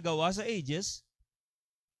hindi niya nagawa sa ages,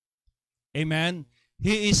 amen,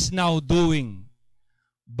 He is now doing.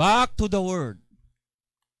 Back to the Word.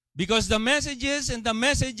 Because the messages and the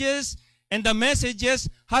messages and the messages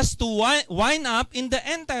has to wind up in the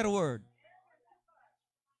entire Word.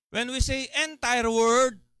 When we say entire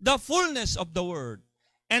Word, the fullness of the Word.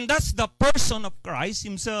 And that's the person of Christ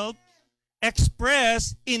Himself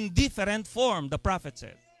expressed in different form, the prophet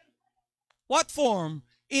said. What form?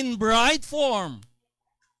 In bride form.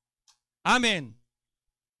 Amen.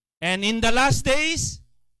 And in the last days,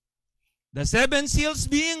 the 7 seals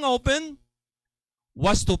being opened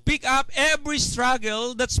was to pick up every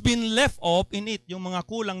struggle that's been left off in it. Yung mga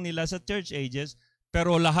kulang nila sa church ages,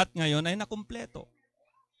 pero lahat ngayon ay nakumpleto.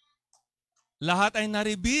 Lahat ay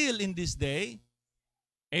na-reveal in this day.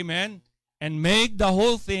 Amen. And make the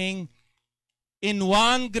whole thing in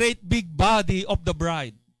one great big body of the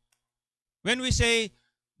bride. When we say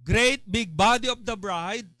great big body of the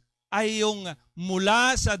bride, ay yung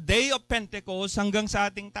mula sa day of Pentecost hanggang sa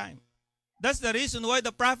ating time. That's the reason why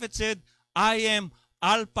the prophet said, I am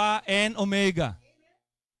Alpha and Omega.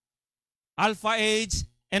 Alpha age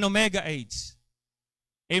and Omega age.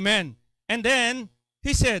 Amen. And then,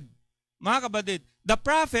 he said, mga kapatid, the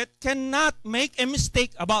prophet cannot make a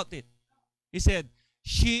mistake about it. He said,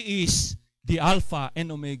 she is the Alpha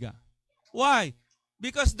and Omega. Why?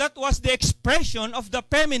 Because that was the expression of the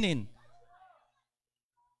feminine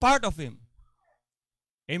part of Him.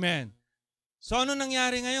 Amen. So ano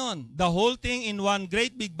nangyari ngayon? The whole thing in one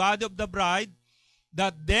great big body of the bride,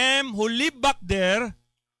 that them who live back there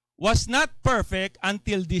was not perfect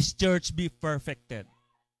until this church be perfected.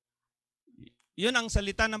 Yun ang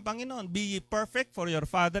salita ng Panginoon. Be ye perfect, for your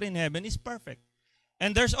Father in heaven is perfect.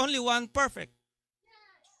 And there's only one perfect.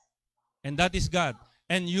 And that is God.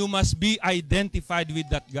 And you must be identified with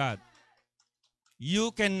that God.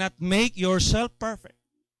 You cannot make yourself perfect.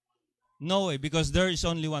 No way, because there is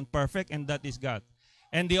only one perfect, and that is God.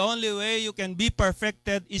 And the only way you can be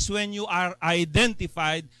perfected is when you are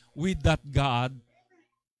identified with that God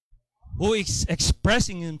who is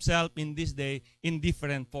expressing Himself in this day in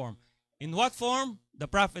different form. In what form? The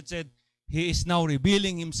prophet said, He is now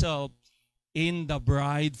revealing Himself in the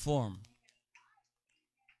bride form.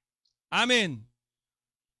 Amen.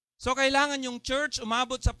 So kailangan yung church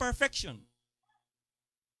umabot sa perfection.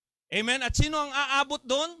 Amen. At sino ang aabot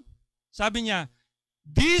doon? Sabi niya,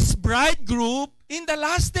 this bride group in the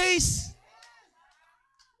last days.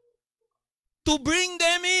 To bring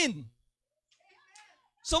them in.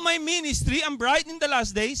 So my ministry, ang bride in the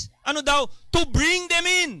last days, ano daw? To bring them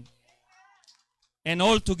in. And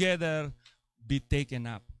all together be taken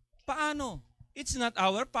up. Paano? It's not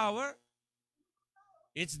our power.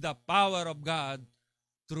 It's the power of God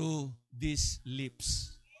through these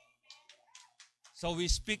lips. So we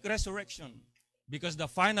speak resurrection because the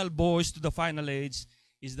final voice to the final age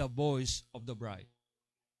is the voice of the bride.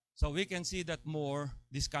 So we can see that more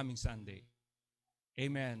this coming Sunday.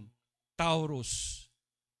 Amen. Taurus.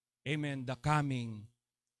 Amen. The coming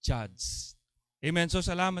judge. Amen. So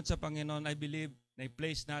salamat sa Panginoon. I believe na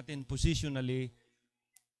i-place natin positionally,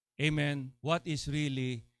 amen, what is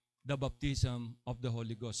really the baptism of the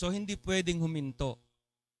Holy Ghost. So hindi pwedeng huminto.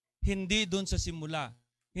 Hindi dun sa simula.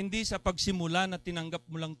 Hindi sa pagsimula na tinanggap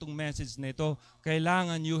mo lang tong message na ito.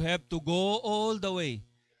 Kailangan you have to go all the way.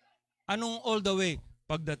 Anong all the way?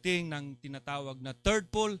 Pagdating ng tinatawag na third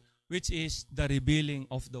pole, which is the revealing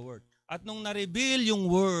of the word. At nung na-reveal yung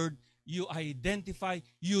word, you identify,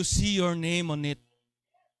 you see your name on it.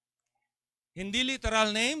 Hindi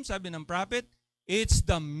literal name, sabi ng prophet, it's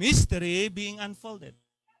the mystery being unfolded.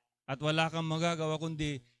 At wala kang magagawa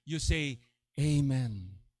kundi you say,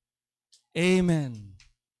 Amen. Amen.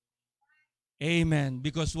 Amen.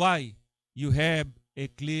 Because why? You have a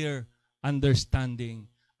clear understanding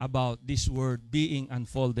about this word being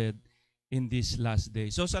unfolded in this last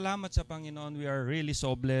day. So salamat sa Panginoon. We are really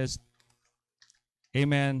so blessed.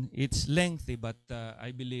 Amen. It's lengthy but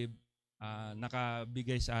I believe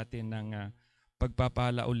nakabigay sa atin ng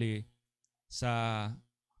pagpapala uli sa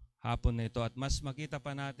hapon na ito. At mas makita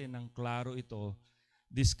pa natin ng klaro ito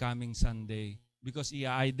this coming Sunday. Because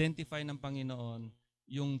i-identify ng Panginoon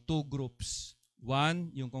yung two groups. One,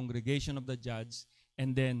 yung congregation of the judge,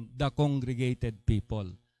 and then the congregated people.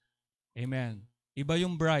 Amen. Iba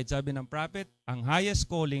yung bride. Sabi ng prophet, ang highest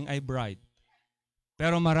calling ay bride.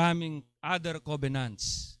 Pero maraming other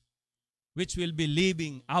covenants which will be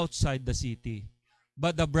living outside the city.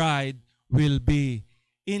 But the bride will be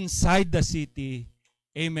inside the city.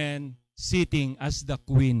 Amen. Sitting as the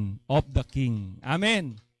queen of the king.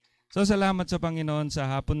 Amen. So salamat sa Panginoon sa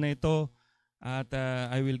hapon na ito. At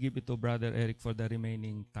I will give it to Brother Eric for the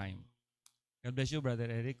remaining time. God bless you, Brother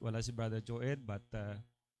Eric. Wala si Brother Joed, but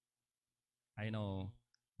I know.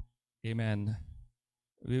 Amen.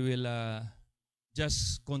 We will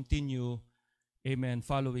just continue, amen,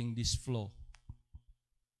 following this flow.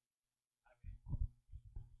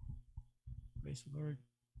 Praise the Lord.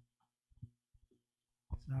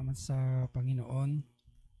 Salamat sa Panginoon.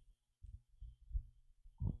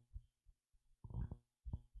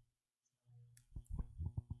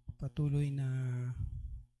 Patuloy na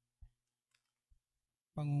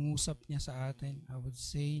pangungusap niya sa atin, I would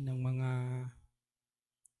say, ng mga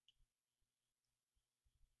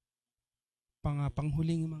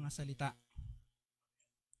panghuling mga salita.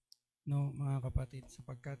 No, mga kapatid,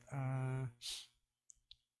 sapagkat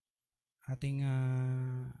ating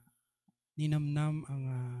ninamnam ang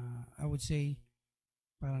I would say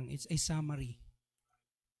parang it's a summary.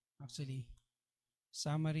 Actually,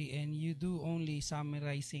 summary, and you do only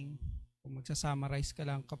summarizing kung magsa-summarize ka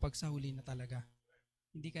lang kapag sa huli na talaga.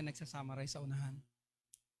 Hindi ka nagsa-summarize sa unahan.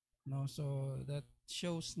 No, so that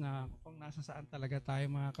shows na kung nasa saan talaga tayo,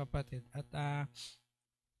 mga kapatid. At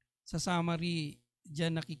sa summary,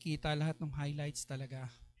 diyan nakikita lahat ng highlights talaga.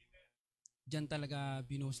 Diyan talaga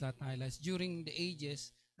binuhos lahat ng highlights. During the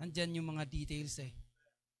ages, nandyan yung mga details eh.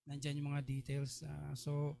 Nandyan yung mga details.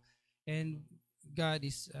 And God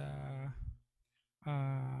is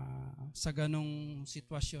sa ganong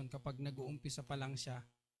sitwasyon, kapag nag-uumpisa pa lang siya,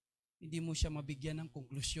 hindi mo siya mabigyan ng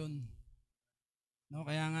konklusyon. No,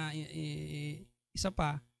 kaya nga isa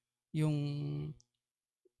pa yung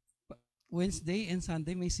Wednesday and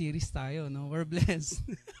Sunday may series tayo, no? We're blessed.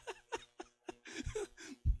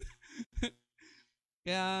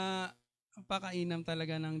 Kaya pakainam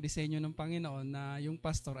talaga ng disenyo ng Panginoon na yung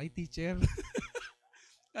pastor ay teacher.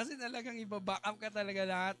 Kasi talagang iba-back up ka talaga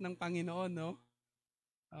lahat ng Panginoon, no?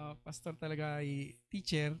 Pastor talaga ay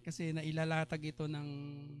teacher kasi nailalatag ito ng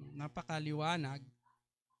napakaliwanag,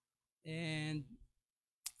 and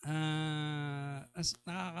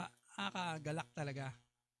nakakagalak talaga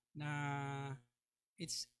na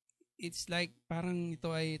it's like parang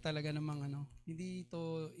ito ay talaga namang hindi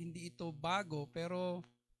ito bago, pero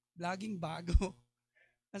laging bago.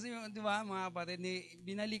 Kasi di ba, mga kapatid,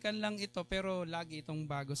 binalikan lang ito pero lagi itong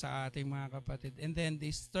bago sa ating mga kapatid. And then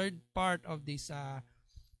this third part of this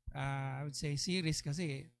I would say series,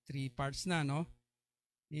 kasi 3 parts na, no?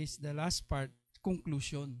 Is the last part,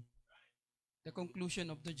 conclusion. The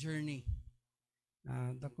conclusion of the journey.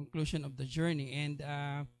 The conclusion of the journey. And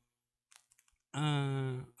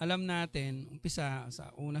alam natin, umpisa,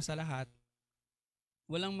 una sa lahat,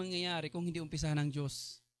 walang mangyayari kung hindi umpisa ng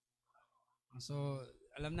Diyos. So,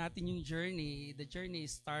 alam natin yung journey. The journey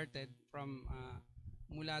started from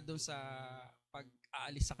mula doon sa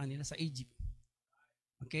pag-aalis sa kanila sa Egypt.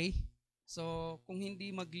 Okay? So, kung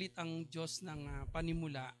hindi maglit ang Diyos ng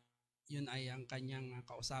panimula, yun ay ang kanyang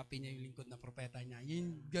kausapin niya, yung lingkod na propeta niya.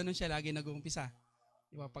 Yun, ganun siya lagi nag-uumpisa.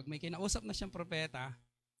 Diba? Pag may kinausap na siyang propeta,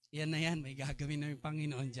 yan na yan, may gagawin na yung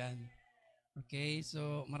Panginoon dyan. Okay?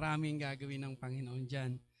 So, maraming gagawin ng Panginoon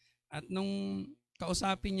dyan. At nung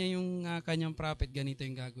kausapin niya yung kanyang prophet, ganito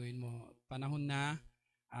yung gagawin mo. Panahon na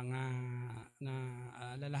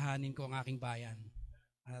lalahanin ko ang aking bayan.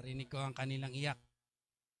 Rinig ko ang kanilang iyak.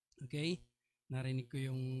 Okay? narinig ko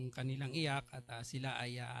yung kanilang iyak at sila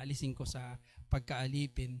ay aalisin ko sa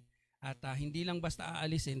pagkaalipin. At hindi lang basta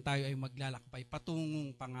aalisin, tayo ay maglalakbay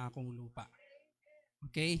patungong pangakong lupa.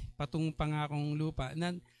 Okay? Patungong pangakong lupa.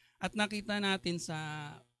 At nakita natin sa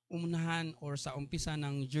unahan or sa umpisa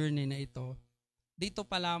ng journey na ito, dito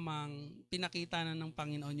pa lamang pinakita na ng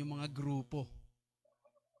Panginoon yung mga grupo.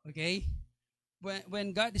 Okay?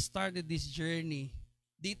 When God started this journey,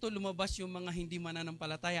 dito lumabas yung mga hindi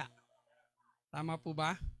mananampalataya. Tama po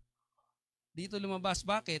ba? Dito lumabas.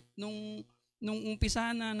 Bakit? Nung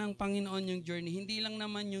umpisa na ng Panginoon yung journey, hindi lang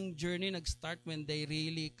naman yung journey nag-start when they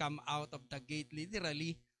really come out of the gate,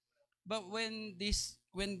 literally. But when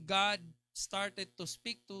God started to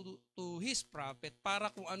speak to His prophet para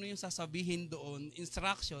kung ano yung sasabihin doon,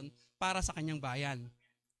 instruction para sa kanyang bayan.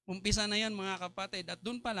 Umpisa na yan mga kapatid, at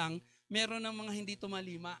doon pa lang, meron ng mga hindi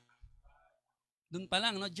tumalima. Doon pa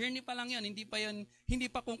lang, no? Journey pa lang yun, hindi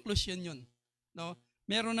pa conclusion yun. No?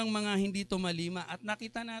 Meron ng mga hindi tumalima at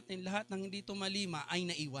nakita natin lahat ng hindi tumalima ay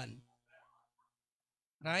naiwan.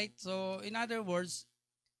 Right? So, in other words,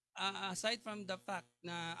 aside from the fact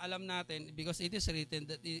na alam natin, because it is written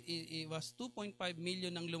that it was 2.5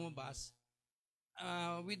 million ang lumabas,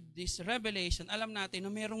 with this revelation, alam natin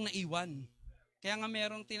na merong naiwan. Kaya nga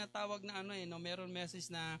merong tinatawag na merong message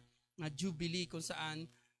na jubilee kung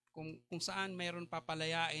saan mayroon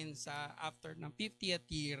papalayain sa after ng 50th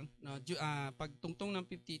year, pagtungtong ng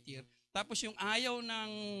 50th year. Tapos yung ayaw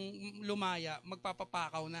ng lumaya,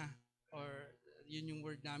 magpapapakaw na. Or yun yung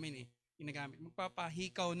word namin ginagamit.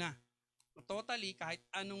 Magpapahikaw na. Totally, kahit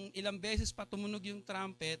ilang beses pa tumunog yung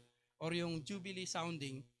trumpet or yung jubilee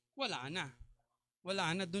sounding, wala na.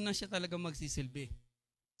 Wala na, doon na siya talaga magsisilbi.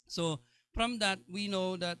 So, from that, we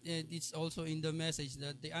know that it's also in the message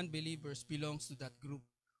that the unbelievers belongs to that group.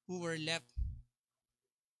 Who were left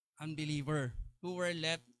unbeliever, who were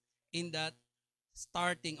left in that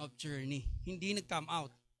starting of journey. Hindi nag-come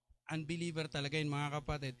out. Unbeliever talaga yun mga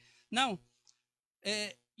kapatid. Now,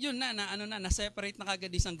 yun na-separate na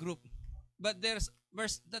kagad isang group. But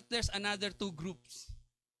there's another two groups.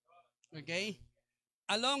 Okay?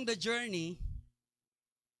 Along the journey,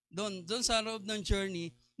 doon sa loob ng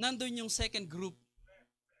journey, nandun yung second group.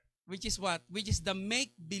 Which is what? Which is the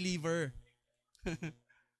make-believer.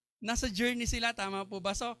 Nasa journey sila, tama po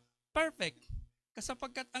ba? So, perfect.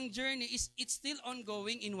 Kasapagkat ang journey it's still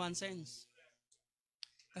ongoing in one sense.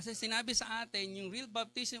 Kasi sinabi sa atin, yung real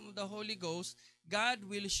baptism of the Holy Ghost, God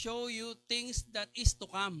will show you things that is to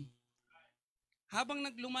come. Habang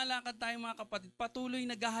naglumalakad tayo mga kapatid, patuloy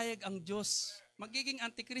naghahayag ang Diyos. Magiging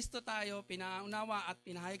antikristo tayo, pinaunawa at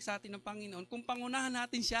pinahayag sa atin ng Panginoon kung pangunahan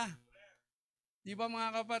natin siya. Di ba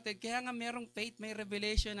mga kapatid? Kaya nga merong faith, may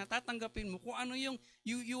revelation na tatanggapin mo kung ano yung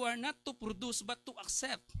you are not to produce but to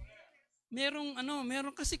accept. Meron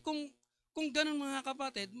kasi kung ganun mga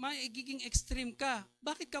kapatid, magiging extreme ka.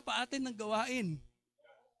 Bakit ka pa atin naggawain?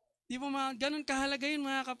 Di ba mga ganun kahalaga yun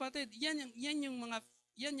mga kapatid? Yan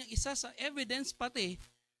yung isa sa evidence pati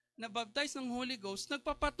na baptized ng Holy Ghost,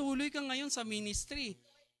 nagpapatuloy ka ngayon sa ministry.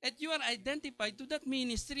 At you are identified to that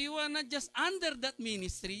ministry. You are not just under that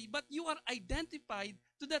ministry, but you are identified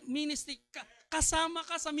to that ministry. Kasama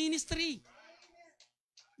ka sa ministry.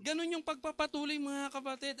 Ganun yung pagpapatuloy mga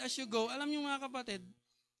kapatid as you go. Alam niyo mga kapatid,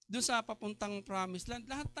 doon sa papuntang promised land,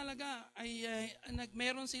 lahat talaga ay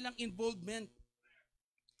meron silang involvement.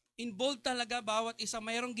 Involved talaga bawat isa.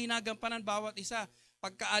 Mayroong ginagampanan bawat isa.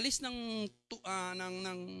 Pagkaalis ng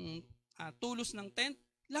tulos ng tent,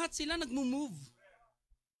 lahat sila nagmo-move.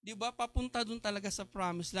 Di ba? Papunta doon talaga sa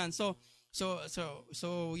promised land. So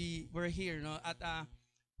we were here, no? At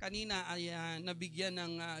kanina ay nabigyan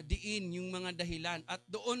ng diin yung mga dahilan at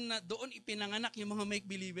doon ipinanganak yung mga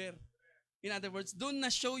make-believer. In other words, doon na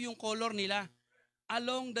show yung color nila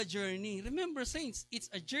along the journey. Remember saints, it's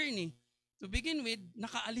a journey. To begin with,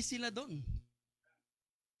 nakaalis sila doon.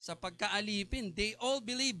 Sa pagkaalipin, they all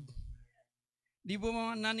believe. Di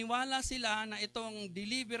ba naniwala sila na itong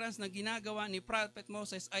deliverance na ginagawa ni Prophet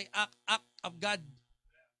Moses ay act of God.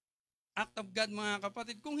 Act of God mga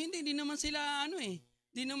kapatid. Kung hindi, di naman sila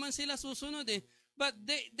di naman sila susunod But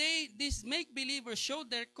these make-believers show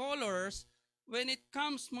their colors when it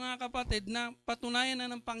comes mga kapatid na patunayan na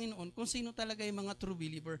ng Panginoon kung sino talaga yung mga true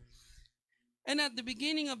believer. And at the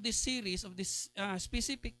beginning of this series, of this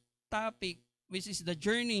specific topic, which is the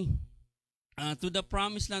journey to the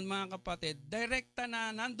promised land mga kapatid, direkta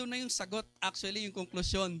na nandun na yung sagot, actually yung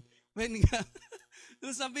conclusion. When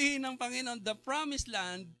sabihin ng Panginoon, the promised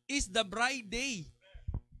land is the bride day.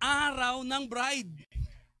 Araw ng bride.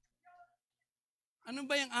 Ano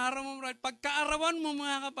ba yung araw ng bride? Pagkaarawan mo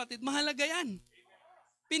mga kapatid, mahalaga yan.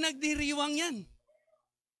 Pinagdiriwang yan.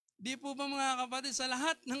 Di po ba mga kapatid, sa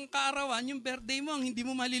lahat ng kaarawan, yung birthday mo, ang hindi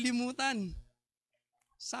mo malilimutan.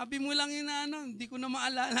 Sabi mo lang yun na hindi ko na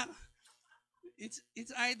maalala.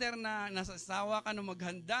 It's either na nasasawa ka na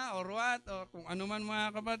maghanda or what, or kung ano man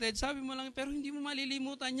mga kapatid, sabi mo lang, pero hindi mo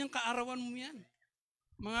malilimutan yung kaarawan mo yan.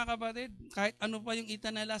 Mga kapatid, kahit ano pa yung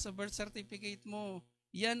itanala sa birth certificate mo,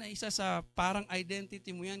 yan ay isa sa parang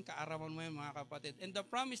identity mo yan, kaarawan mo yan mga kapatid. And the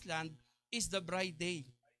promised land is the bride day.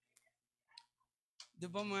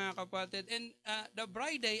 Diba mga kapatid? And the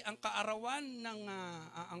bride day, ang kaarawan ng,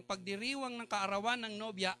 ang pagdiriwang ng kaarawan ng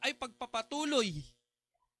nobya ay pagpapatuloy.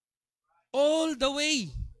 All the way.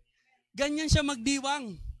 Ganyan siya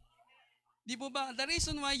magdiwang. Di po ba? The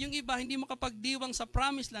reason why yung iba hindi makapagdiwang sa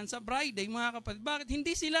promised land, sa bride day, mga kapatid, bakit?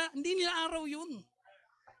 Hindi nila araw yun.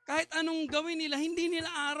 Kahit anong gawin nila, hindi nila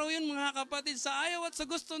araw yun mga kapatid. Sa ayaw at sa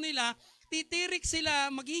gusto nila, titirik sila,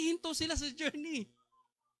 maghihinto sila sa journey.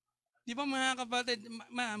 Di ba mga kapatid,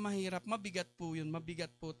 mahirap, mabigat po yun.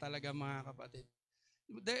 Mabigat po talaga mga kapatid.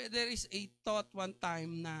 There is a thought one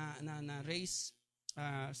time na raise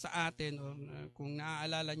sa atin, or kung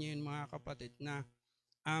naaalala nyo yun mga kapatid, na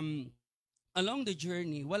along the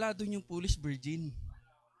journey, wala doon yung foolish virgin.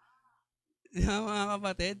 Mga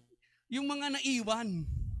kapatid, yung mga naiwan,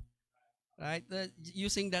 right?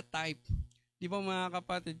 Using that type. Di ba mga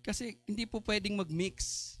kapatid? Kasi hindi po pwedeng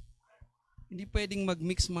mag-mix. Hindi pwedeng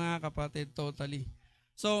mag-mix mga kapatid totally.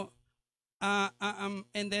 So,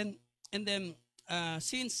 and then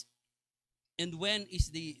since and when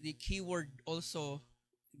is the keyword also,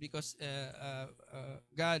 because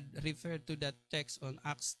God referred to that text on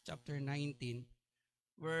Acts chapter 19,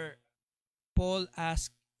 where Paul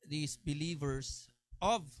asked these believers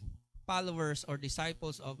of followers or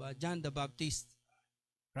disciples of John the Baptist,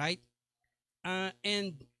 right?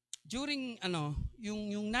 And during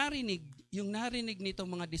yung narinig nitong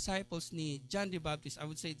mga disciples ni John the Baptist, I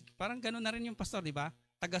would say parang gano'n na rin yung pastor, di ba?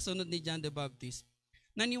 Tagasunod ni John the Baptist.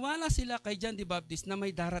 Naniwala sila kay John the Baptist na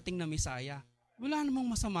may darating na Mesaya. Wala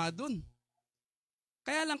namang masama doon.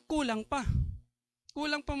 Kaya lang kulang pa.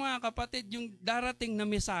 Kulang pa mga kapatid yung darating na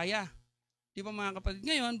Mesaya. Di ba mga kapatid?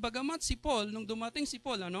 Ngayon, bagamat si Paul, nung dumating si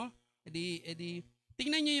Paul, edi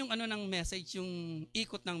tingnan niyo yung ng message, yung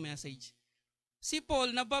ikot ng message. Si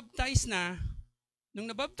Paul nabaptize na. Nung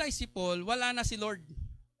nabaptize si Paul, wala na si Lord.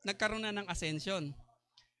 Nagkaroon na ng ascension.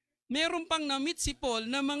 Meron pang na-meet si Paul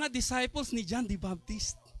na mga disciples ni John the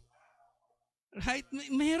Baptist. Right?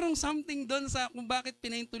 Merong something doon sa kung bakit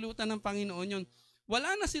pinahintulutan ng Panginoon yun.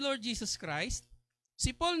 Wala na si Lord Jesus Christ.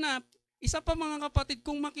 Si Paul na, isa pa mga kapatid,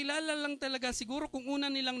 kung makilala lang talaga, siguro kung una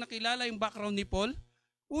nilang nakilala yung background ni Paul,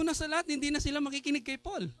 una sa lahat, hindi na sila makikinig kay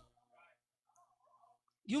Paul.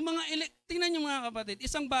 Yung mga tingnan nyo mga kapatid,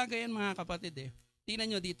 isang bagay yan mga kapatid .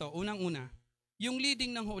 Tingnan nyo dito, unang-una, yung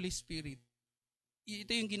leading ng Holy Spirit,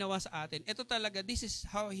 ito yung ginawa sa atin. Ito talaga, this is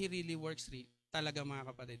how He really works talaga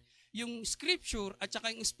mga kapatid. Yung scripture at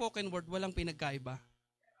saka yung spoken word, walang pinagkaiba.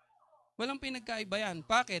 Walang pinagkaiba yan.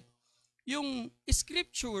 Bakit? Yung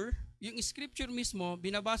scripture mismo,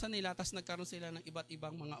 binabasa nila, tas nagkaroon sila ng iba't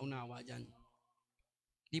ibang mga unawa dyan.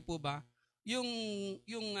 Di po ba? Yung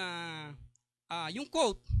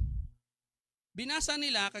quote, binasa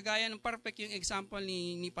nila, kagaya ng perfect yung example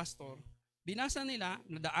ni Pastor, binasa nila,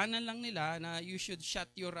 nadaanan lang nila na you should shut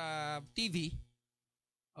your TV.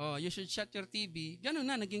 You should shut your TV. Ganun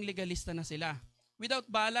na, naging legalista na sila. Without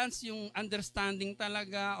balance, yung understanding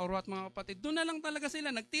talaga or what mga kapatid, doon na lang talaga sila,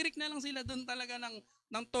 nagtirik na lang sila doon talaga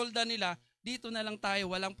ng tolda nila. Dito na lang tayo,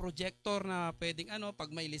 walang projector na pwedeng pag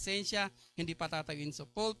may lisensya, hindi patatagin sa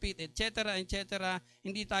pulpit, etc., etc.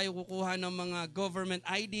 Hindi tayo kukuha ng mga government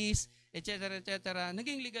IDs, etc., etc.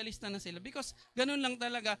 Naging legalista na sila because ganun lang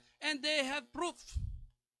talaga. And they have proof.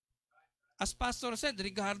 As Pastor said,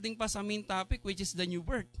 regarding pa sa main topic, which is the new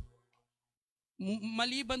birth.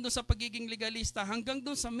 Maliban doon sa pagiging legalista, hanggang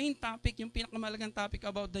doon sa main topic, yung pinakamalagang topic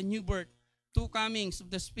about the new birth, two comings of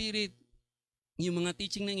the Spirit, yung mga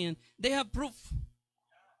teaching na yan, they have proof.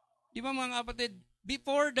 Di ba mga kapatid?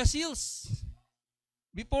 Before the seals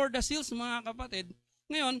mga kapatid.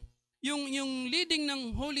 Ngayon, yung leading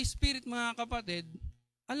ng Holy Spirit mga kapatid,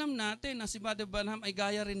 alam natin na si Brother Branham ay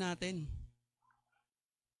gaya rin natin.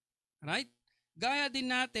 Right? Gaya din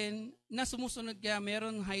natin na sumusunod, kaya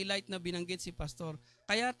meron highlight na binanggit si Pastor.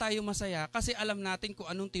 Kaya tayo masaya kasi alam natin kung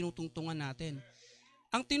anong tinutungtungan natin.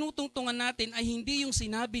 Ang tinutungtungan natin ay hindi yung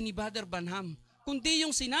sinabi ni Brother Branham, kundi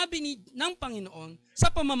yung sinabi ng Panginoon sa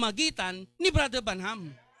pamamagitan ni Brother Branham.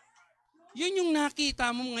 Yun yung nakita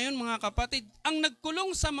mo ngayon mga kapatid. Ang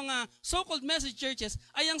nagkulong sa mga so-called message churches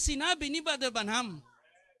ay ang sinabi ni Brother Branham.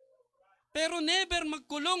 Pero never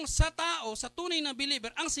magkulong sa tao, sa tunay na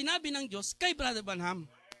believer, ang sinabi ng Diyos kay Brother Branham.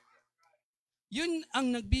 Yun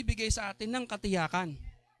ang nagbibigay sa atin ng katiyakan.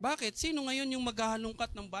 Bakit? Sino ngayon yung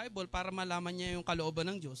maghahalungkat ng Bible para malaman niya yung kalooban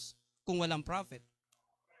ng Diyos kung walang prophet?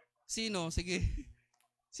 Sino? Sige.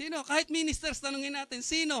 Sino? Kahit ministers, tanungin natin.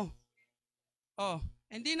 Sino? Oh,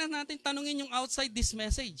 hindi na natin tanungin yung outside this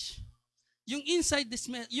message. Yung inside this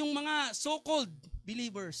message, yung mga so-called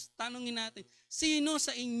believers, tanungin natin, sino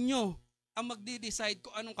sa inyo ang magdi-decide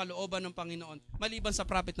kung anong kalooban ng Panginoon maliban sa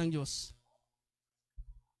prophet ng Diyos?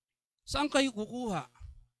 Saan kayo kukuha?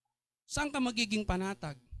 Saan ka magiging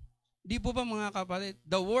panatag? Di po ba mga kapatid?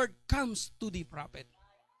 The word comes to the prophet.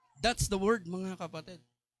 That's the word mga kapatid.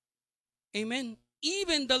 Amen?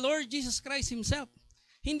 Even the Lord Jesus Christ Himself,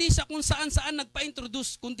 hindi sa kung saan-saan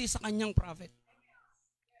nagpa-introduce, kundi sa kanyang prophet.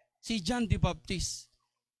 Si John the Baptist.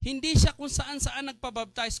 Hindi siya kung saan-saan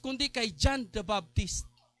nagpabaptize, kundi kay John the Baptist.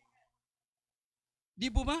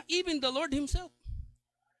 Di po ba? Even the Lord Himself.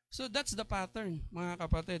 So that's the pattern, mga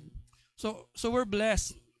kapatid. So we're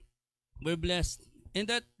blessed. We're blessed. And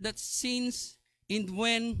that since and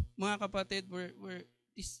when, mga kapatid, we're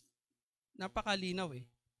napakalinaw eh.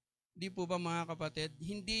 Di po ba mga kapatid?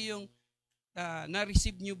 Hindi yung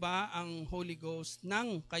na-receive nyo ba ang Holy Ghost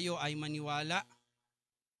nang kayo ay maniwala?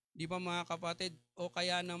 Di ba mga kapatid? O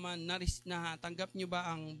kaya naman natanggap nyo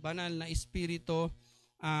ba ang banal na espiritu?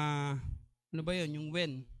 Ano ba yun? Yung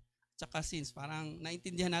when? Tsaka since. Parang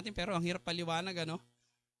naintindihan natin pero ang hirap paliwanag, ano?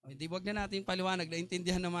 O, hindi, wag na natin paliwanag.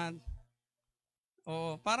 Naintindihan naman.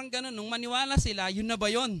 O, parang ganun. Nung maniwala sila, yun na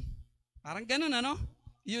ba yun? Parang ganun, ano?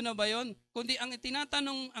 Yun na ba yun? Kundi ang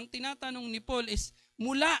tinatanong ni Paul is,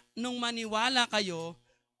 mula nung maniwala kayo,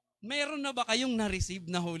 meron na ba kayong na-receive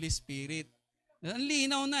na Holy Spirit? Ang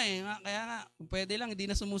linaw na eh. Kaya nga, pwede lang, hindi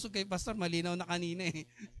na sumusog kay Pastor, malinaw na kanina eh.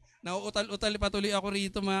 Nauutal-utal patuloy ako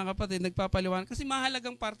rito mga kapatid, nagpapaliwanag. Kasi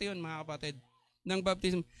mahalagang parte yun mga kapatid, ng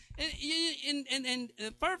baptism. And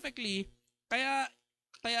perfectly, kaya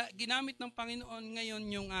ginamit ng Panginoon ngayon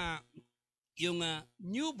yung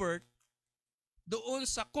new birth doon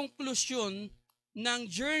sa conclusion ng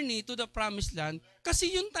journey to the promised land. Kasi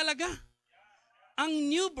yun talaga. Ang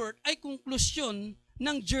new birth ay conclusion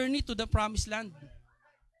ng journey to the promised land.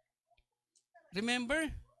 Remember,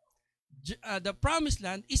 the promised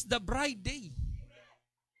land is the bride day.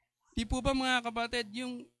 Di po ba mga kapatid,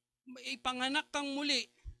 yung ipanganak kang muli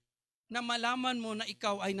na malaman mo na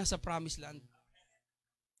ikaw ay nasa promised land.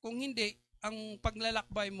 Kung hindi, ang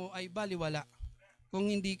paglalakbay mo ay baliwala. Kung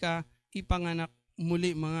hindi ka ipanganak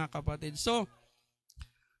muli mga kapatid. So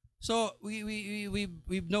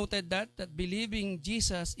we've noted that believing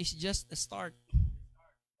Jesus is just a start.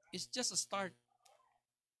 It's just a start.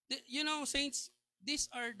 You know, saints,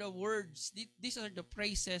 these are the words, these are the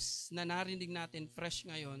phrases na narinig natin fresh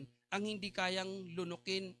ngayon, ang hindi kayang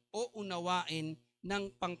lunukin o unawain ng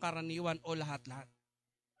pangkaraniwan o lahat-lahat.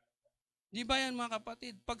 Di ba yan mga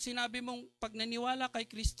kapatid? Pag sinabi mong pag naniwala kay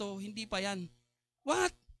Kristo, hindi pa yan.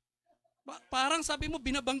 What? Parang sabi mo,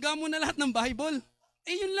 binabangga mo na lahat ng Bible.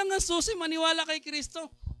 Eh yun lang ang susi, maniwala kay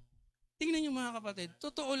Kristo. Tingnan niyo mga kapatid,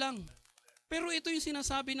 totoo lang. Pero ito yung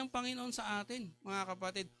sinasabi ng Panginoon sa atin, mga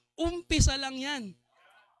kapatid. Umpisa lang yan.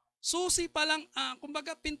 Susi pa lang,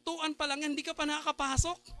 kumbaga pintuan pa lang yan, hindi ka pa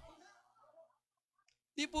nakakapasok.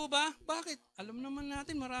 Di po ba? Bakit? Alam naman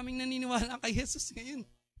natin, maraming naniniwala kay Jesus ngayon.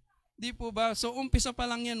 Di po ba? So umpisa pa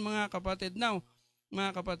lang yan, mga kapatid. Now,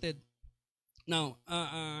 mga kapatid,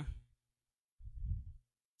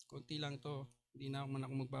 konti lang to. Hindi na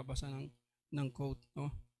ako magbabasa ng quote,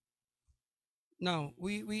 no? Now,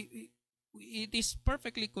 it is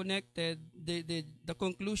perfectly connected. The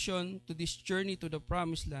conclusion to this journey to the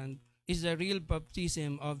promised land is the real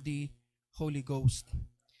baptism of the Holy Ghost.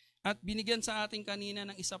 At binigyan sa atin kanina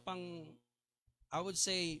ng isa pang, I would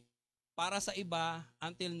say, para sa iba,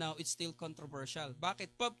 until now, it's still controversial.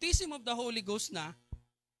 Bakit? Baptism of the Holy Ghost na.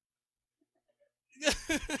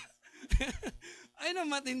 Ay na,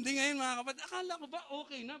 matindi ngayon mga kapatid. Akala ko ba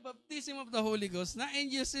okay na, baptism of the Holy Ghost na,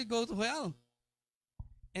 and you still go to hell.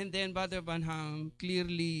 And then Brother Branham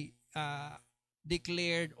clearly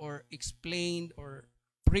declared or explained or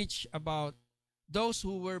preached about those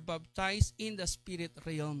who were baptized in the spirit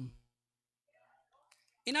realm.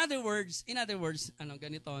 In other words,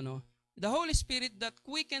 ganito, no? The Holy Spirit that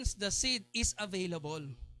quickens the seed is available.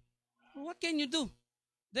 What can you do?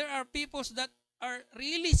 There are people that are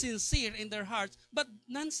really sincere in their hearts, but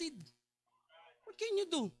non-seed. What can you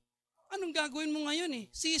do? Anong gagawin mo ngayon eh?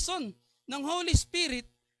 Season ng Holy Spirit,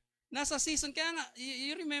 nasa season. Kaya nga,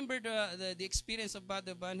 you remember the experience of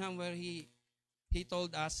Brother Branham where he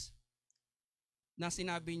told us, na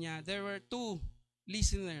sinabi niya, there were 2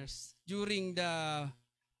 listeners during the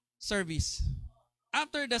service.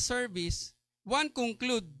 After the service, one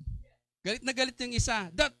conclude Galit na galit yung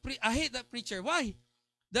isa. I hate that preacher. Why?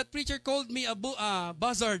 That preacher called me a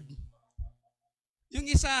buzzard. Yung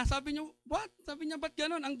isa, sabi niya, what? Sabi niya, ba't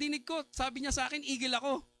ganon? Ang dinig ko, sabi niya sa akin, eagle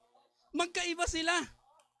ako. Magkaiba sila.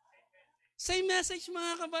 Same message,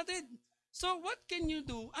 mga kapatid. So, what can you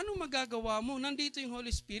do? Anong magagawa mo? Nandito yung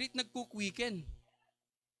Holy Spirit, nagkukwiken.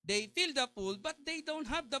 They fill the pool, but they don't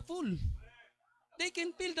have the pool. They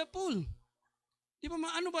can fill the pool. Di ba,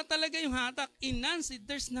 ano ba talaga yung hatak? In Nancy,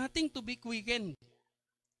 there's nothing to be quickened.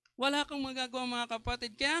 Wala kang magagawa, mga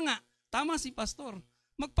kapatid. Kaya nga, tama si pastor.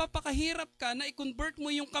 Magpapakahirap ka na i-convert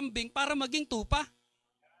mo yung kambing para maging tupa.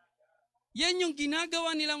 Yan yung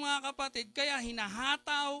ginagawa nila, mga kapatid. Kaya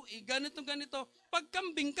hinahataw, ganito. Pag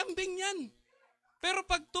kambing, kambing yan. Pero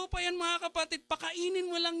pag tupa yan, mga kapatid, pakainin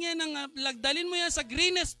mo lang yan, lagdalin mo yan sa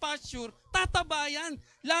greenest pasture, tataba yan.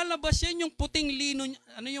 Lalabas yan yung puting lino,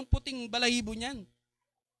 yung puting balahibo niyan.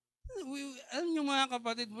 Alam nyo, mga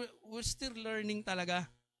kapatid, we're still learning talaga.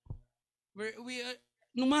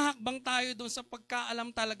 Numahakbang tayo doon sa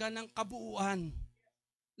pagkaalam talaga ng kabuuan.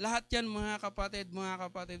 Lahat yan, mga kapatid,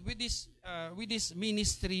 with this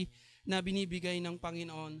ministry na binibigay ng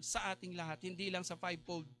Panginoon sa ating lahat, hindi lang sa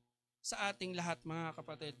fivefold, sa ating lahat, mga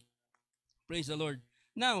kapatid. Praise the Lord.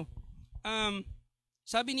 Now,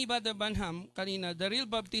 sabi ni Brother Branham kanina, the real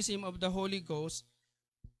baptism of the Holy Ghost,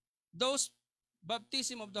 those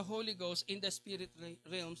baptism of the Holy Ghost in the spirit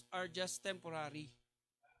realms are just temporary.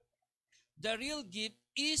 The real gift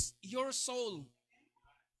is your soul.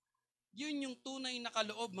 Yun yung tunay na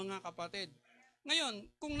kaloob, mga kapatid. Ngayon,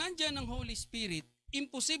 kung nandyan ang Holy Spirit,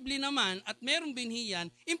 imposible naman at merong binhiyan,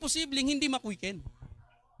 imposibleng hindi makwiken.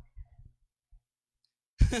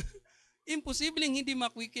 Imposibleng hindi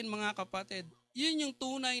makwiken, mga kapatid. Yun yung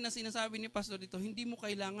tunay na sinasabi ni Pastor dito, hindi mo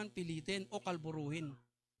kailangan pilitin o kalburuhin.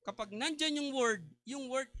 Kapag nandyan yung word,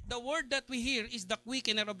 the word that we hear is the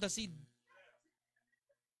quickener of the seed.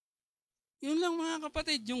 Yun lang, mga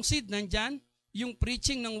kapatid, yung seed nandyan, yung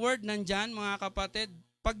preaching ng word nandyan, mga kapatid,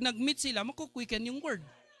 pag nag-meet sila, makuquicken yung word.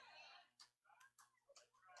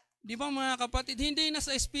 Di ba, mga kapatid, hindi na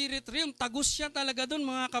sa spirit realm, tagus siya talaga doon,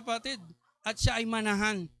 mga kapatid, at siya ay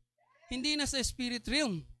manahan. Hindi na sa spirit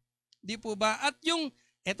realm. Di po ba? At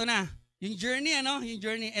eto na, yung journey,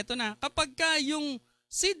 eto na. Kapag ka yung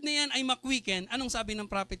seed na yan ay makwiken, anong sabi ng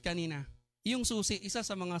prophet kanina? Yung susi, isa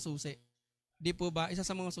sa mga susi. Di po ba? Isa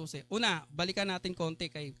sa mga susi. Una, balikan natin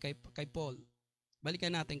konti kay Paul.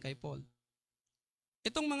 Balikan natin kay Paul.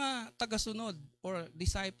 Itong mga tagasunod or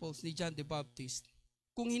disciples ni John the Baptist,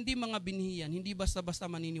 kung hindi mga binhiyan, hindi basta-basta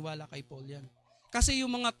maniniwala kay Paul yan. Kasi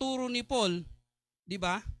yung mga turo ni Paul, di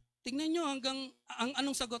ba? Tingnan nyo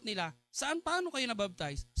anong sagot nila. Paano kayo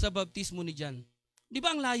nabaptize? Sa baptismo ni John. Di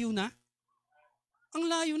ba ang layo na? Ang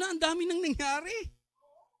layo na, ang dami nang nangyari.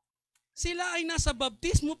 Sila ay nasa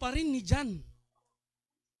baptismo pa rin ni John.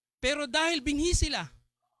 Pero dahil binhi sila,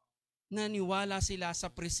 naniwala sila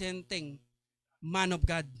sa presenting man of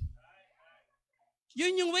God.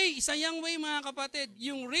 Yun yung way, isa yung way, mga kapatid.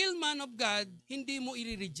 Yung real man of God, hindi mo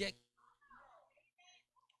i-reject.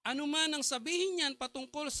 Ano man ang sabihin niyan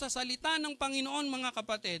patungkol sa salita ng Panginoon, mga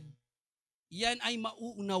kapatid, yan ay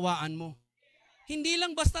mauunawaan mo. Hindi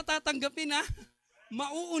lang basta tatanggapin, ha?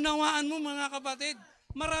 Mauunawaan mo, mga kapatid.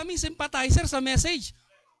 Maraming sympathizer sa message.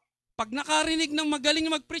 Pag nakarinig ng magaling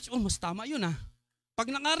mag-preach, mas tama yun, ha? Pag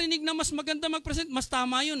nakarinig na mas maganda mag-present, mas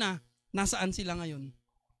tama yun, ha? Nasaan sila ngayon?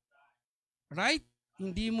 Right?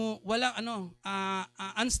 Hindi mo,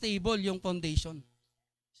 unstable yung foundation.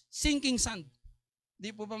 Sinking sand. Di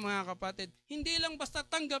po ba, mga kapatid? Hindi lang basta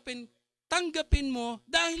tanggapin mo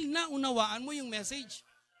dahil naunawaan mo yung message.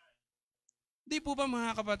 Di po ba,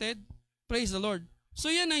 mga kapatid? Praise the Lord. So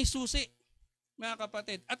yan ay susi, mga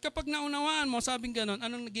kapatid. At kapag naunawaan mo, sabing ganon,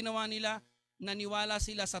 anong ginawa nila? Naniwala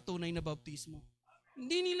sila sa tunay na baptismo.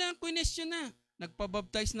 Hindi nila question na.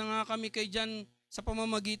 Nagpabaptize na nga kami kay John sa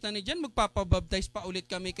pamamagitan ni John. Magpapabaptize pa ulit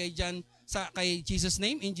kami kay John kay Jesus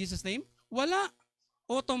name, in Jesus name. Wala.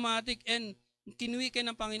 Automatic and kinuwikan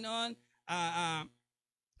ng Panginoon,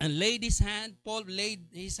 and laid his hand, Paul laid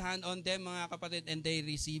his hand on them, mga kapatid, and they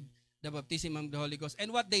received the baptism of the Holy Ghost.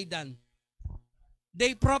 And what they done?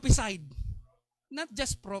 They prophesied. Not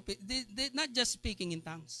just speaking in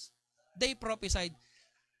tongues. They prophesied.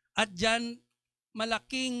 At dyan,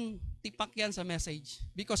 malaking tipak yan sa message.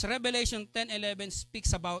 Because Revelation 10:11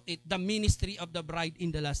 speaks about it, the ministry of the bride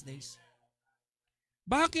in the last days.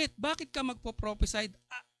 Bakit? Bakit ka magpo-prophesied?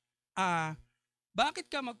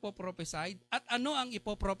 Bakit ka magpo-prophesied? At ano ang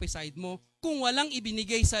ipo-prophesied mo kung walang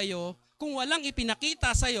ibinigay sa'yo, kung walang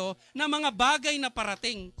ipinakita sa'yo na mga bagay na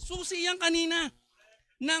parating? Susi yan kanina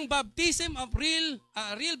ng baptism of real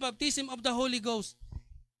baptism of the Holy Ghost.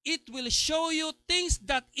 it will show you things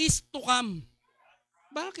that is to come.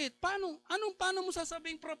 Bakit? Paano mo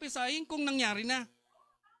sasabing prophesying kung nangyari na?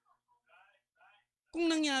 Kung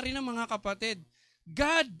nangyari na, mga kapatid,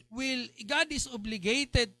 God is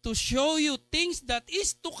obligated to show you things that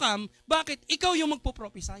is to come. Bakit? Ikaw yung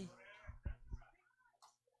magpo-prophesy.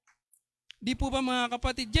 Di po ba, mga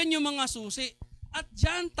kapatid? Yan yung mga susi. At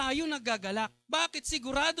dyan tayo nagagalak. Bakit?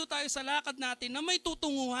 Sigurado tayo sa lakad natin na may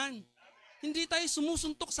tutunguhan. Hindi tayo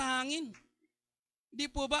sumusuntok sa hangin. Di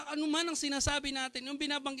po ba? Ano man ang sinasabi natin, yung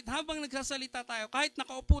binabanggit, habang nagsasalita tayo, kahit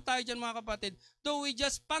nakaupo tayo dyan, mga kapatid, though we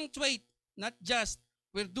just punctuate, not just,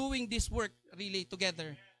 we're doing this work really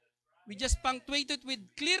together. We just punctuate it with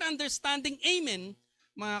clear understanding. Amen,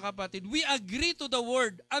 mga kapatid. We agree to the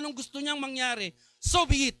word. Anong gusto niyang mangyari? So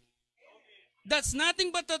be it. That's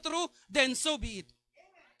nothing but the truth, then so be it.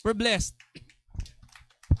 We're blessed.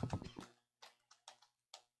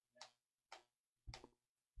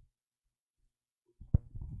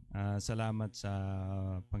 Salamat sa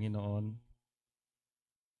Panginoon.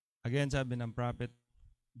 Again, sabi ng prophet,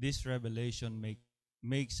 this revelation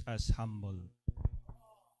makes us humble.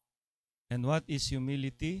 And what is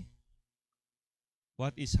humility?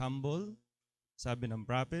 What is humble? Sabi ng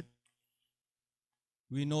prophet,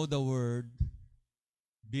 we know the word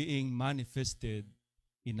being manifested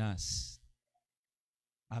in us.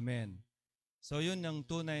 Amen. So yun ang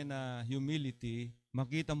tunay na humility,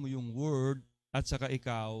 makita mo yung word at saka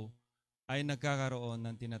ikaw ay nagkakaroon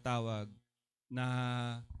ng tinatawag na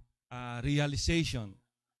realization.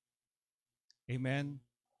 Amen.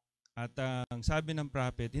 At ang sabi ng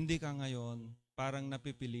prophet, hindi ka ngayon parang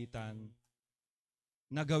napipilitan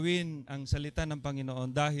na gawin ang salita ng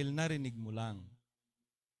Panginoon dahil narinig mo lang.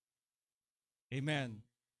 Amen.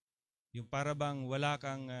 Yung para bang wala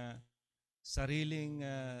kang sariling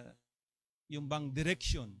yung bang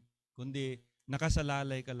direction, kundi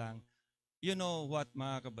nakasalalay ka lang. You know what,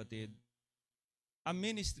 mga kapatid? Ang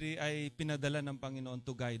ministry ay pinadala ng Panginoon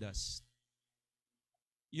to guide us.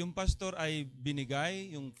 Yung pastor ay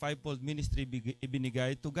binigay, yung fivefold ministry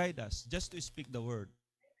ibinigay to guide us, just to speak the word.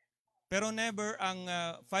 Pero never ang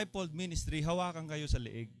fivefold ministry, hawakan kayo sa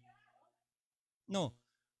leeg. No.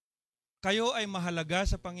 Kayo ay mahalaga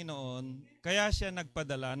sa Panginoon, kaya siya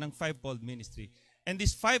nagpadala ng fivefold ministry. And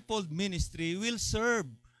this fivefold ministry will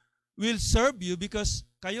serve you because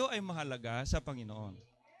kayo ay mahalaga sa Panginoon.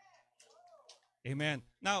 Amen.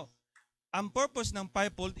 Now, ang purpose ng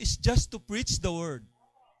fivefold is just to preach the word.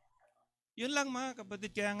 Yun lang, mga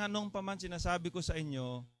kapatid. Kaya nga nung paman sinasabi ko sa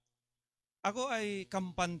inyo, ako ay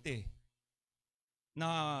kampante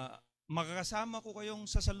na makakasama ko kayong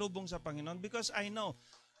sasalubong sa Panginoon because I know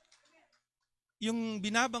yung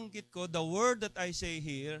binabanggit ko, the word that I say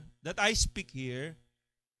here, that I speak here,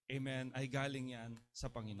 amen, ay galing yan sa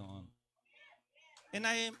Panginoon. And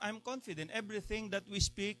I'm confident everything that we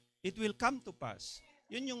speak, it will come to pass.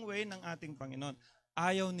 Yun yung way ng ating Panginoon.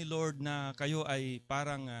 Ayaw ni Lord na kayo ay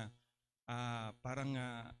parang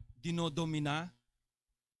dinodomina.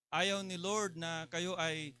 Ayaw ni Lord na kayo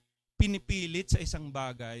ay pinipilit sa isang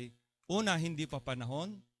bagay. Una, hindi pa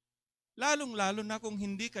panahon. Lalong-lalo na kung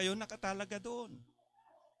hindi kayo nakatalaga doon.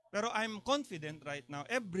 Pero I'm confident right now,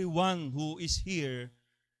 everyone who is here,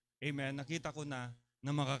 amen, nakita ko na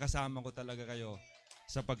makakasama ko talaga kayo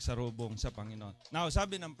sa pagsarubong sa Panginoon. Now,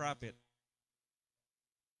 sabi ng prophet,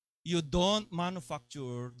 you don't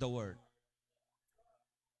manufacture the word.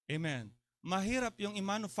 Amen. Mahirap yung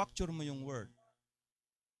i-manufacture mo yung word.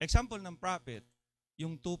 Example ng prophet,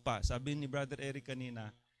 yung tupa, sabi ni Brother Eric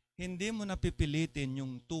kanina, hindi mo napipilitin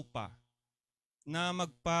yung tupa na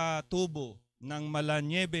magpatubo ng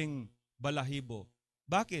malanyebeng balahibo.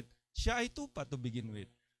 Bakit? Siya ay tupa to begin with.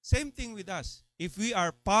 Same thing with us. If we are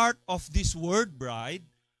part of this word bride,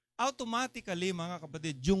 automatically, mga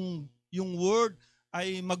kapatid, yung word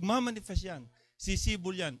ay magmamanifest yan.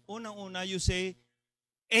 Sisibol yan. Unang-una, you say,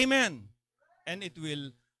 Amen. And it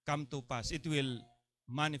will come to pass. It will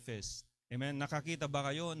manifest. Amen. Nakakita ba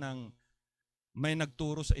kayo ng may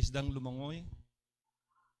nagturo sa isdang lumangoy?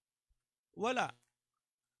 Wala.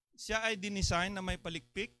 Siya ay dinisign na may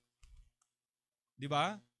palikpik. Di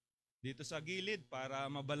ba? Dito sa gilid para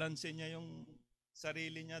mabalanse niya yung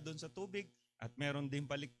sarili niya doon sa tubig at meron din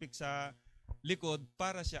palikpik sa likod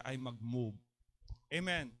para siya ay mag-move.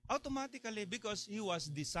 Amen. Automatically because he was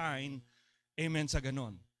designed, amen, sa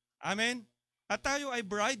ganon. Amen. At tayo ay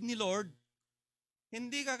bride ni Lord,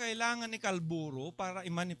 hindi ka kailangan ikalburo para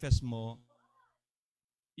i-manifest mo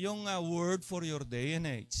yung word for your day and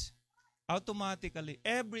age. Automatically,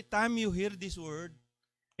 every time you hear this word,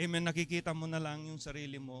 amen, nakikita mo na lang yung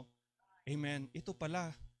sarili mo, amen, ito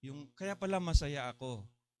pala, kaya pala masaya ako.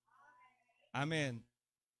 Amen.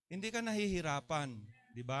 Hindi ka nahihirapan,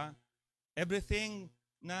 di ba? Everything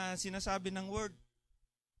na sinasabi ng word,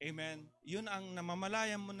 amen, yun ang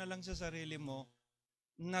namamalayan mo na lang sa sarili mo,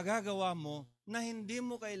 nagagawa mo, na hindi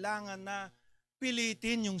mo kailangan na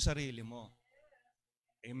pilitin yung sarili mo.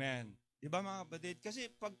 Amen. Di ba mga kapatid?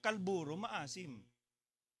 Kasi pag kalburo, maasim.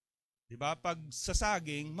 Di ba? Pag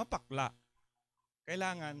sasaging, mapakla.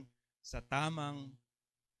 Kailangan sa tamang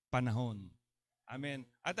panahon. Amen.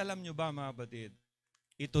 At alam nyo ba mga kapatid,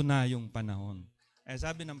 ito na yung panahon.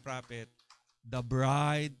 Sabi ng prophet, the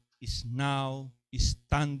bride is now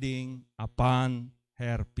standing upon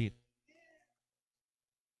her feet.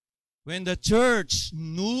 When the church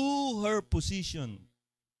knew her position,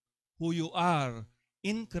 who you are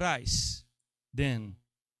in Christ, then,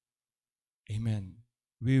 amen,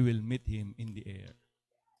 we will meet Him in the air.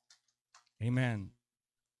 Amen.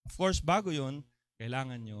 Of course, bago yun,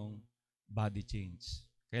 kailangan yung body change.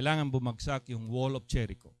 Kailangan bumagsak yung wall of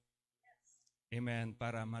Jericho. Amen.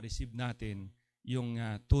 Para ma-receive natin yung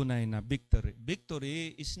tunay na victory.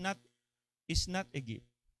 Victory is not a gift.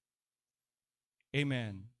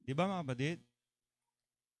 Amen. Di ba mga kapatid?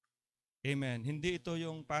 Amen. Hindi ito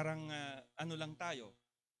yung parang ano lang tayo.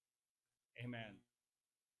 Amen.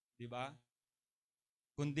 Di ba?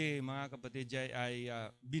 Kundi mga kapatid ay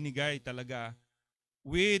binigay talaga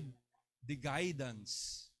with the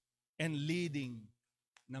guidance and leading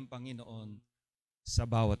ng Panginoon sa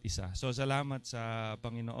bawat isa. So salamat sa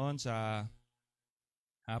Panginoon sa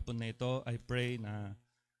hapon na ito. I pray na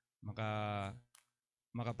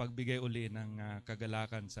makapagbigay uli ng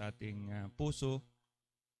kagalakan sa ating puso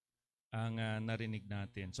ang narinig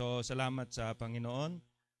natin. So salamat sa Panginoon.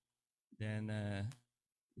 Then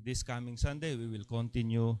this coming Sunday we will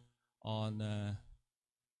continue on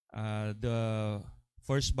the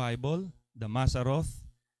first Bible, the Masaroth,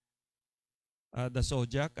 the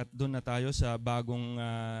Zodiac, at doon na tayo sa bagong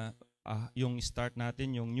yung start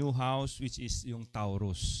natin, yung new house, which is yung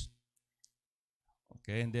Taurus.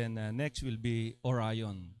 Okay, and then next will be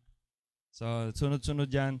Orion. So sunod-sunod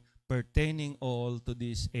yan, pertaining all to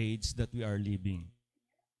this age that we are living.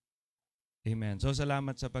 Amen. So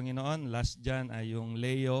salamat sa Panginoon. Last dyan ay yung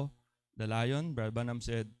Leo, the lion. Brother Branham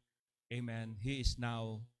said, amen, he is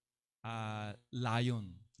now a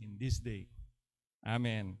lion in this day.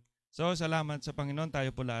 Amen. So, salamat sa Panginoon.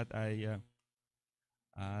 Tayo po lahat ay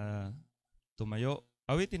tumayo.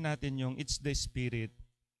 Awitin natin yung It's the Spirit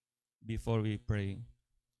before we pray.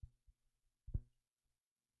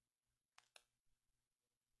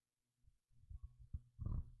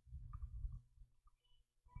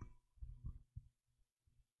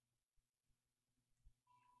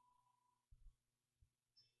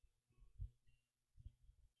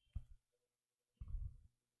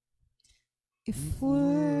 If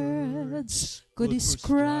words could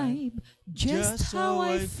describe just how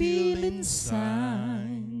I feel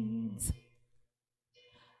inside,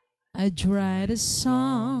 I'd write a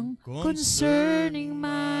song concerning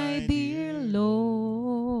my dear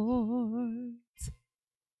Lord.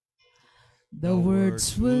 The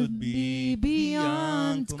words would be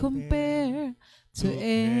beyond compare to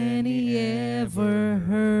any ever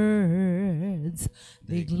heard.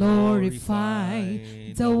 They glorify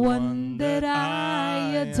the one that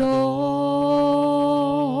I adore.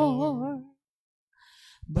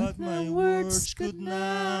 But my words could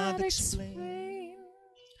not explain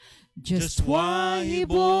just why He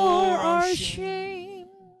bore our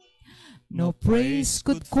shame. No praise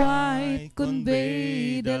could quite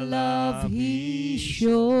convey the love He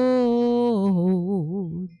showed.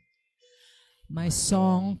 My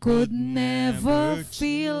song could never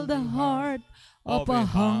fill the heart of a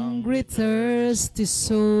hungry, thirsty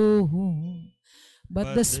soul,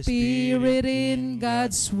 but the Spirit in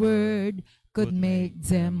God's Word could make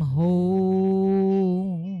them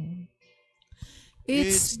whole.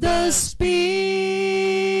 It's the Spirit,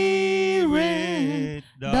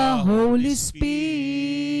 the Holy Spirit.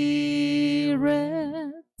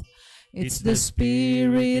 It's the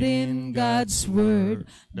Spirit in God's Word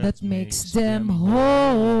that makes them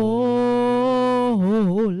whole.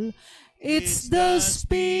 It's the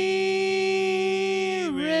Spirit,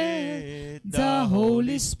 the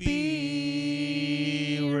Holy Spirit.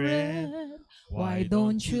 Why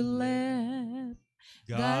don't you let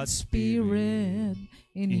God's Spirit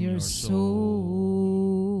in your soul?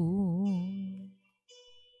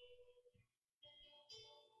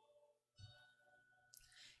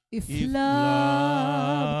 If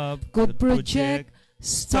love could project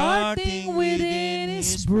starting within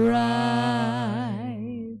His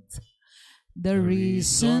bride, the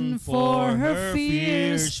reason for her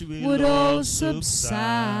fears would all subside.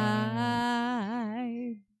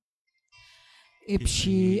 If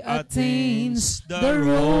she attains the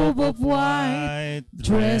robe of white,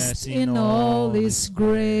 dressed in all His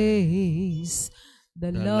grace,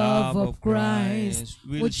 the love of Christ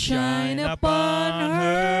would shine upon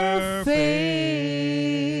her face.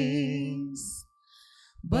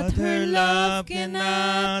 But her love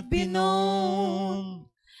cannot be known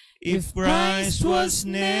if Christ was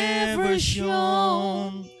never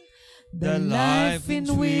shown. The life in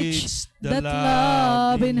which that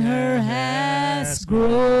love in her has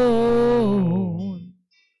grown.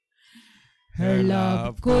 Her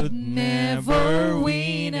love could never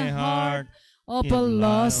win a heart of a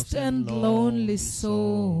lost and lonely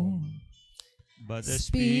soul. But the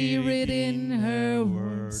Spirit in her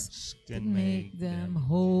words can make them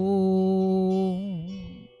whole.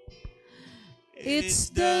 It's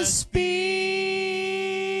the Spirit,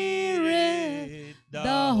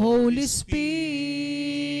 the Holy Spirit.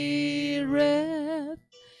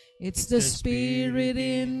 It's the Spirit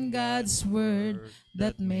in God's Word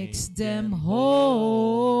that makes them whole.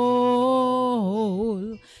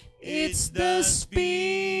 It's the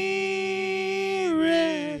Spirit,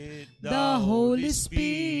 the Holy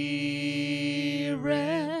Spirit.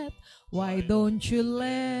 Why don't you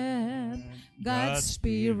let God's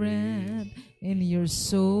Spirit in your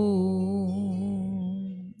soul?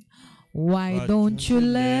 Why don't you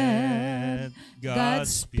let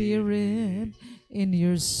God's Spirit in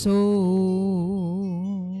your soul?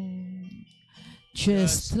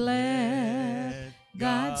 Just let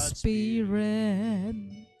God's Spirit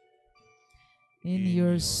in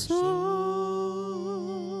your soul.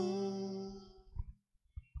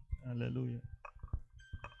 Hallelujah.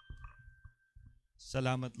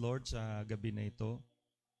 Salamat, Lord, sa gabi na ito.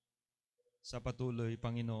 Sa patuloy,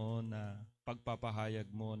 Panginoon, na pagpapahayag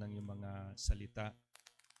mo ng iyong mga salita.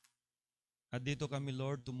 At dito kami,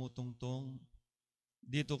 Lord, tumutungtong.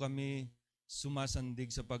 Dito kami sumasandig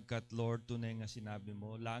sapagkat, Lord, tunay nga sinabi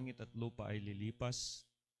mo, langit at lupa ay lilipas.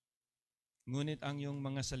 Ngunit ang iyong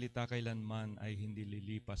mga salita kailanman ay hindi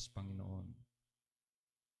lilipas, Panginoon.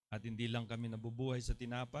 At hindi lang kami nabubuhay sa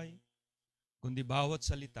tinapay, kundi bawat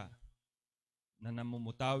salita na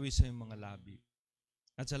namumutawi sa iyong mga labi.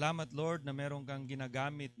 At salamat, Lord, na meron kang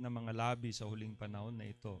ginagamit na mga labi sa huling panahon na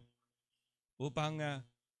ito upang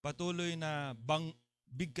patuloy na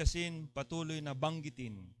bigkasin, patuloy na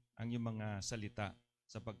banggitin ang iyong mga salita.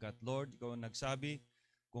 Sapagkat, Lord, ikaw ang nagsabi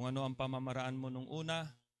kung ano ang pamamaraan mo nung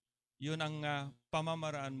una, yun ang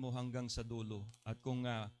pamamaraan mo hanggang sa dulo. At kung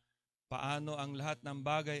paano ang lahat ng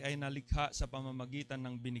bagay ay nalikha sa pamamagitan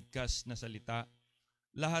ng binigkas na salita,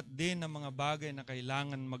 lahat din ng mga bagay na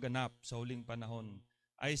kailangan maganap sa huling panahon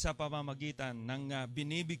ay sa pamamagitan ng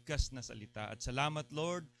binibigkas na salita. At salamat,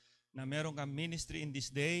 Lord, na meron kang ministry in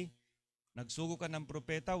this day. Nagsugo ka ng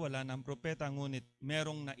propeta, wala ng propeta, ngunit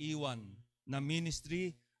merong naiwan na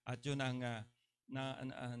ministry at yun ang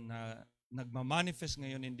nagmamanifest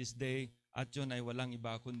ngayon in this day at yun ay walang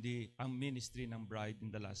iba kundi ang ministry ng bride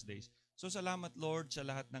in the last days. So salamat, Lord, sa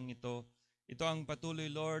lahat ng ito. Ito ang patuloy,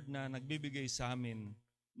 Lord, na nagbibigay sa amin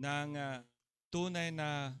ng tunay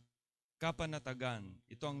na kapanatagan.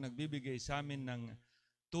 Ito ang nagbibigay sa amin ng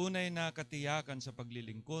tunay na katiyakan sa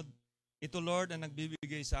paglilingkod. Ito, Lord, ang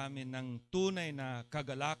nagbibigay sa amin ng tunay na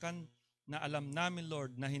kagalakan na alam namin,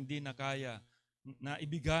 Lord, na hindi na kaya na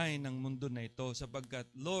ibigay ng mundo na ito sapagkat,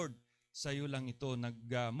 Lord, sa iyo lang ito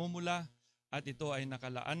nagmumula at ito ay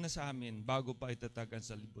nakalaan na sa amin bago pa itatag ang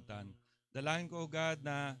sanlibutan. Dalangin ko, God,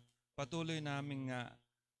 na patuloy naming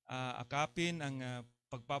akapin ang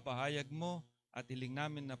pagpapahayag mo at hiling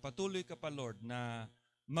namin na patuloy ka pa, Lord, na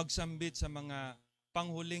magsambit sa mga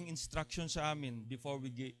panghuling instruction sa amin before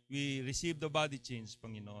we receive the body change,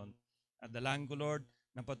 Panginoon. At dalangin ko, Lord,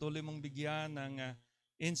 na patuloy mong bigyan ng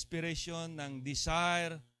inspiration, ng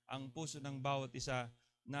desire, ang puso ng bawat isa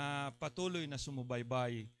na patuloy na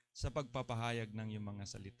sumubaybay sa pagpapahayag ng iyong mga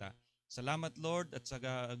salita. Salamat, Lord, at sa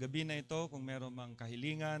gabi na ito, kung meron mang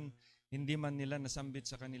kahilingan, hindi man nila nasambit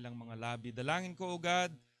sa kanilang mga labi. Dalangin ko, O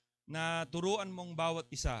God, na turuan mong bawat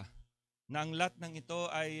isa na ang lahat ng ito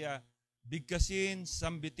ay bigkasin,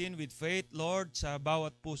 sambitin with faith, Lord, sa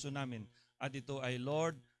bawat puso namin. At ito ay,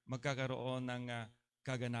 Lord, magkakaroon ng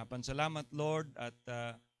kaganapan. Salamat, Lord, at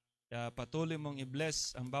patuloy mong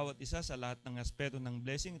i-bless ang bawat isa sa lahat ng aspeto ng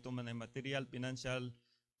blessing. Ito man ay material, financial,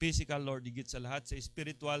 physical, Lord, higit sa lahat, sa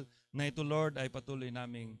spiritual, na ito, Lord, ay patuloy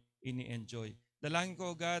naming ini-enjoy. Dalangin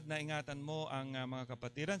ko, God, na ingatan mo ang mga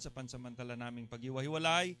kapatiran sa pansamantala naming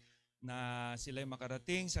pag-iwahiwalay, na sila'y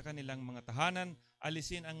makarating sa kanilang mga tahanan,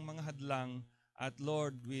 alisin ang mga hadlang, at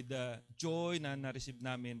Lord, with the joy na na-receive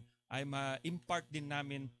namin, ay ma-impart din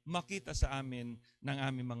namin, makita sa amin ng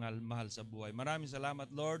aming mga mahal sa buhay. Maraming salamat,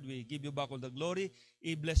 Lord. We give you back all the glory.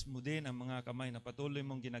 I-bless mo din ang mga kamay na patuloy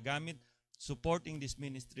mong ginagamit, supporting this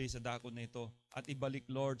ministry sa dakod na ito, at ibalik,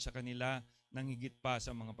 Lord, sa kanila ng higit pa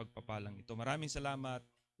sa mga pagpapalang ito. Maraming salamat.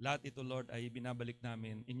 Lahat ito, Lord, ay binabalik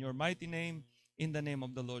namin. In your mighty name, in the name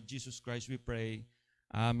of the Lord Jesus Christ, we pray.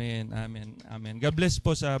 Amen, amen, amen. God bless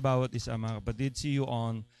po sa bawat isa, mga kapatid. See you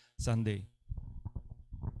on Sunday.